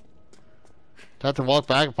 Do I have to walk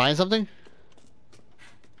back and find something?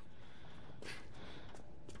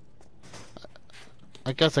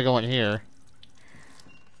 I guess I go in here.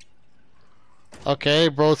 Okay,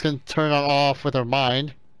 bros can turn it off with their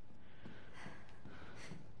mind.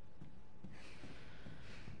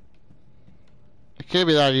 It can't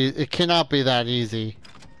be that easy. It cannot be that easy.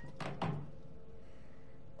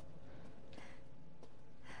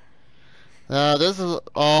 This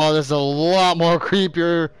is a lot more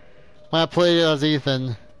creepier when I played as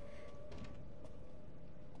Ethan.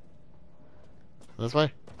 This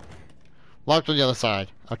way? Locked on the other side.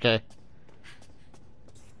 Okay.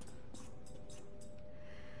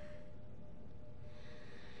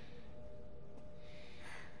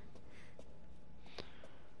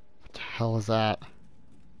 What the hell is that?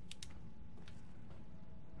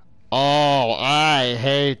 Oh, I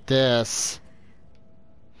hate this.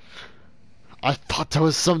 I thought there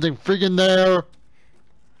was something freaking there.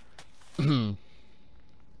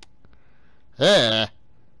 Yeah.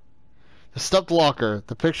 The stuffed locker,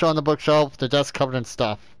 the picture on the bookshelf, the desk covered in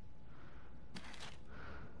stuff.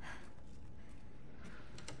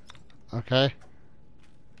 Okay.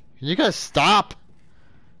 Can you guys stop?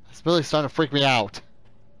 It's really starting to freak me out.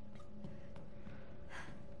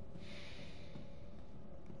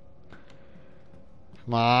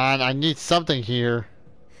 Come on, I need something here.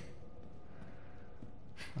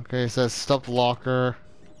 Okay, it says stuffed locker.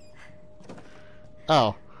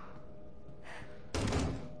 Oh.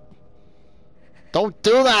 Don't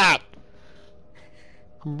do that!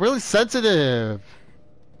 I'm really sensitive.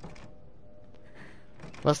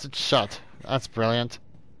 Busted shut. That's brilliant.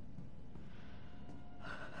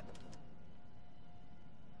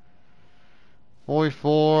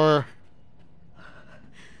 44.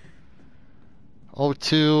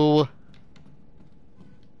 02.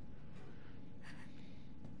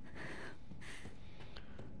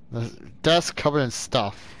 The desk covered in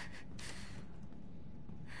stuff.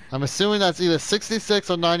 I'm assuming that's either 66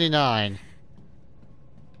 or 99.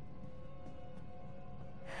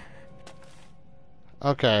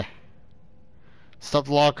 Okay. Stuffed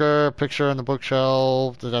locker, picture in the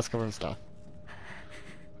bookshelf, the desk covered in stuff.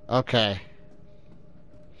 Okay.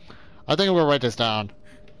 I think I'm gonna write this down.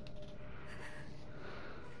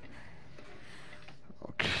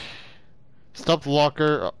 Okay. Stuffed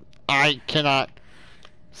locker. I cannot.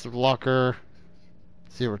 Stuffed locker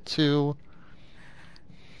 02.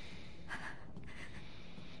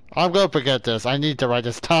 I'm gonna forget this. I need to write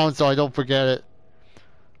this down so I don't forget it.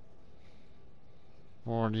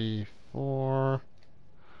 44.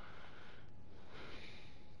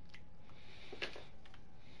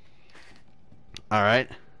 Alright.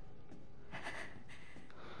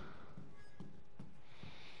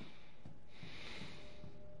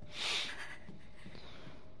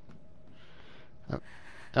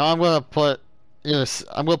 Now I'm gonna put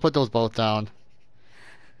I'm gonna put those both down.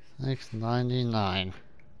 699.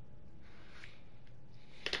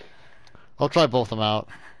 I'll try both of them out.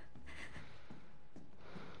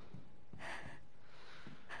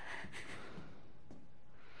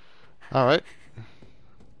 Alright.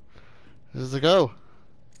 This is the go.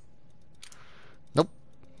 Nope.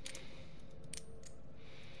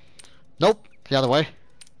 Nope. The other way.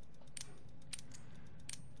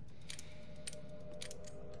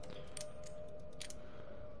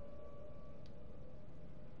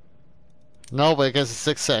 No, but I guess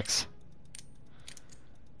it's 6-6.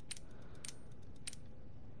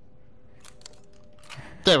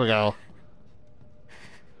 There we go.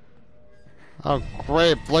 Oh,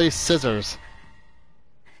 great. Bloody scissors.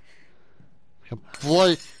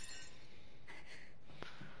 Bloody...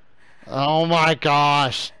 Oh my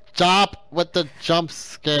gosh. Stop with the jump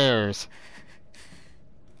scares.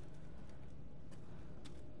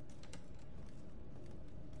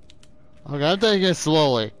 Okay, I'm taking it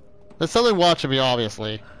slowly. There's something watching me,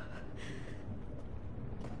 obviously.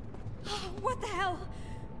 What the hell?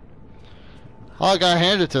 Oh, I gotta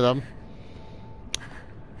hand it to them.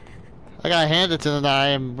 I gotta hand it to them that I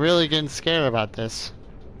am really getting scared about this.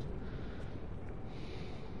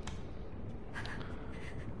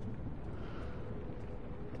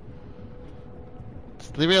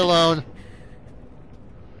 Just leave me alone.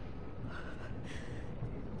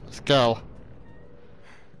 Let's go.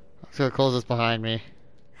 I'm just gonna close this behind me.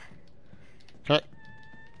 Okay.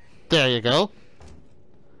 There you go.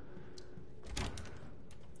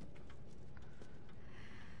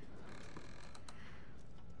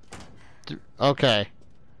 Okay.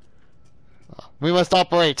 We must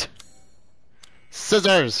operate.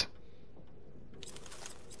 Scissors.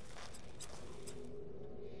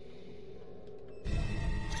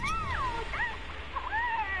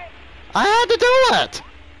 I had to do it.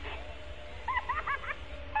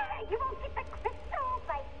 You won't get the crystal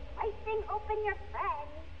by slicing open your friend.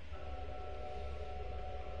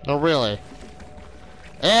 Oh, really?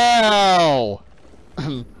 Ew!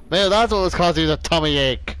 Man, that's what was causing the tummy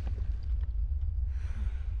ache.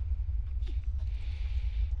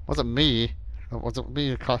 Wasn't me. It wasn't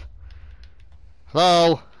me.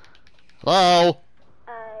 Hello? Hello?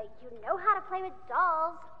 You know how to play with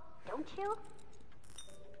dolls, don't you?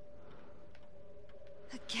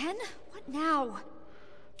 Again? What now?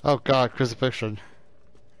 Oh god, crucifixion.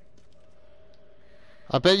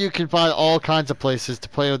 I bet you can find all kinds of places to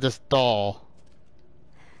play with this doll.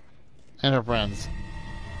 And her friends.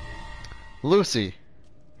 Lucy.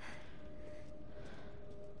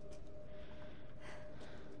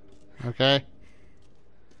 Okay.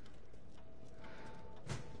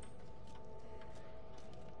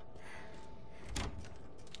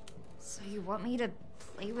 So you want me to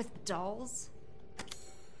play with dolls?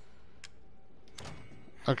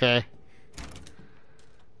 Okay.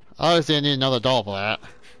 Obviously I need another doll for that.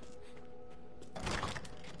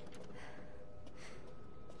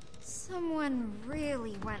 Someone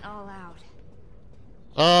really went all out.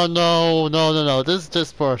 Oh no, no, no, no. This is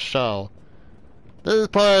just for a show. This is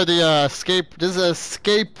part of the escape. This is an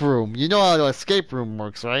escape room. You know how the escape room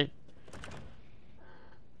works, right?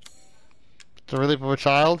 The relief of a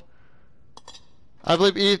child. I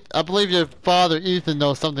believe your father Ethan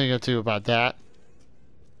knows something or two about that.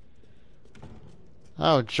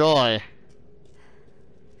 Oh joy.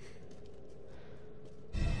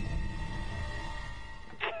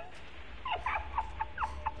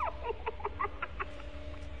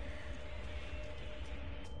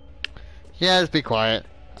 Yeah, just be quiet.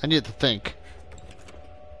 I need to think.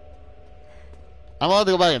 I'm allowed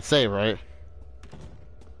to go back and save, right?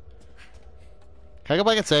 Can I go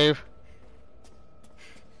back and save?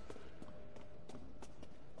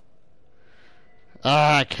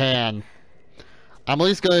 Ah, I can. I'm at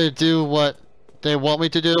least going to do what they want me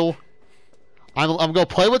to do. I'm going to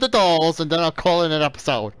play with the dolls, and then I'll call it an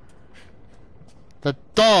episode. The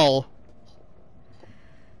doll...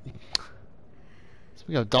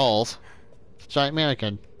 Speaking of dolls... Giant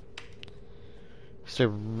mannequin. Stay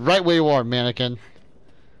right where you are, mannequin.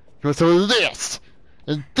 You throw this,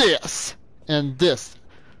 and this, and this.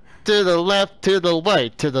 To the left, to the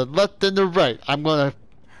right, to the left and the right. I'm gonna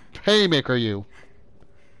haymaker you.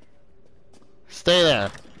 Stay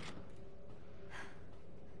there.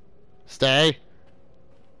 Stay.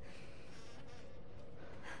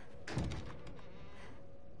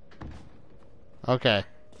 Okay.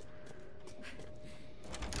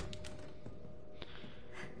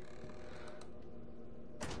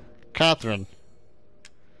 Catherine.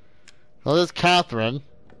 Well, there's Catherine.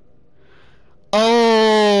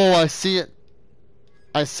 Oh, I see it.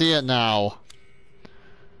 I see it now.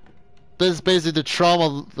 This is basically the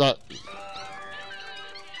trauma that...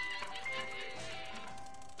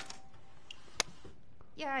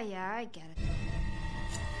 Yeah, I get it.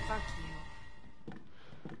 Fuck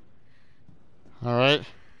you. Alright.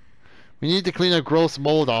 We need to clean a gross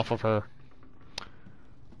mold off of her.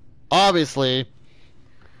 Obviously...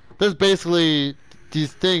 This basically,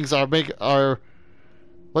 these things are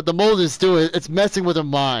what the mold is doing. It's messing with her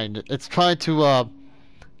mind. It's trying to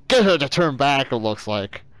get her to turn back. It looks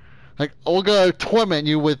like we're gonna torment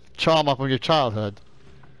you with trauma from your childhood.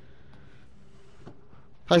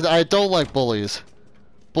 I don't like bullies.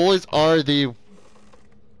 Bullies are the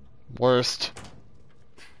worst.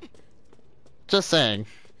 Just saying.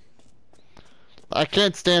 I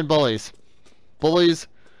can't stand bullies. Bullies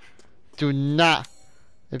do not.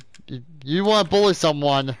 If you want to bully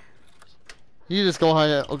someone, you just go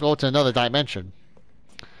ahead and go to another dimension.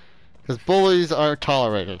 Because bullies are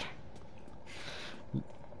tolerated.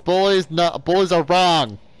 Bullies are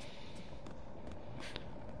wrong.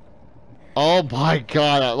 Oh my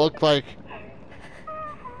god, that looked like...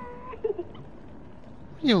 What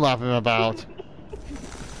are you laughing about?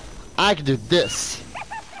 I can do this.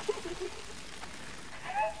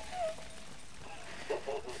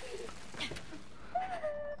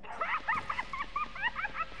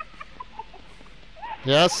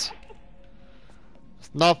 Yes? It's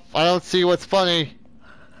not... I don't see what's funny.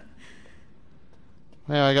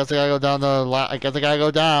 Anyway, I guess I gotta go down the... I guess I gotta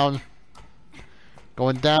go down.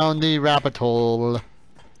 Going down the rabbit hole.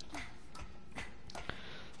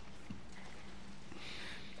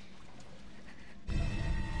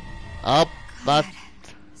 Up, that.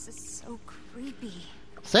 This is so creepy.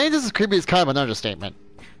 Saying this is creepy is kind of an understatement.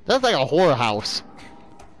 That's like a horror house.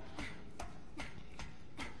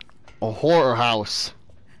 A horror house.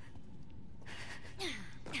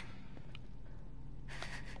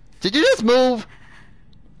 Did you just move?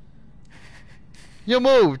 You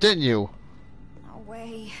moved, didn't you? No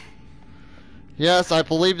way. Yes, I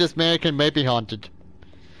believe this mannequin may be haunted.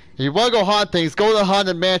 If you want to go haunt things, go to the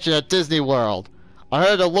Haunted Mansion at Disney World. I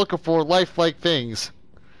heard they're looking for lifelike things.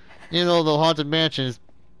 You know, the Haunted Mansion is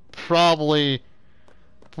probably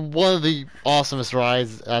one of the awesomest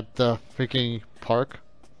rides at the freaking park.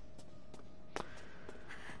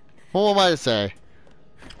 What am I to say?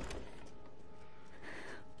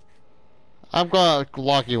 I'm gonna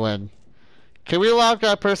lock you in. Can we lock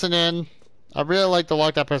that person in? I'd really like to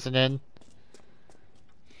lock that person in.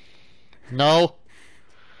 No?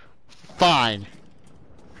 Fine.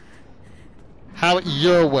 Have it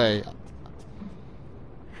your way.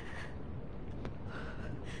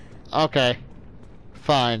 Okay.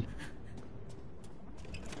 Fine.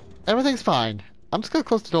 Everything's fine. I'm just gonna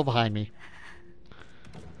close the door behind me.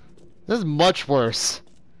 This is much worse.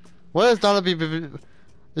 What is Donna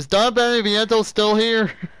Is Donna Beneviento still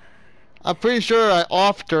here? I'm pretty sure I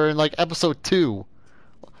offed her in like episode 2.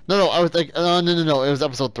 No, I was like, no, it was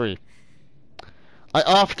episode 3. I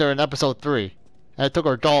offed her in episode 3. And I took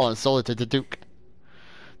her doll and sold it to the Duke.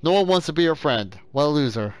 No one wants to be her friend. What a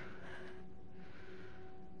loser.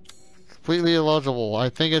 Completely illegible. I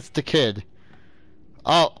think it's the kid.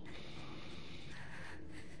 Oh.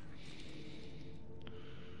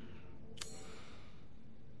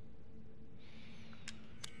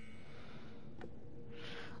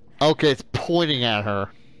 Okay, it's pointing at her.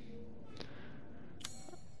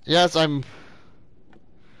 Yes, I'm...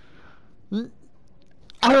 On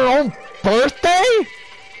her own birthday?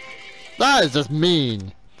 That is just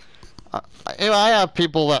mean. I have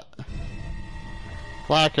people that...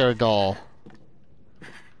 Black hair doll.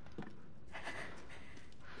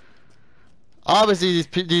 Obviously,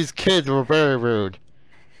 these kids were very rude.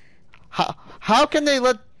 How can they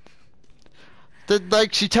let... Did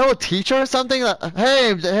like she tell a teacher or something that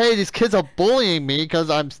hey these kids are bullying me because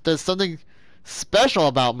there's something special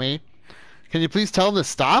about me. Can you please tell them to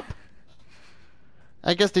stop?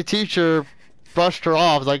 I guess the teacher brushed her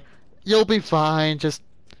off like you'll be fine, just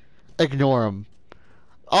ignore them.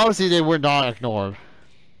 Obviously they were not ignored.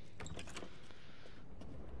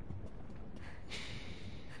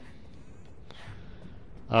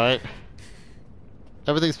 Alright.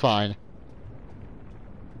 Everything's fine.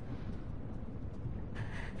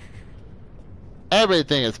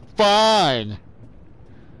 Everything is fine.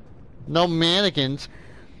 No mannequins.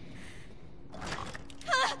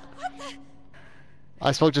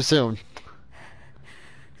 I spoke too soon.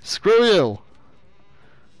 Screw you.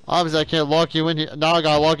 Obviously I can't lock you in here. Now I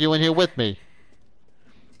gotta lock you in here with me.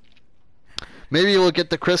 Maybe you'll get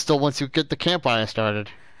the crystal once you get the campfire started.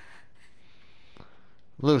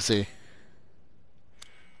 Lucy.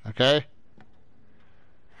 Okay?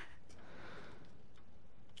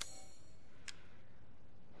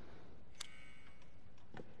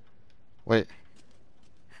 Wait.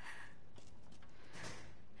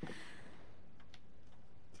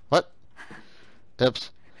 What?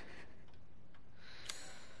 Oops.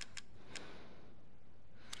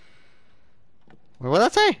 Wait, what did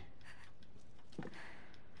that say?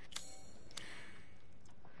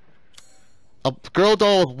 A girl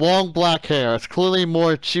doll with long black hair. It's clearly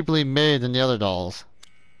more cheaply made than the other dolls.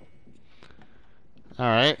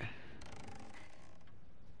 Alright.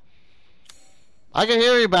 I can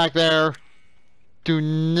hear you back there. Do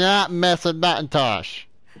not mess with Macintosh.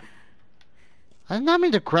 I did not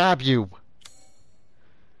mean to grab you.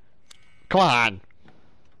 Come on.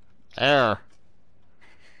 There.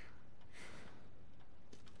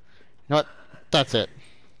 You know what? That's it.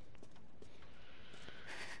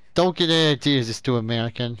 Don't get any ideas, you stupid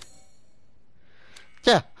mannequin.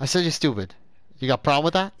 Yeah, I said you're stupid. You got a problem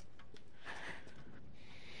with that?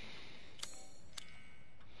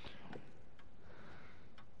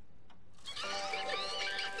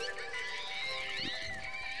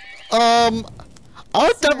 I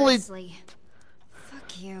would definitely... Seriously.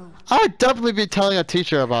 Fuck you. I would definitely be telling a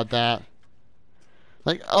teacher about that.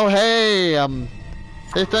 Like, oh hey,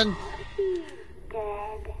 Ethan. He's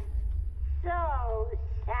dead. So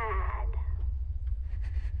sad.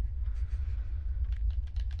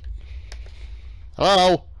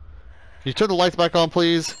 Hello? Can you turn the lights back on,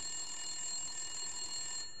 please?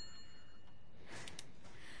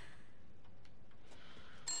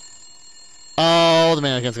 Oh, the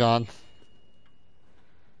mannequin's gone.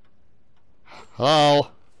 Hello?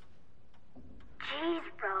 Jeez,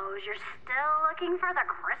 Rose, you're still looking for the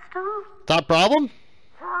crystal? That a problem?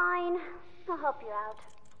 Fine. I'll help you out.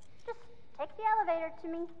 Just take the elevator to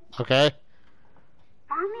me. Okay.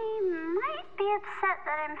 Mommy might be upset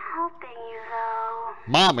that I'm helping you, though.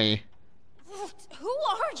 Mommy? Who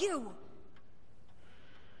are you?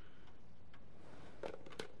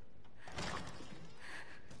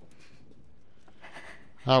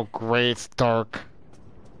 Oh great, it's dark.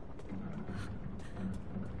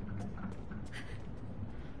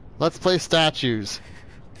 Let's play statues.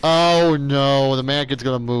 Oh no, the mannequin's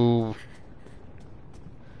gonna move.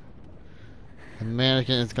 The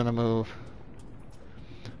mannequin is gonna move.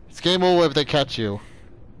 It's game over if they catch you.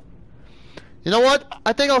 You know what?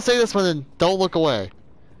 I think I'll save this one and don't look away.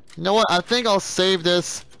 You know what? I think I'll save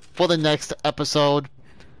this for the next episode.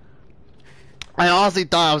 I honestly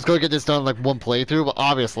thought I was going to get this done in like one playthrough, but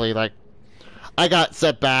obviously, like, I got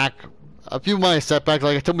set back. A few of my setbacks,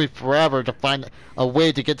 like, it took me forever to find a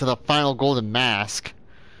way to get to the final golden mask.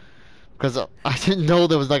 Because I didn't know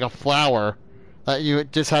there was like a flower that you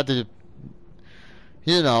just had to,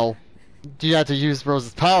 you know, you had to use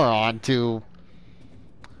Rose's power on to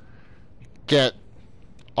get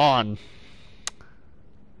on.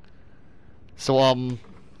 So,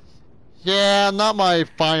 yeah, not my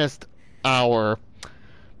finest hour.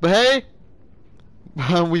 But hey,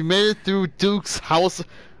 we made it through Duke's house.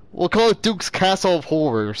 We'll call it Duke's Castle of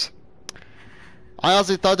Horrors. I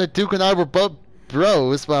honestly thought that Duke and I were both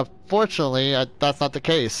bros, but unfortunately, that's not the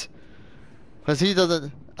case. Because he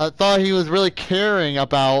doesn't... I thought he was really caring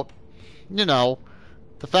about, you know,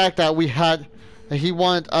 the fact that we had... That he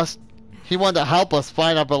wanted to help us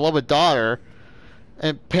find our beloved daughter.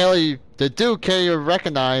 And apparently, the Duke can't even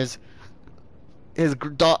recognize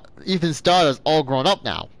Ethan's daughter's all grown up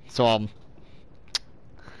now. So,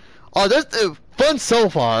 oh, this fun so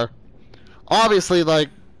far. Obviously, like,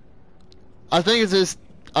 I think this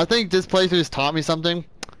playthrough has taught me something.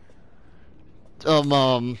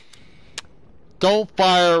 Don't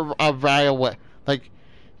fire right away. Like,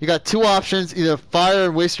 you got two options: either fire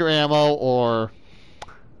and waste your ammo, or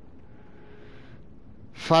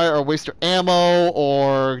fire or waste your ammo,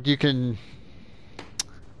 or you can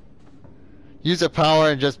use the power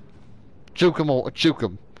and just juke him, or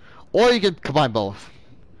you can combine both.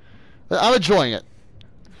 I'm enjoying it.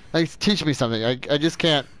 Like, it's teaching me something. I just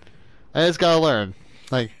can't. I just gotta learn.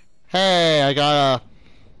 Like, hey, I gotta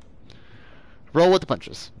roll with the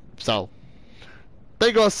punches. So,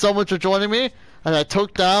 thank you all so much for joining me. And I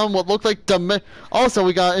took down what looked like Also,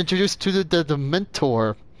 we got introduced to the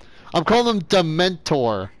Dementor. I'm calling them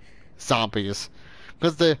Dementor zombies,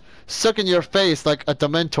 because they suck in your face like a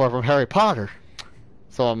Dementor from Harry Potter.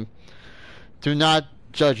 So, do not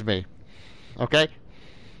judge me. Okay?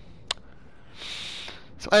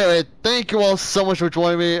 So anyway, thank you all so much for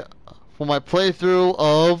joining me for my playthrough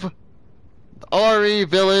of RE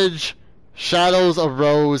Village Shadows of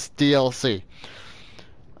Rose DLC.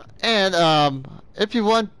 And if you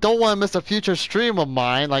don't want to miss a future stream of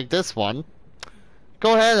mine like this one,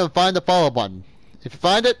 go ahead and find the follow button. If you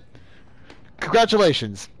find it,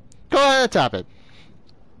 congratulations. Go ahead and tap it.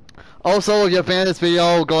 Also, if you're a fan of this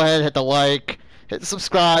video, go ahead and hit the like, hit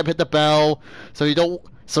subscribe, hit the bell, so you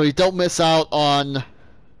don't miss out on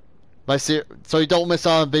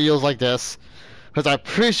videos like this, because I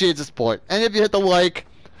appreciate the support. And if you hit the like,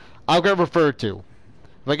 I'll get referred to.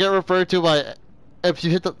 If I get referred to by, if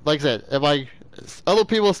you hit the, like I said, if other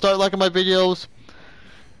people start liking my videos,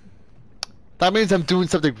 that means I'm doing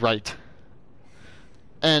something right.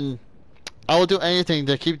 And I will do anything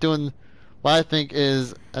to keep doing what I think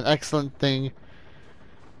is an excellent thing.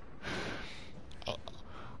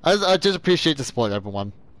 I just appreciate the support,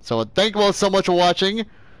 everyone. So thank you all so much for watching.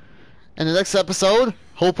 In the next episode,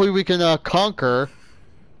 hopefully we can conquer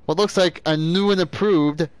what looks like a new and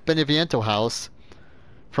improved Beneviento house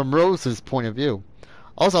from Rose's point of view.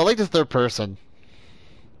 Also, I like the third person.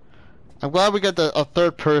 I'm glad we got a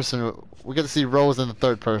third person. We get to see Rose in the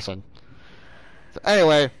third person. So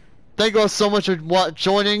anyway, thank you all so much for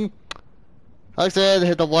joining. Like I said,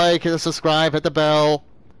 hit the like, hit the subscribe, hit the bell,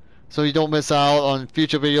 so you don't miss out on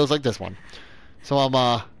future videos like this one. So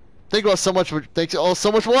thank you all so much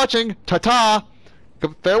for watching. Ta-ta!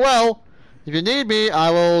 Farewell. If you need me,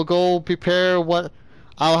 I will go prepare what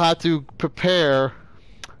I'll have to prepare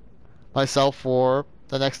myself for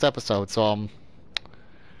the next episode. So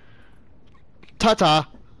ta-ta.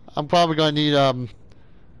 I'm probably gonna need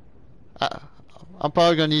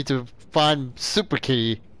to find Super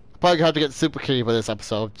Key. Probably gonna have to get Super Key for this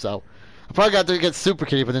episode, so I probably got to get Super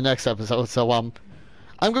Key for the next episode. So I'm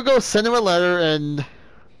gonna go send him a letter and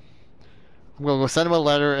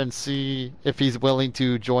see if he's willing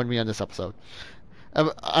to join me on this episode.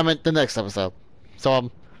 I meant the next episode.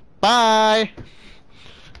 So bye. I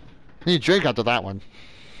need a drink after that one.